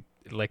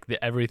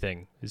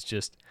everything is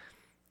just...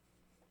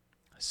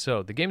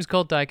 So the game is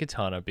called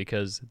Daikatana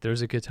because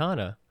there's a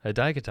Daikatana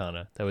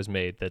that was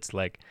made that's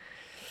like,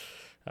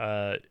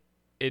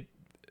 it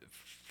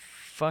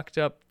fucked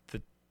up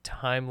the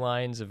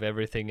timelines of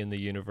everything in the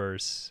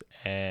universe,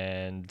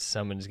 and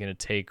someone's going to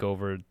take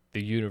over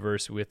the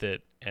universe with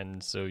it,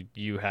 and so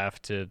you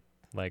have to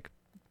like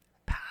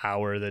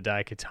power the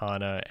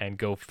Daikatana and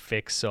go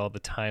fix all the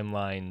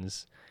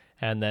timelines,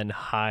 and then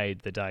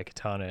hide the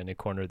Daikatana in a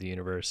corner of the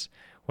universe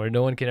where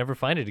no one can ever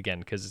find it again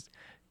because,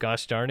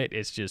 gosh darn it,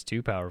 it's just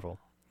too powerful.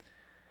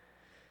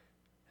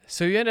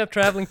 So you end up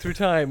traveling through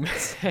time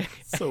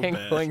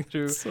going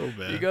through. So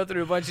bad. You go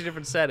through a bunch of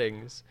different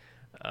settings.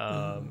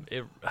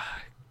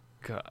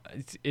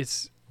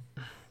 It's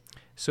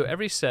so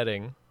every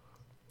setting,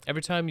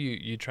 every time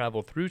you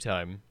travel through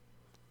time,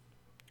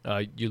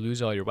 you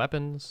lose all your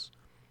weapons.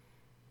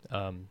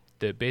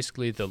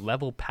 Basically the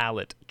level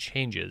palette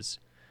changes,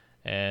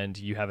 and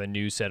you have a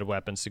new set of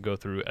weapons to go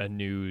through a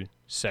new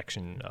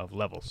section of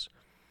levels.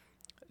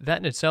 That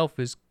in itself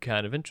is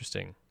kind of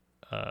interesting.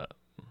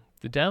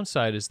 The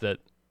downside is that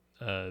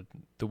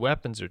the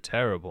weapons are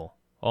terrible.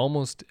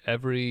 Almost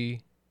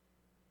every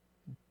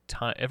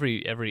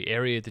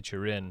area that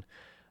you're in,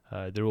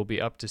 there will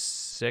be up to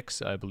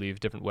 6, I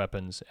believe, different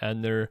weapons,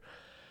 and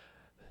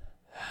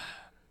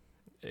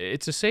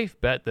it's a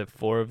safe bet that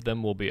 4 of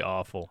them will be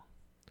awful.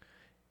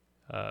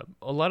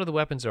 A lot of the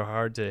weapons are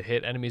hard to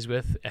hit enemies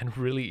with, and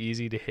really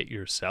easy to hit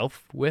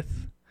yourself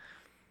with,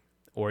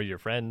 or your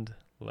friend.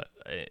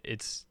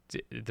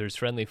 There's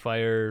friendly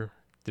fire.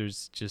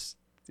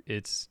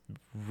 It's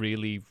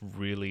really,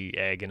 really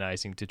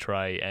agonizing to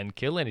try and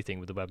kill anything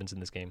with the weapons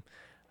in this game.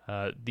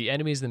 The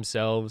enemies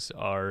themselves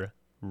are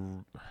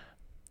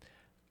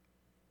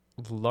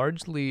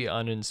largely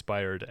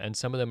uninspired, and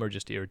some of them are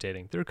just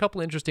irritating. There are a couple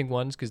interesting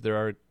ones because there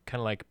are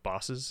kind of like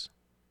bosses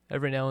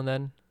every now and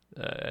then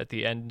at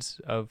the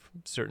ends of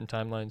certain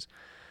timelines.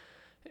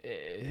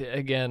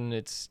 Again,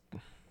 it's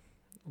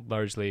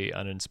largely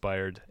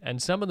uninspired,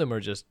 and some of them are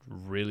just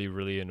really,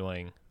 really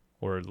annoying,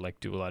 or like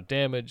do a lot of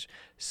damage.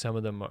 Some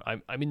of them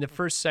are, I mean, the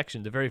first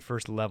section, the very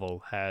first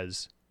level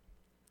has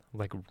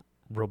like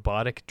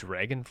robotic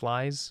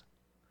dragonflies.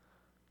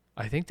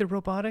 I think they're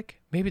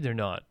robotic, maybe they're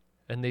not,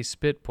 and they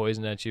spit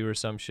poison at you or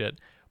some shit,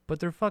 but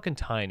they're fucking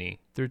tiny.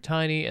 They're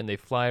tiny and they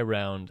fly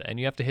around, and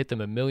you have to hit them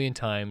 1,000,000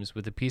 times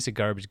with a piece of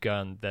garbage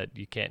gun that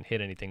you can't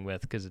hit anything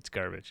with because it's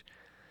garbage.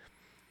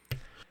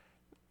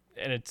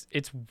 And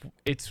it's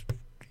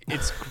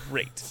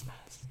great.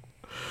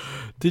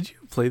 Did you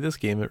play this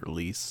game at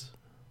release?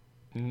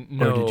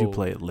 No. Or did you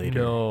play it later?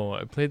 No,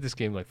 I played this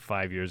game like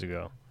 5 years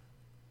ago.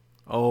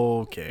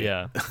 Okay.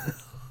 Yeah.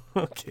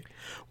 Okay.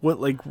 What,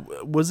 like,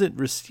 was it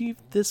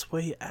received this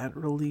way at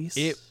release?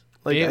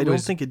 I don't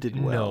think it did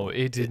well. No,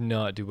 it did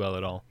not do well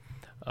at all.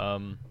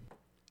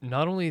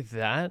 Not only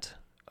that,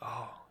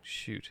 oh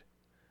shoot,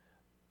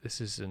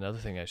 this is another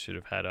thing I should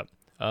have had up.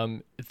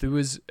 There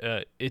was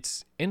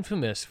it's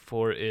infamous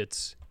for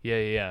its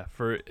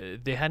for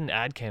they had an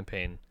ad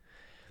campaign,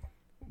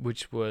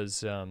 which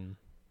was John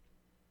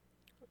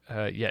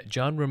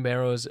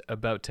Romero's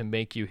about to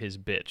make you his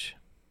bitch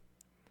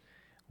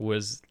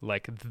was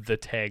like the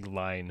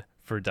tagline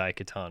for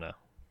Daikatana.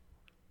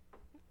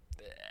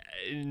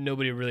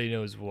 Nobody really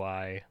knows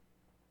why.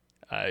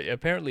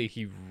 Apparently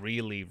he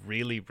really,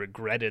 really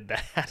regretted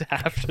that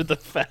after the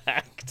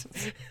fact.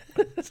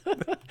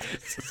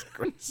 Jesus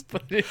Christ.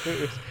 But it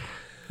was,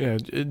 yeah,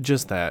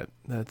 just that.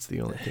 That's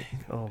the only thing.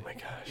 Oh my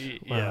gosh.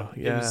 Wow.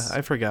 Yeah,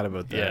 I forgot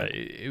about that.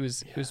 Yeah, it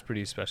was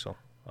pretty special.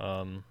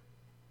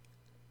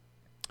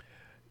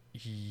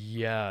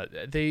 Yeah,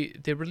 they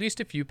released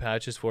a few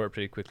patches for it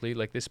pretty quickly.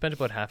 Like they spent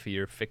about half a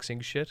year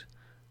fixing shit,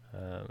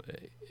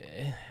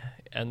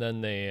 and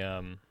then they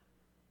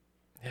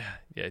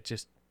it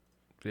just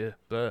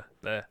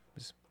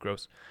it's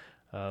gross.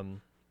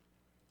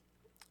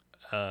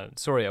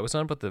 Sorry, I was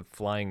on about the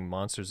flying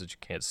monsters that you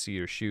can't see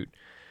or shoot.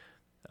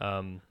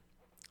 The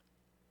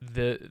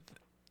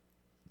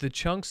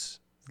chunks,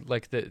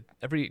 like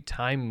every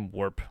time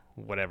warp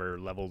whatever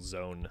level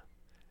zone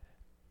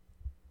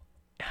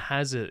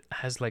has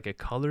like a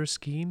color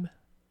scheme.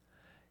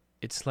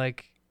 It's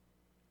like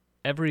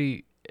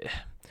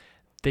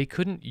they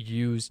couldn't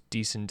use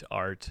decent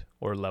art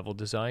or level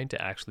design to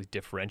actually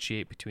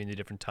differentiate between the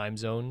different time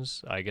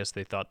zones. I guess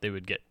they thought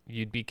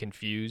you'd be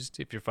confused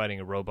if you're fighting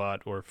a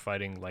robot or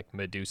fighting like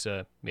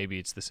Medusa. Maybe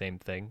it's the same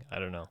thing. I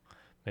don't know.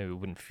 Maybe it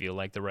wouldn't feel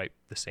like the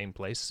same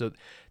place. So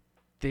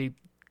they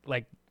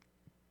like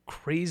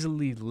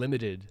crazily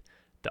limited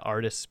the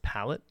artist's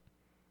palette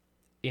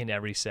in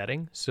every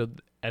setting. So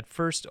at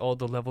first all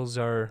the levels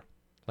are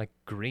like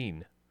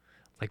green.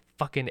 Like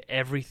fucking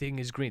everything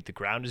is green. The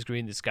ground is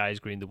green, the sky is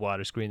green, the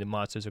water's green, the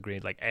monsters are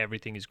green. Like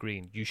everything is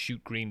green. You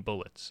shoot green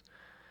bullets.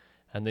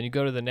 And then you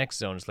go to the next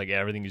zone, it's like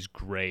everything is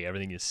gray,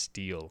 everything is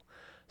steel.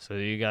 So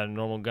you got a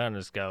normal gun,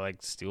 it's got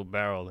like steel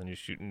barrel, and you're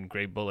shooting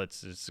gray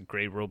bullets, it's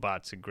gray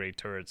robots and gray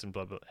turrets and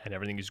blah blah, and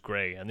everything is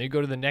gray. And then you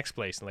go to the next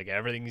place, and like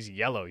everything is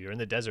yellow. You're in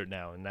the desert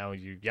now, and now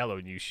you're yellow,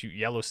 and you shoot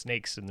yellow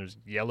snakes, and there's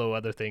yellow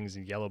other things,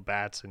 and yellow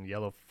bats, and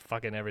yellow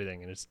fucking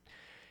everything. And it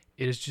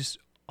is just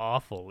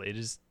awful. It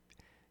is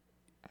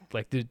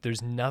like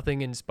there's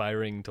nothing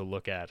inspiring to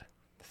look at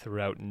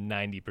throughout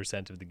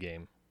 90% of the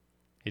game.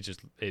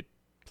 It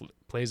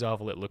plays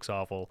awful. It looks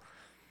awful.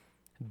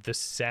 The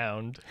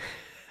sound.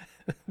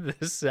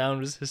 The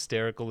sound is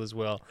hysterical as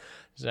well.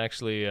 There's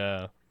actually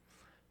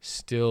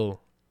still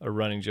a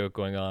running joke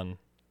going on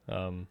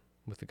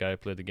with the guy I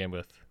played the game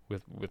with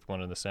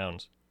one of the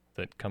sounds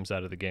that comes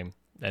out of the game,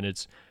 and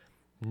it's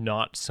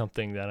not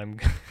something that I'm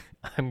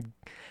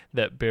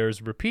that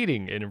bears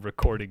repeating in a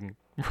recorded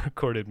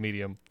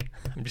medium.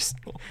 I'm just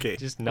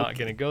not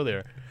gonna go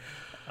there.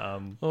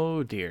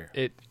 Oh dear.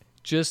 It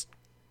just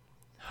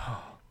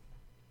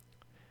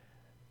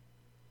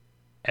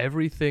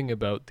everything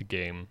about the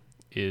game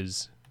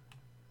is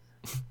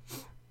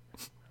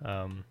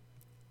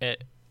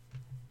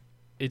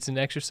it's an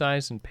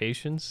exercise in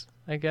patience,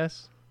 I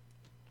guess.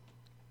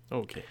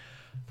 Okay.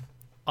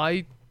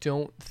 I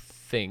don't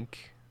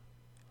think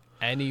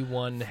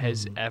anyone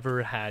has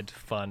ever had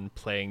fun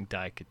playing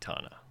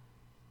Daikatana.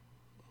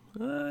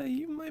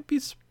 You might be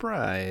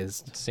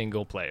surprised.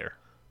 Single player.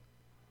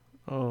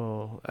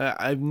 Oh,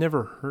 I've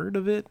never heard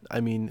of it. I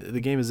mean, the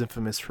game is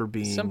infamous for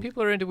being Some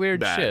people are into weird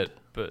bad. shit,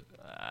 but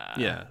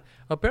yeah.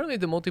 Apparently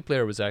the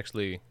multiplayer was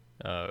actually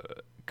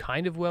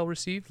kind of well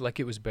received, like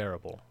it was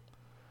bearable.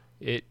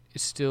 It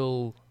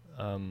still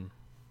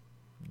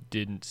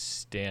didn't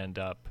stand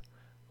up.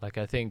 Like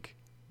I think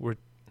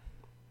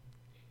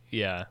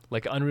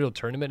like Unreal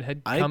Tournament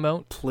had come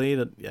out. Played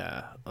it,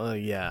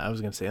 I was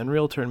gonna say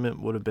Unreal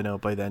Tournament would have been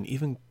out by then.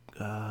 Even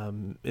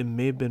it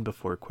may have been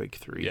before Quake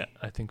 3. Yeah,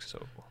 I think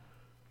so.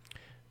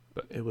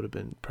 But it would have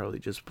been probably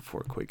just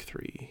before Quake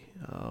 3.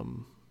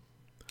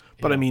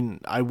 But I mean,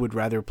 I would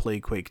rather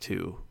play Quake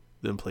 2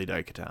 than play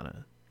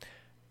Daikatana.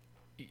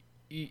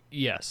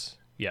 Yes.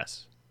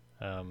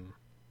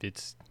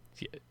 It's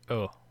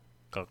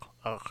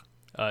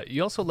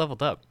you also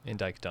leveled up in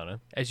Daikatana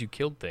as you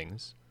killed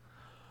things.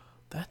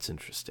 That's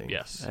interesting.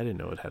 Yes. I didn't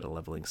know it had a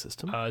leveling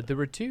system. There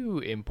were two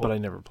important... But I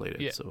never played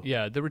it, so...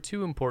 Yeah, there were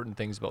two important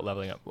things about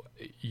leveling up.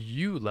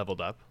 You leveled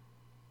up,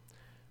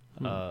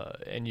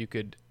 and you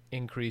could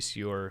increase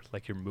your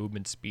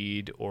movement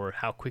speed or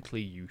how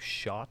quickly you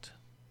shot,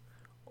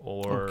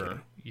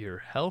 or your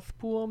health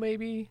pool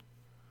maybe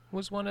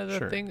was one of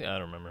the things. I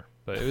don't remember,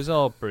 but it was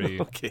all pretty...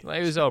 It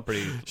was all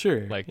pretty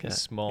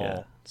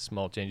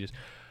small changes.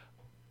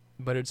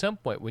 But at some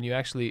point, when you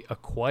actually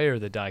acquire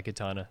the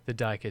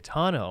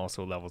Daikatana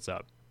also levels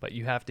up. But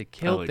you have to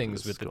kill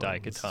things with the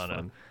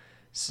Daikatana.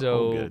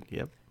 So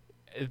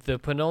the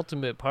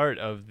penultimate part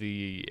of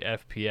the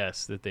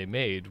FPS that they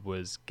made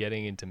was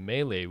getting into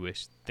melee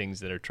with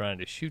things that are trying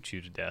to shoot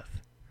you to death.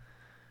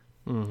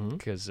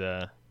 Because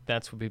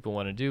that's what people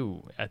want to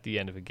do at the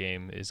end of a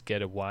game, is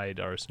get a wide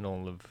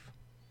arsenal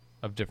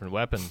of different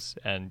weapons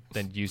and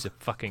then use a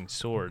fucking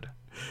sword.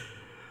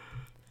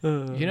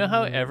 You know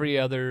how every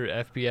other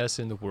FPS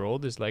in the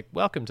world is like,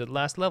 welcome to the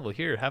last level.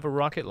 Here, have a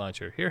rocket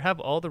launcher. Here, have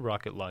all the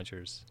rocket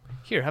launchers.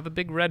 Here, have a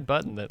big red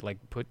button that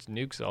like puts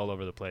nukes all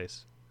over the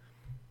place.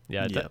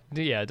 Yeah,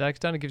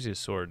 Daikatana gives you a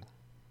sword.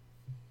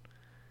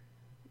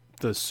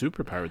 The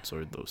super-powered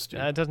sword, though, Stu.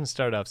 It doesn't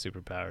start off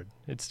super-powered.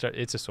 It's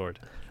a sword.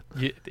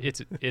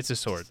 It's a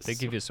sword. They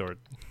give you a sword.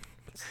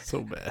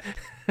 So bad.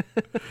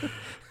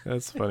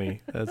 That's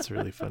funny. That's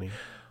really funny.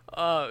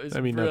 It's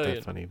I mean, brilliant. not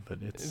that funny,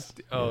 but it's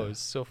it's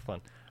so fun.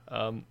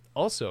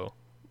 Also,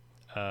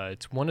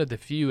 it's one of the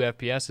few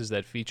FPSs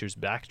that features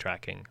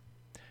backtracking.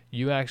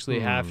 You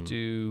actually have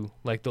to,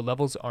 like, the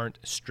levels aren't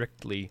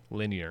strictly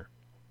linear.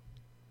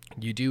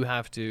 You do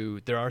have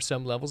to, there are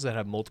some levels that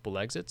have multiple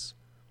exits,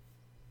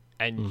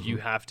 and you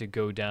have to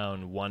go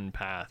down one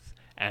path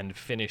and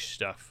finish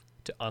stuff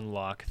to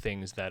unlock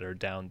things that are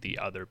down the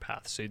other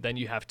path. So then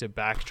you have to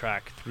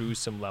backtrack through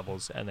some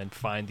levels and then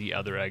find the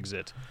other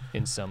exit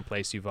in some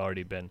place you've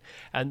already been.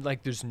 And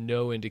like, there's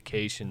no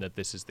indication that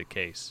this is the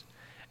case.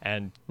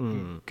 And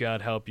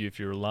God help you if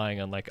you're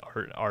relying on like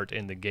art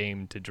in the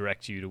game to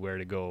direct you to where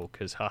to go,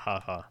 because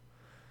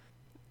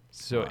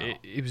So wow.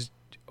 it was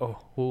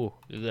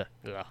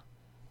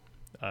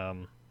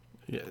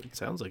yeah, it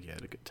sounds like you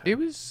had a good time.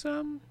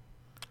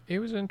 It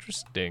was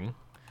interesting.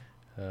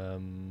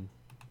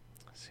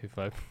 Let's see if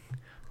I've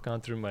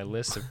gone through my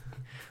list of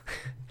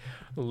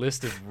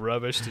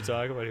rubbish to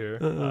talk about here.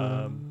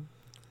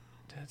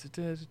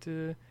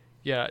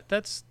 Yeah,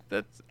 that's.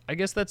 I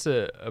guess that's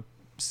a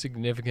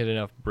significant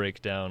enough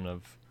breakdown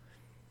of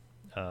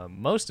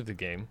most of the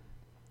game,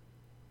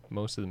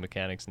 most of the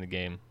mechanics in the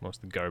game,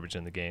 most of the garbage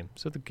in the game.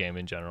 So the game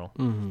in general.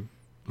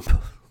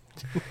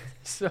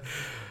 So.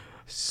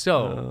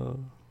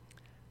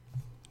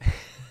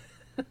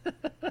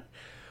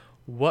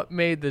 What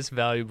made this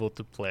valuable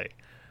to play?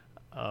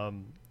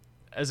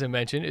 As I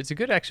mentioned, it's a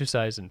good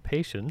exercise in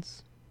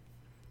patience.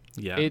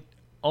 Yeah. It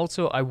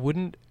also, I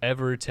wouldn't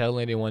ever tell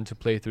anyone to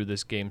play through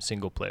this game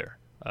single player.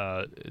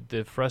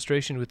 The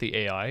frustration with the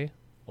AI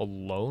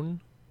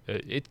alone,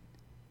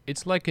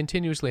 it's like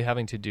continuously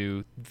having to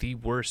do the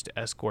worst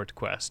escort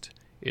quest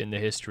in the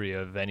history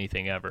of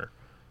anything ever.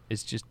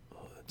 It's just...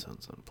 Oh, that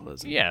sounds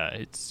unpleasant. Yeah,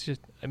 it's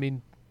just... I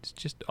mean... It's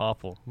just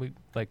awful.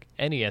 Like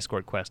any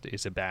escort quest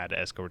is a bad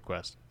escort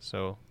quest.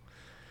 So,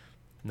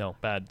 no,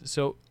 bad.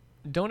 So,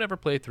 don't ever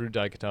play through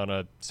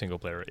Daikatana single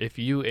player. If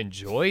you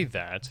enjoy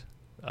that,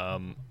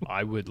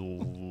 I would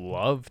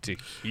love to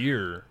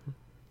hear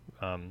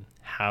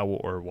how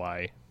or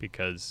why,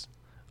 because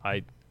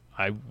I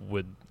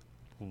would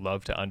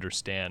love to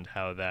understand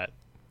how that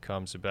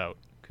comes about,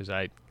 because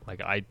I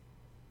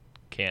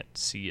can't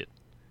see it,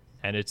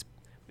 and it's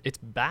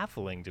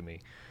baffling to me.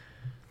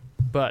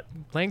 But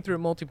playing through it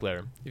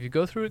multiplayer, if you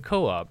go through it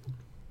co-op,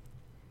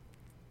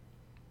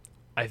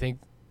 I think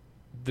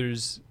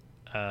there's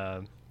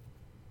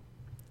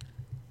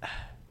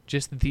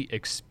just the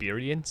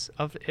experience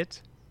of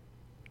it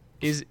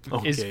is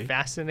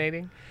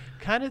fascinating.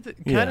 Kind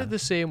of the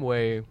same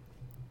way,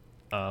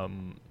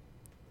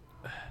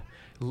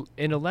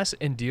 in a less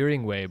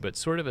endearing way, but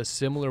sort of a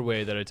similar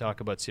way that I talk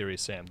about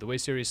Serious Sam. The way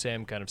Serious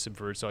Sam kind of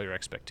subverts all your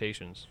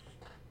expectations.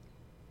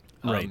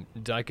 Right.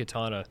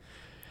 Daikatana,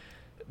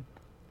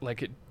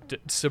 like, it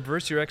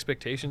subverts your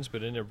expectations,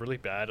 but in a really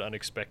bad,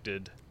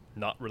 unexpected,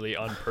 not really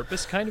on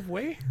purpose kind of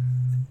way.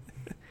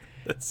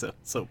 That sounds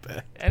so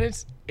bad. And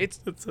it's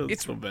so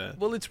bad.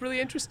 Well, it's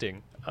really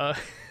interesting.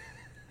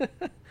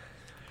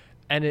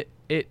 And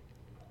it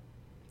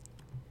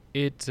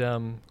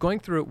going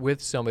through it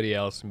with somebody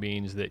else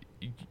means that,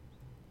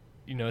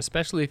 you know,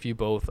 especially if you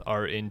both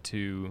are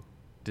into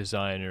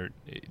design or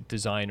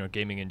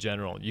gaming in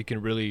general, you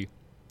can really,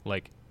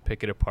 like,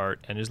 pick it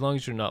apart, and as long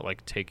as you're not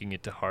like taking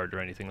it to heart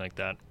or anything like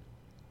that,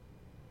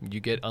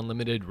 you get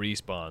unlimited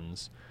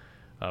respawns,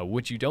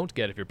 which you don't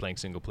get if you're playing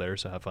single player,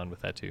 so have fun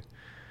with that too.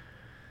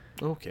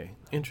 Okay,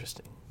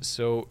 interesting.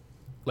 So,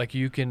 like,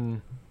 you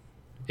can,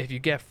 if you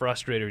get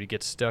frustrated or you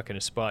get stuck in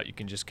a spot, you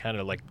can just kind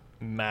of like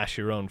mash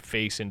your own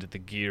face into the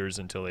gears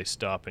until they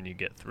stop and you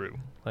get through.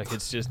 Like,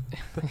 it's just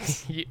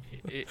it's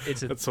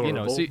a, that's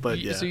horrible, but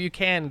yeah. So you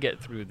can get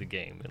through the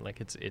game, and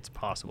like it's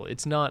possible.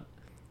 It's not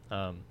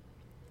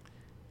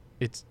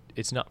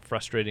it's not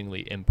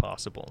frustratingly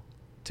impossible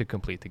to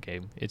complete the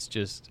game. It's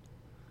just,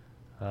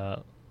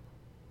 the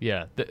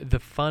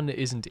fun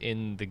isn't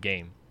in the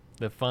game.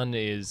 The fun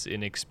is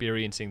in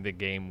experiencing the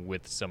game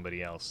with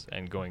somebody else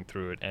and going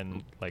through it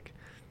and like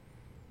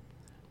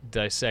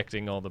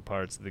dissecting all the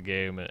parts of the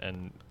game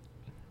and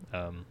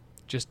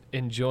just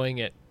enjoying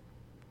it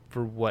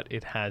for what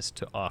it has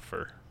to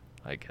offer,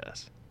 I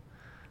guess.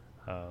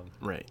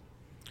 Right.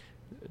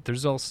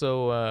 There's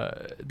also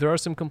there are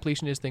some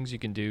completionist things you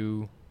can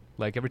do.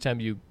 Like, every time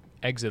you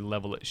exit a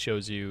level, it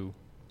shows you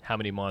how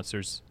many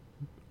monsters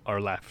are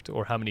left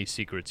or how many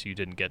secrets you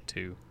didn't get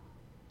to.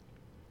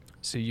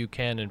 So you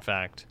can, in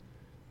fact,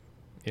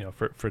 you know,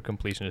 for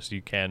completionists,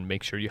 you can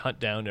make sure you hunt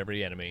down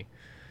every enemy.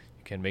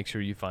 You can make sure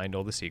you find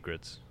all the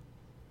secrets.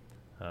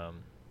 But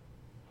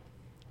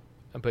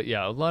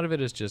yeah, a lot of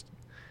it is just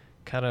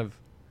kind of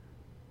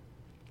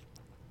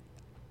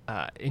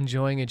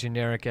enjoying a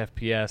generic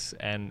FPS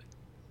and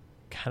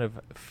kind of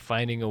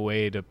finding a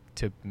way to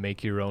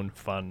make your own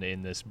fun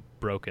in this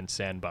broken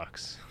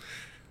sandbox.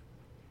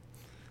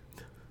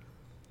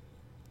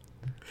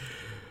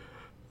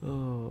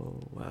 Oh,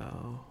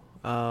 wow.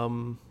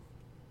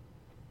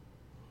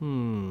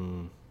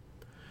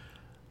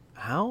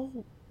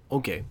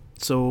 Okay,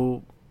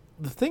 so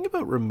the thing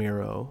about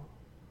Ramiro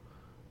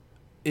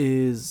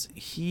is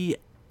he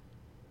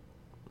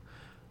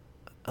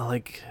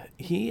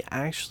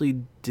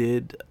actually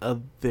did a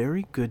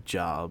very good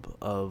job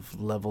of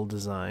level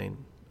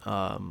design.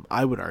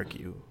 I would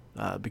argue,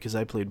 because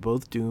I played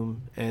both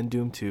Doom and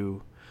Doom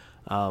 2,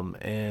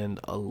 and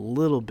a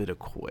little bit of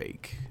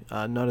Quake.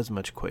 Not as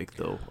much Quake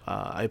though.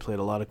 I played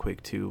a lot of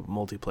Quake 2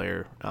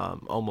 multiplayer,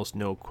 almost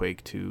no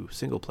Quake 2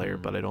 single player,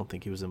 but I don't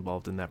think he was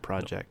involved in that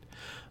project.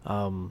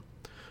 No.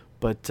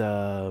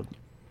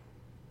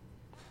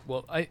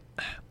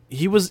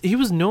 He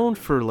was known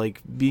for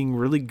like being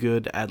really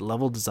good at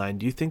level design.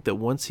 Do you think that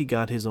once he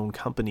got his own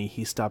company,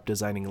 he stopped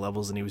designing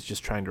levels and he was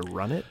just trying to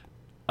run it?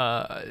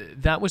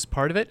 That was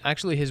part of it.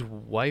 Actually, his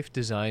wife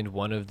designed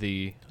one of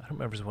the, I don't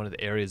remember if it was one of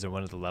the areas or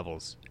one of the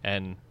levels,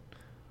 and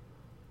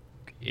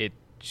it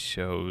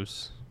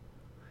shows.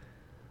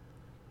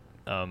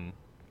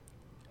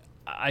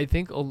 I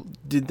think.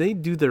 Did they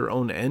do their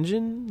own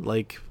engine?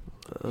 Like,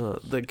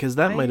 because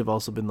that might have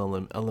also been the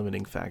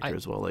limiting factor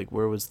as well. Like,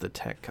 where was the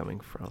tech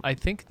coming from? I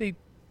think they.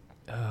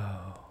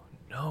 Oh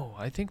no!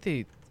 I think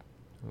they.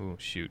 Oh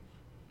shoot!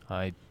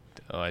 I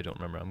don't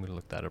remember. I'm gonna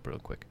look that up real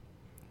quick.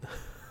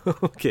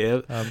 Okay,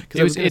 because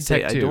I was going to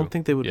say I don't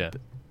think they would. Yeah.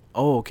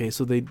 Oh, okay.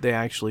 So they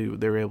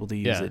were able to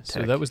use it.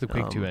 So that was the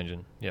Quake 2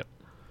 engine. Yep.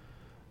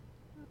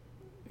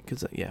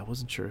 Because I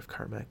wasn't sure if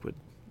Carmack would.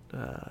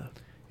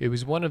 It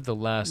was one of the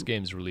last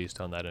games released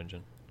on that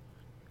engine.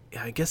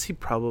 Yeah, I guess he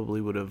probably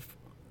would have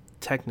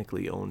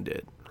technically owned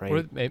it, right?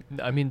 Or they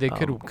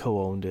could have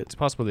co-owned it. It's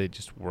possible they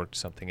just worked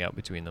something out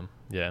between them.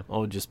 Yeah.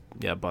 Oh,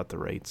 bought the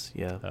rights.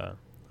 Yeah.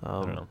 I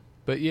don't know.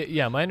 But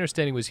yeah, my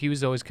understanding was he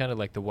was always kind of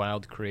like the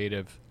wild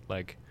creative,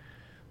 like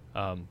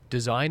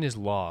design is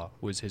law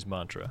was his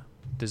mantra.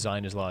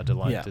 Design is law,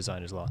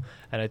 design is law.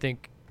 And I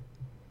think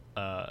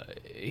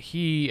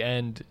he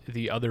and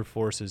the other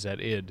forces at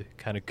id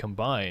kind of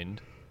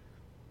combined.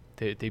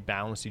 They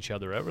balanced each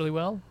other out really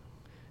well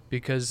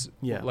because,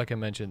 like I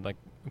mentioned, like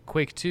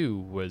Quake 2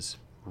 was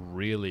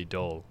really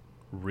dull,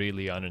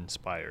 really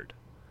uninspired.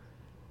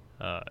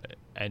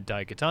 And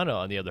Daikatana,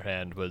 on the other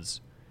hand,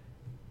 was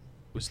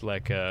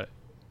like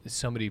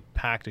somebody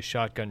packed a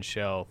shotgun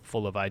shell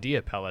full of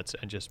idea pellets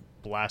and just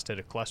blasted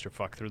a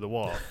clusterfuck through the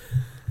wall.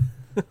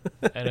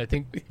 And I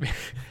think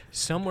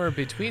somewhere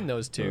between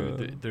those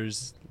two, there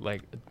was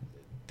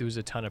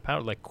a ton of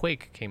power. Like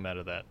Quake came out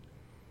of that.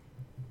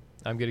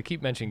 I'm going to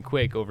keep mentioning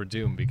Quake over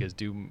Doom because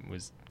Doom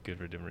was good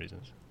for different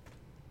reasons.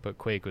 But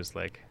Quake was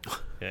like,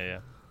 yeah.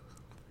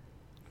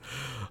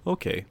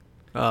 Okay.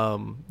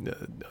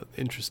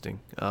 Interesting.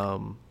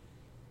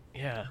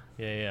 Yeah.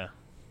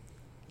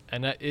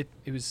 And it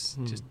was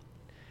just,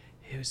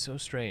 it was so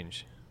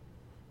strange.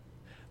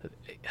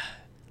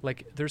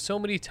 Like, there's so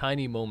many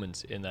tiny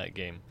moments in that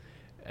game.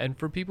 And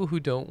for people who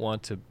don't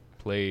want to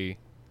play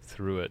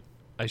through it,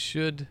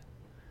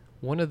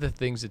 one of the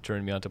things that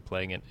turned me on to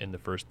playing it in the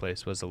first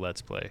place was a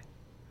Let's Play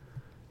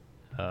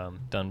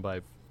done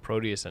by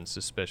Proteus and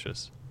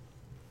Suspicious.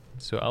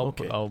 So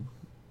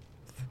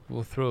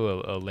we'll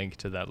throw a link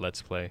to that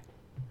Let's Play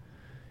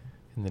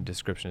in the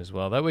description as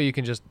well. That way you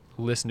can just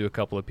listen to a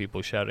couple of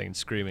people shouting and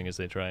screaming as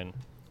they try and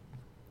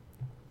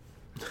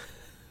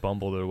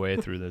bumble their way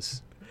through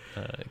this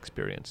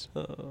experience.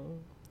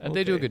 And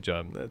they do a good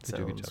job. That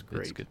sounds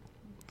great. It's good.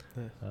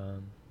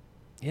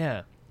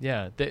 Yeah.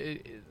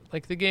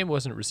 The game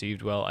wasn't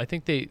received well. I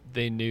think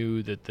they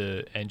knew that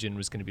the engine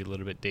was going to be a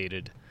little bit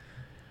dated.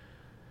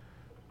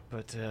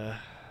 But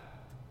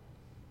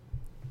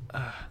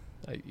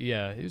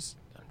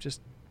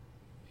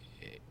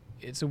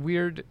it's a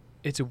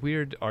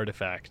weird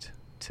artifact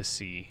to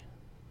see.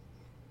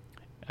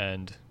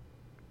 And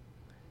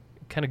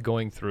kind of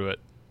going through it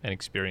and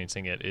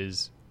experiencing it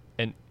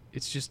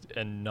it's just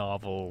a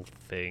novel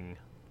thing.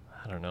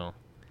 I don't know.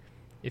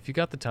 If you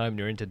got the time and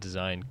you're into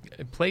design,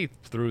 play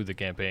through the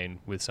campaign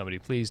with somebody.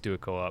 Please do a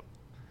co-op,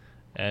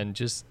 and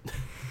just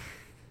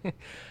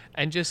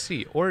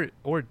see, or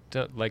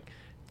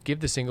give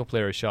the single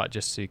player a shot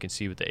just so you can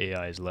see what the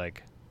AI is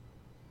like.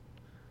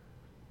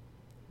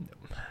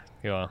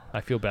 Yeah, I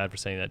feel bad for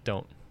saying that.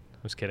 Don't. I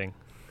was kidding.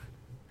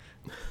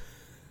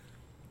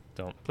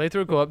 Don't play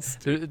through a co-op.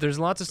 There's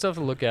lots of stuff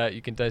to look at.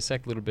 You can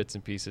dissect little bits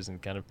and pieces and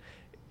kind of,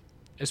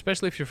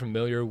 especially if you're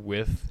familiar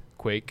with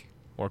Quake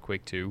or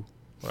Quake 2.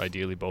 Or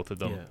ideally both of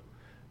them.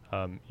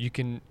 Yeah. You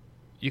can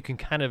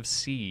kind of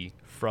see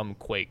from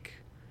Quake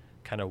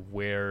kind of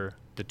where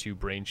the two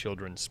brain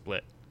children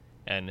split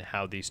and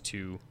how these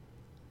two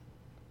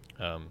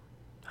other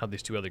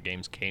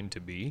games came to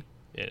be.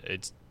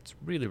 It's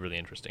really, really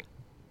interesting.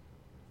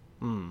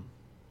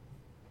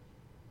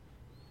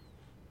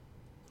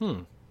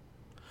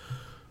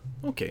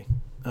 Okay.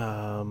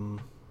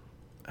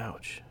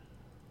 Ouch.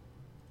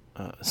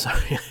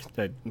 Sorry,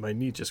 my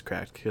knee just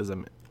cracked because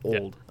I'm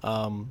old.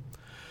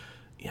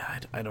 Yeah.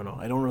 I don't know.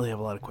 I don't really have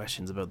a lot of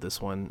questions about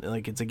this one.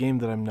 Like, it's a game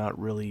that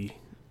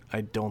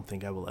I don't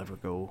think I will ever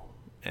go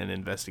and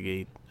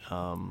investigate.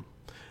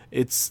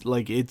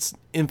 It's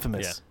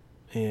infamous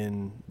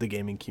in the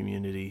gaming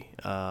community.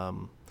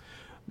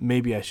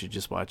 Maybe I should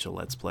just watch a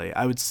Let's Play.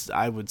 I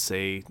would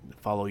say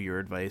follow your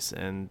advice,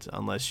 and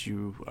unless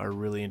you are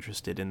really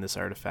interested in this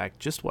artifact,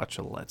 just watch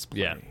a Let's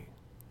Play.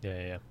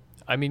 Yeah.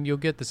 I mean, you'll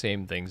get the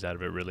same things out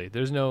of it, really.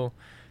 There's not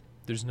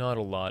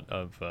a lot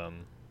of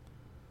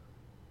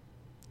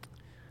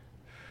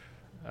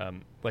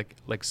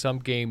like some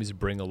games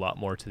bring a lot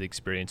more to the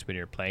experience when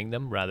you're playing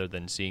them rather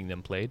than seeing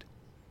them played.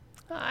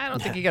 I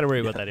don't think you got to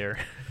worry about that here.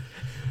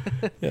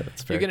 Yeah,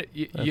 that's fair.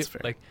 That's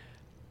fair. Like,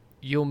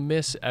 you'll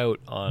miss out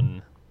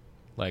on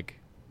like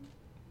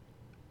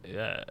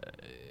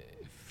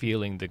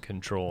feeling the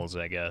controls,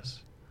 I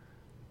guess.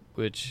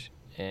 Which,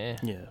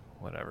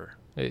 whatever.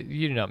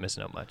 You're not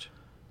missing out much.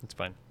 It's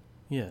fine.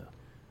 Yeah.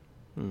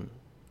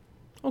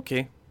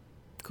 Okay.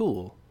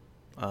 Cool.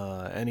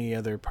 Any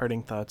other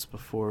parting thoughts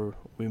before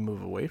we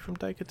move away from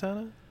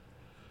Daikatana?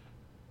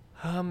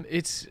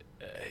 It's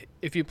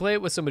if you play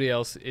it with somebody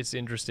else, it's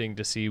interesting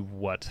to see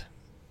what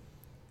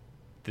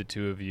the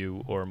two of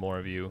you or more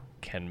of you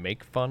can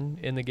make fun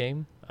in the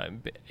game.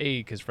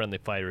 Because friendly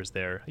fire is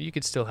there. You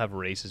could still have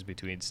races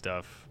between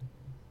stuff.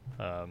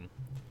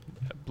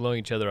 Blowing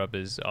each other up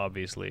is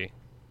obviously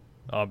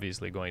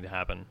going to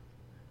happen.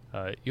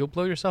 You'll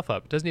blow yourself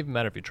up. It doesn't even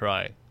matter if you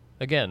try.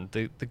 Again,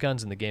 the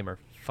guns in the game are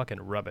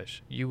fucking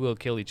rubbish. You will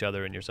kill each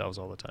other and yourselves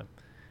all the time.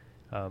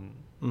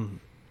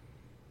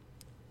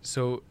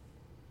 So,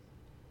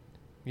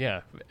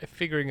 yeah,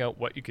 figuring out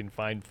what you can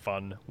find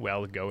fun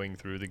while going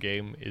through the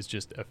game is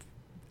just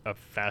a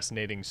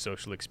fascinating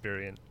social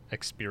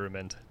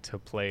experiment to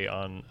play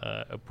on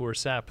a poor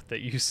sap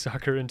that you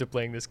sucker into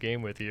playing this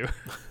game with you.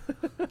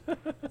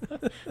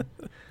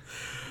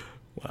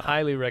 Wow.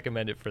 Highly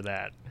recommend it for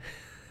that.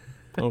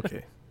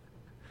 Okay.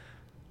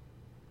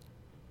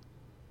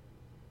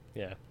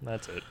 Yeah,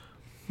 that's it.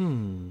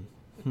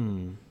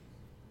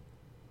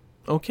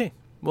 Okay.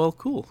 Well,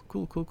 cool.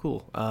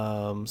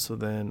 So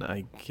then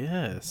I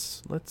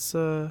guess let's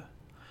Daikatana.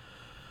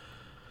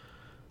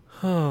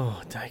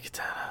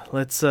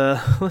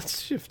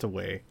 Let's shift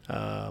away.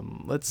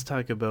 Let's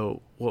talk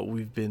about what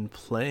we've been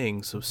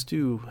playing. So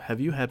Stu, have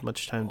you had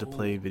much time to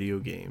play video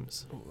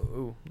games?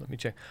 Let me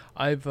check.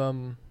 I've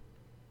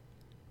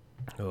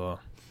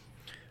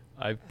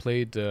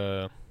played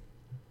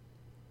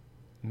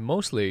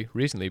mostly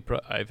recently.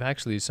 I've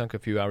actually sunk a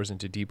few hours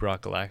into Deep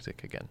Rock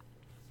Galactic again.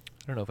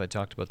 I don't know if I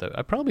talked about that.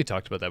 I probably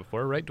talked about that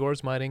before, right?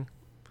 Dwarves mining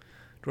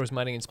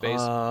in space.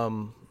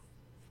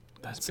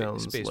 That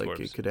sounds space like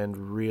dwarves. It could end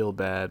real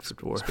bad for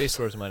dwarves. Space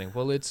dwarves mining.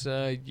 Well, it's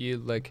you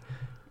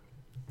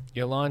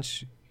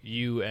launch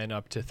you and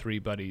up to 3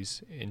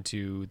 buddies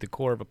into the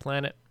core of a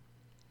planet,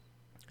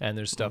 and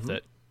there's stuff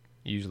that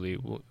usually,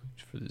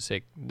 for the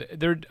sake,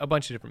 there are a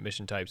bunch of different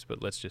mission types,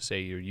 but let's just say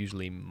you're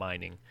usually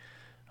mining,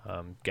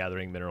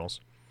 gathering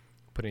minerals,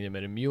 putting them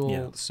in a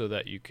mule so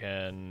that you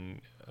can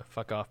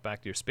fuck off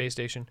back to your space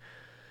station,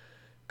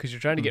 because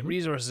you're trying to get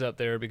resources out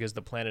there because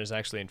the planet is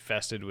actually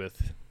infested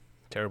with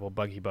terrible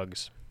buggy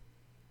bugs.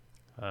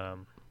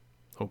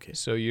 Okay.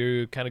 So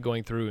you're kind of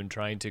going through and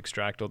trying to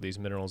extract all these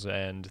minerals,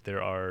 and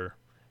there are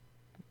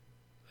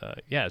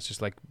it's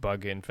just like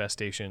bug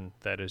infestation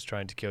that is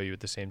trying to kill you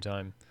at the same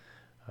time.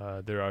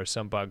 There are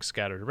some bugs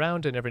scattered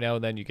around, and every now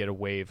and then you get a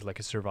wave, like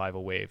a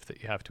survival wave,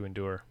 that you have to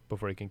endure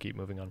before you can keep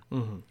moving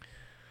on.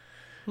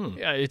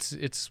 Yeah, it's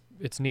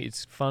neat.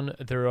 It's fun.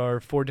 There are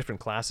 4 different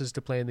classes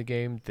to play in the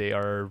game. They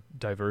are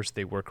diverse.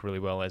 They work really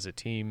well as a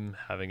team.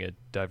 Having a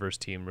diverse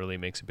team really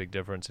makes a big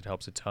difference. It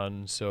helps a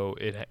ton. So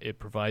it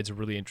provides a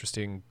really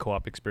interesting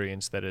co-op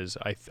experience that is,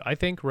 I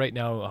think, right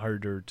now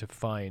harder to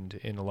find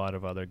in a lot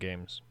of other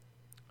games.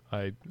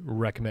 I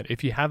recommend,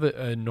 if you have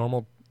a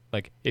normal,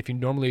 like if you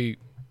normally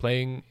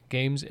playing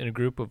games in a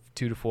group of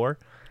 2 to 4,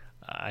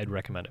 I'd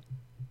recommend it.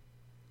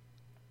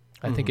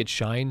 I think it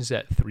shines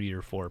at 3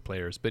 or 4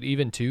 players, but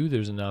even 2,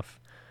 there's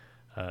enough.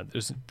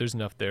 There's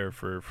enough there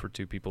for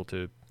 2 people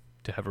to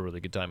have a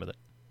really good time with it.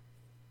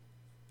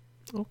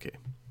 Okay.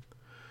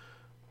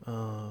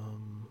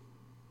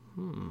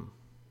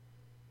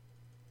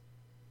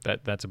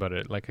 That's about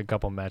it. Like a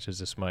couple matches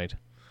of Smite,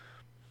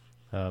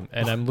 and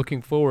I'm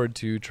looking forward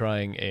to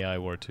trying AI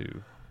War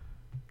 2.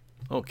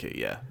 Okay,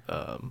 yeah.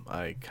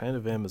 I kind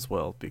of am as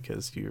well,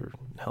 because you're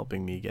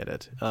helping me get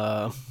it.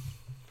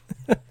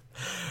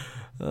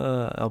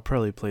 I'll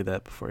probably play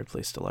that before I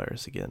play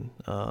Stellaris again.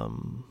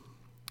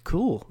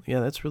 Cool. Yeah,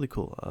 that's really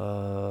cool.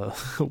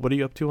 What are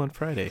you up to on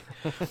Friday?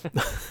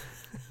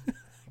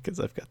 Because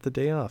I've got the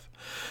day off.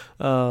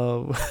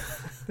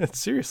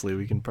 Seriously,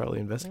 we can probably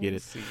investigate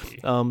it.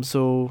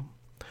 So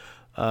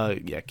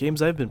Yeah,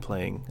 games I've been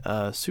playing.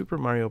 Super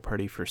Mario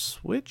Party for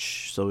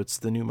Switch. So it's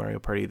the new Mario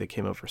Party that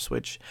came out for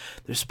Switch.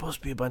 There's supposed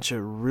to be a bunch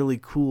of really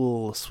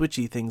cool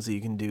Switchy things that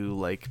you can do,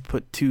 like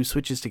put two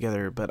Switches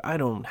together, but I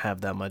don't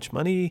have that much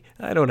money.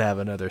 I don't have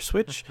another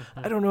Switch.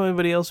 I don't know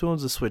anybody else who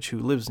owns a Switch who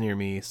lives near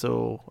me,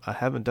 so I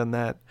haven't done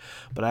that,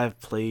 but I've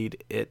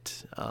played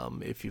it.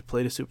 If you've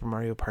played a Super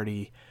Mario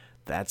Party,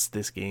 that's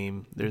this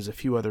game. There's a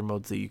few other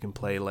modes that you can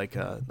play, like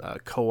a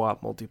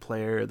co-op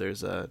multiplayer.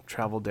 There's a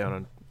travel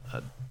down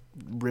a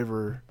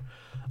river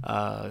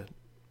a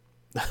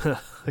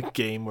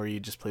game where you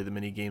just play the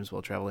mini games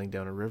while traveling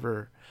down a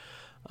river.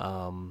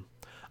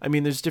 I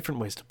mean, there's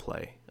different ways to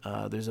play.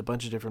 There's a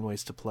bunch of different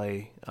ways to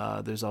play.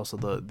 There's also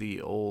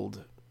the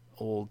old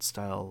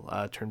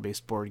style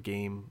turn-based board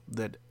game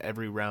that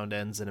every round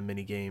ends in a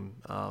mini game,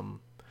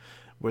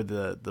 where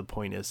the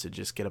point is to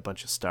just get a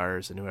bunch of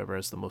stars, and whoever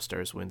has the most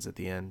stars wins at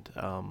the end.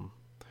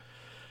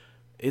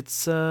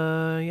 It's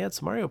a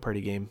Mario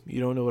Party game.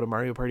 You don't know what a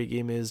Mario Party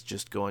game is,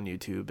 just go on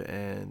YouTube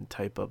and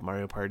type up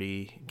Mario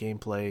Party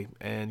gameplay,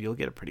 and you'll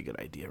get a pretty good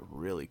idea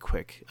really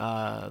quick.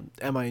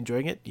 Am I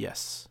enjoying it?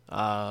 Yes.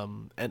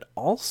 And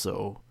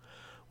also,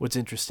 what's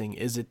interesting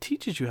is it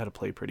teaches you how to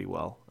play pretty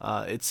well.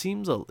 It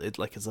seems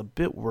it's a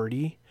bit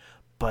wordy,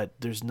 but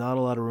there's not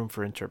a lot of room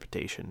for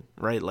interpretation,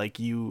 right? Like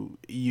you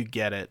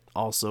get it.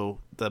 Also,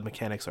 the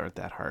mechanics aren't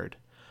that hard.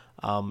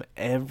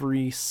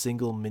 Every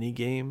single mini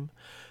game,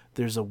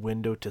 there's a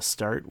window to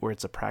start where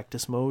it's a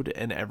practice mode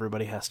and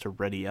everybody has to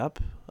ready up.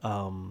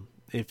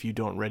 If you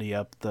don't ready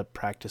up, the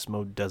practice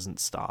mode doesn't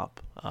stop.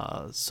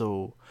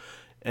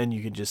 And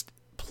you can just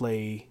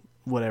play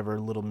whatever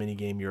little mini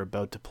game you're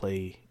about to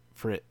play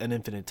for an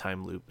infinite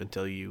time loop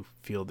until you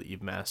feel that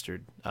you've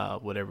mastered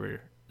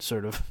whatever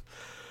sort of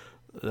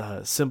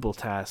simple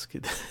task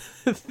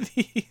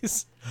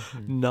these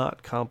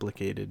not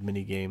complicated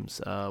mini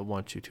games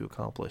want you to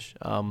accomplish.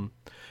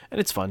 And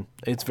it's fun.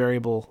 It's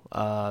variable.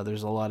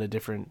 There's a lot of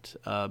different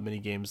mini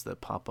games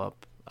that pop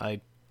up.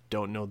 I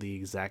don't know the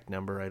exact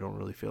number. I don't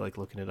really feel like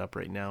looking it up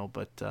right now,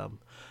 but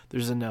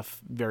there's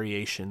enough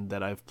variation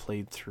that I've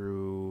played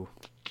through,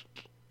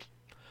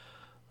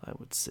 I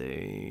would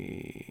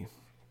say,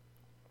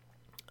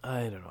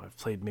 I don't know, I've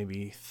played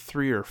maybe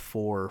 3 or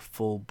 4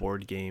 full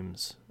board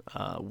games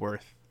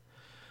worth.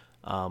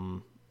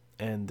 And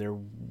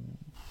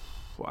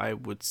I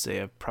would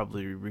say I've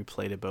probably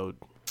replayed about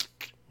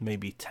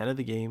maybe 10 of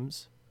the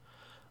games.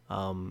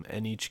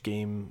 And each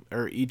game,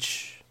 or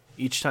each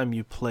time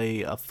you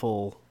play a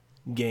full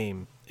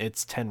game,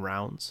 it's 10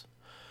 rounds.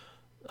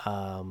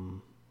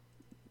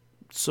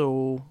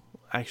 So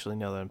actually,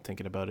 now that I'm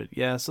thinking about it,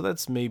 yeah, so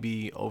that's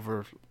maybe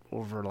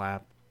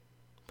overlap.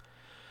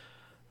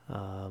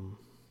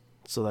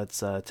 So that's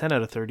 10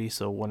 out of 30,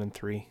 so 1 in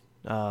 3.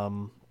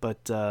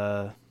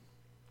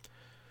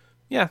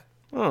 Yeah,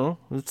 I don't know.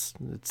 It's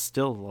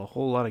still a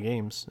whole lot of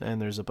games, and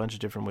there's a bunch of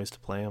different ways to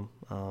play them.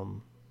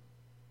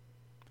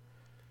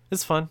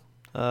 It's fun.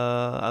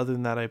 Other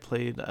than that, I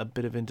played a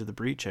bit of Into the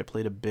Breach. I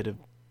played a bit of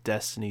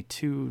Destiny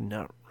 2.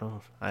 I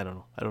don't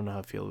know. I don't know how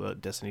I feel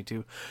about Destiny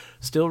 2.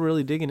 Still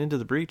really digging Into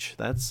the Breach.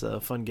 That's a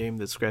fun game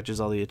that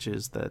scratches all the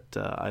itches that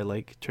I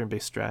like.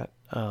 Turn-based strat.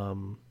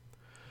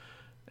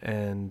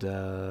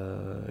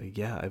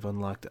 Yeah, I've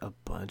unlocked a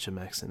bunch of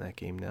mechs in that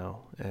game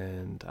now,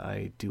 and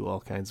I do all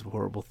kinds of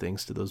horrible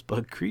things to those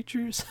bug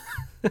creatures.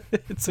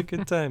 It's a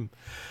good time.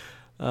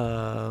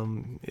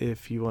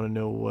 If you want to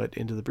know what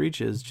Into the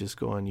Breach is, just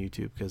go on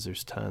YouTube, because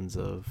there's tons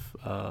of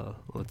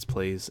Let's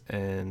Plays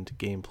and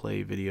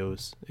gameplay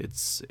videos.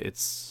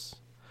 It's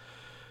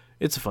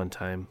a fun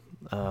time.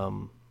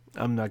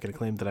 I'm not going to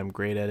claim that I'm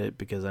great at it,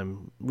 because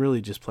I'm really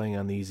just playing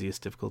on the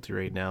easiest difficulty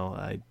right now.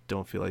 I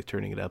don't feel like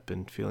turning it up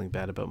and feeling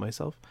bad about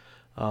myself.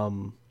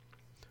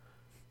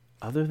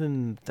 Other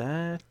than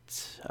that,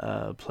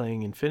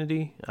 playing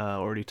Infinity,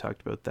 already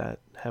talked about that,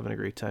 having a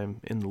great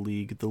time in the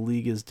league. The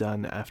league is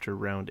done after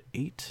round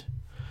 8.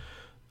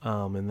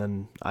 And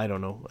then, I don't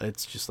know,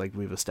 it's just like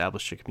we've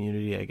established a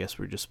community. I guess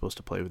we're just supposed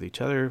to play with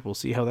each other. We'll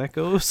see how that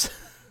goes.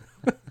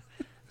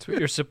 That's what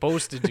you're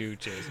supposed to do,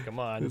 Chase. Come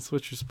on. That's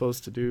what you're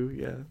supposed to do,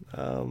 yeah.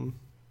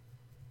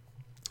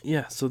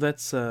 Yeah, so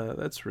that's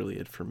really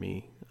it for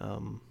me.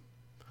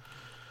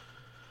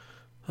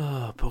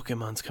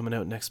 Pokemon's coming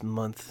out next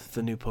month,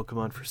 the new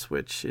Pokemon for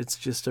Switch. It's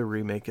just a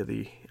remake of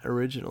the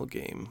original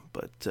game,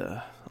 but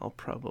I'll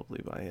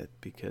probably buy it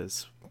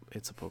because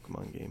it's a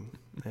Pokemon game,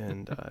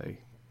 and I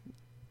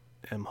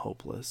am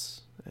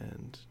hopeless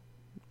and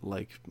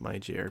like my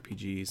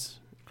JRPGs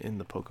in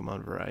the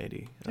Pokemon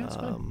variety. That's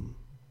fine.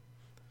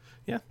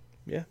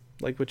 Yeah,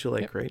 like what you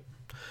like, yep. Right?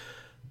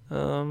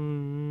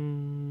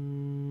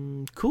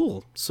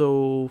 Cool.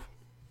 So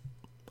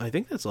I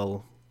think that's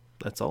all.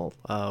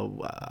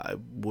 I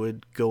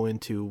would go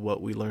into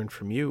what we learned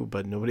from you,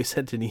 but nobody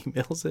sent any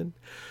emails in,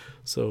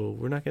 so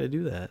we're not going to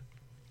do that.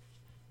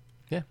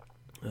 Yeah.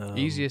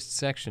 Easiest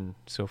section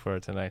so far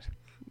tonight.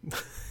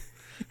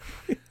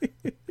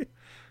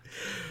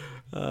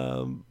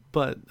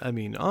 But I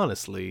mean,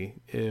 honestly,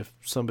 if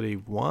somebody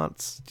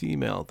wants to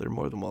email, they're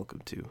more than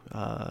welcome to.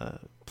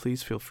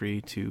 please feel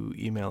free to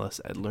email us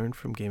at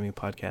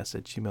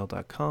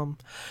learnfromgamingpodcast@gmail.com.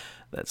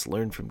 That's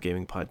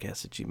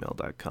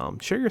learnfromgamingpodcast@gmail.com.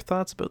 Share your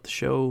thoughts about the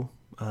show.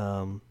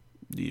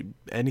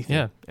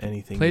 Anything.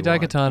 Play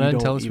Daikatana and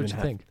tell us what you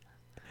think.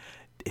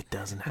 It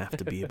doesn't have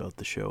to be about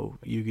the show.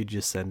 You could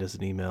just send us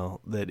an email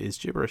that is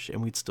gibberish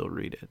and we'd still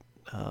read it,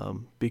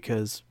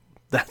 because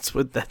that's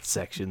what that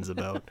section's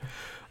about.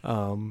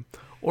 Or,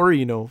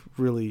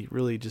 really,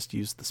 really just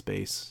use the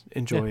space.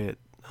 Enjoy it.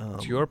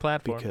 It's your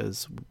platform.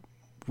 Because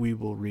we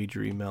will read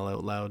your email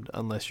out loud,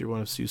 unless you're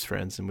one of Stu's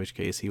friends, in which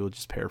case he will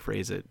just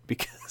paraphrase it,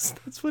 because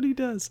that's what he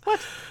does. What?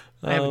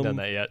 I haven't done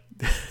that yet.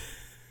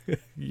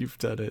 You've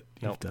done it.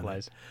 No,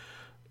 lies.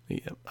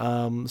 Yeah.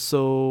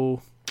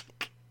 So...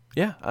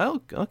 yeah,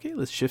 okay,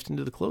 let's shift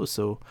into the close.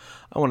 So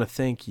I want to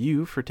thank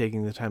you for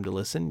taking the time to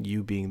listen,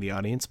 you being the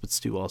audience, but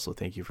Stu, also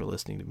thank you for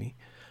listening to me.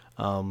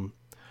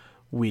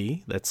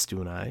 That's Stu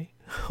and I,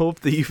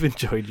 hope that you've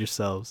enjoyed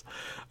yourselves.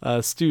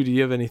 Stu, do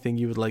you have anything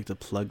you would like to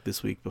plug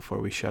this week before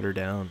we shut her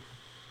down?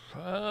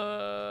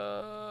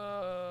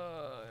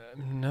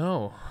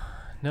 No,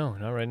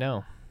 not right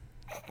now.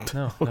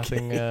 No,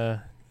 Okay.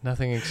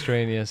 nothing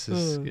extraneous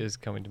is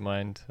coming to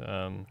mind.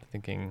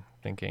 Thinking,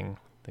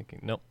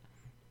 nope.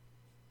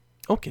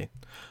 Okay,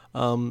 so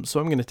I'm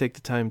going to take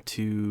the time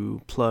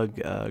to plug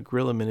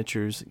Guerrilla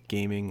Miniatures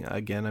Gaming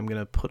again. I'm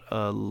going to put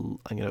a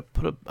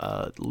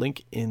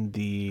link in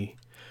the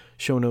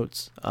show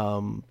notes.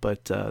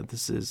 But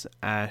this is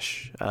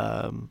Ash.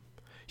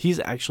 He's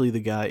actually the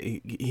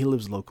guy. He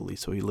lives locally,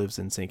 so he lives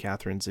in St.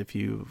 Catharines. If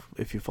you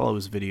follow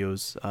his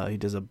videos, he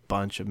does a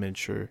bunch of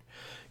miniature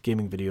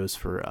gaming videos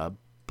for a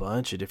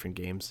bunch of different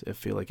games. I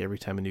feel like every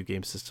time a new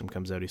game system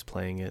comes out, he's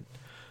playing it.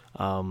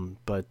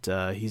 But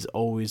he's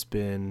always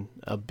been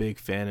a big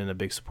fan and a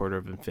big supporter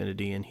of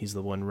Infinity, and he's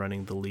the one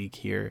running the league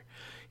here.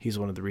 He's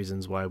one of the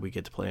reasons why we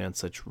get to play on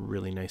such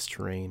really nice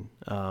terrain,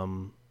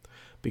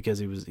 because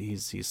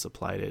he's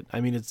supplied it.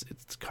 I mean, it's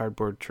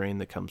cardboard terrain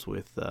that comes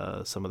with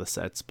some of the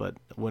sets, but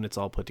when it's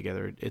all put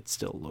together, it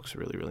still looks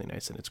really, really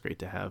nice, and it's great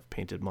to have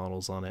painted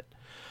models on it.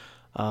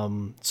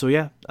 So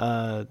yeah,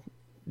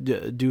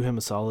 do him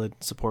a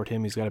solid, support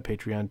him. He's got a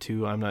Patreon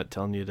too. I'm not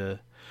telling you to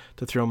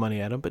throw money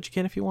at him, but you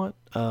can if you want.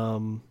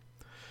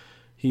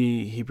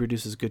 He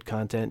produces good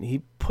content.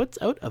 He puts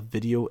out a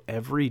video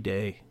every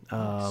day,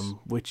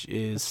 which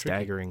is That's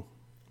staggering.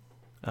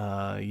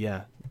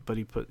 Yeah, but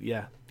he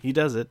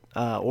does it,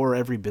 or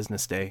every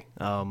business day.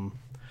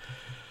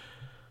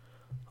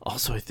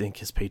 Also, I think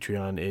his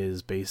Patreon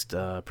is based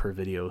per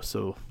video,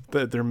 so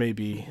there may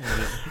be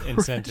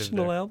incentive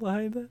rationale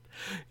behind that.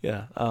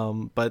 Yeah,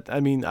 but I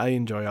mean, I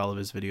enjoy all of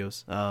his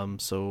videos.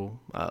 So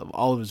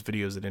all of his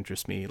videos that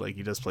interest me, like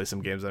he does play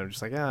some games that I'm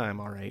just like, I'm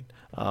all right.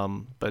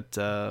 But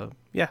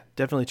yeah,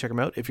 definitely check him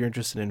out if you're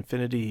interested in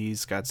Infinity.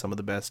 He's got some of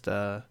the best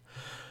not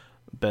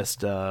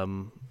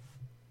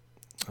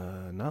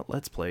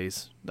Let's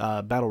Plays,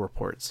 battle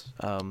reports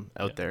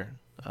out there.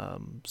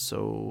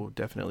 So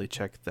definitely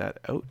check that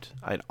out.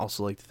 I'd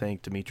also like to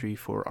thank Dimitri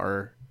for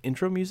our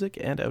intro music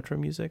and outro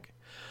music.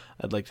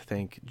 I'd like to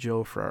thank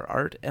Joe for our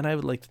art, and I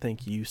would like to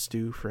thank you,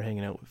 Stu, for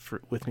hanging out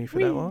with me for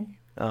that long.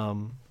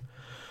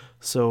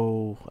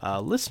 So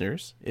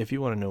listeners, if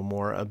you want to know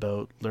more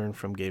about Learn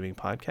From Gaming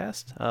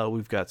Podcast,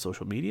 we've got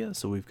social media.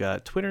 So we've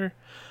got Twitter,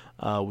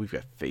 we've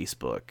got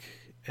Facebook,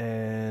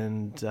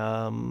 and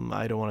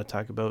I don't want to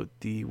talk about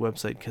the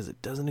website because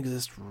it doesn't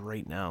exist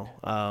right now.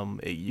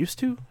 It used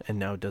to, and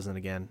now it doesn't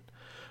again.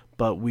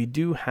 But we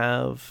do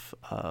have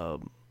a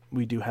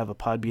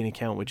Podbean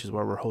account, which is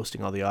where we're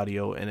hosting all the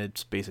audio, and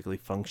it's basically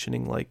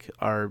functioning like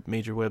our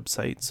major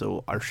website.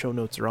 So our show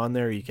notes are on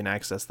there. You can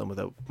access them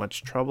without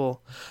much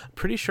trouble. I'm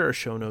pretty sure our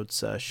show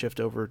notes shift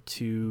over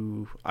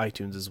to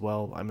iTunes as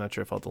well. I'm not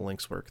sure if all the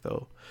links work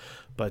though.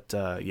 But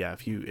yeah,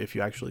 if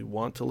you actually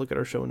want to look at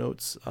our show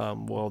notes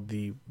while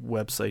the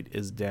website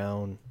is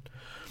down,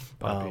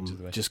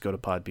 just go to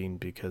Podbean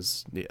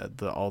because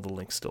all the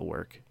links still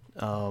work.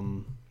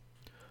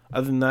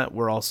 Other than that,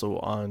 we're also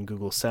on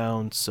Google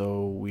Sound,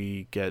 so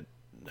we get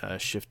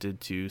shifted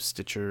to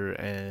Stitcher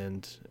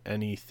and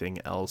anything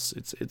else.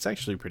 It's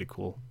actually pretty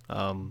cool.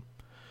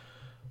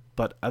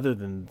 But other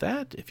than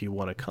that, if you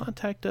want to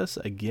contact us,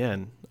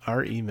 again,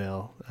 our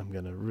email, I'm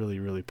going to really,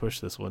 really push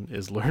this one,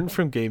 is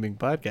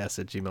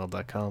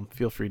learnfromgamingpodcast@gmail.com.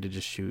 Feel free to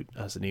just shoot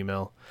us an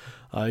email,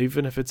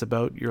 even if it's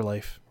about your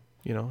life.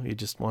 You know, you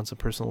just want some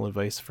personal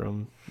advice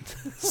from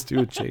Stu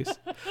and Chase.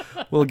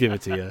 We'll give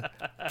it to you.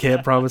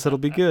 Can't promise it'll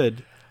be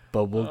good,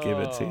 but we'll give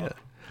it to you.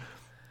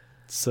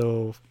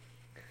 So,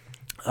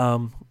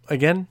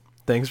 again,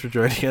 thanks for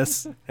joining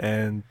us,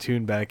 and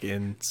tune back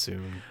in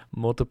soon.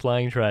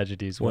 Multiplying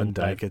tragedies, one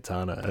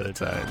Daikatana at a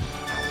time.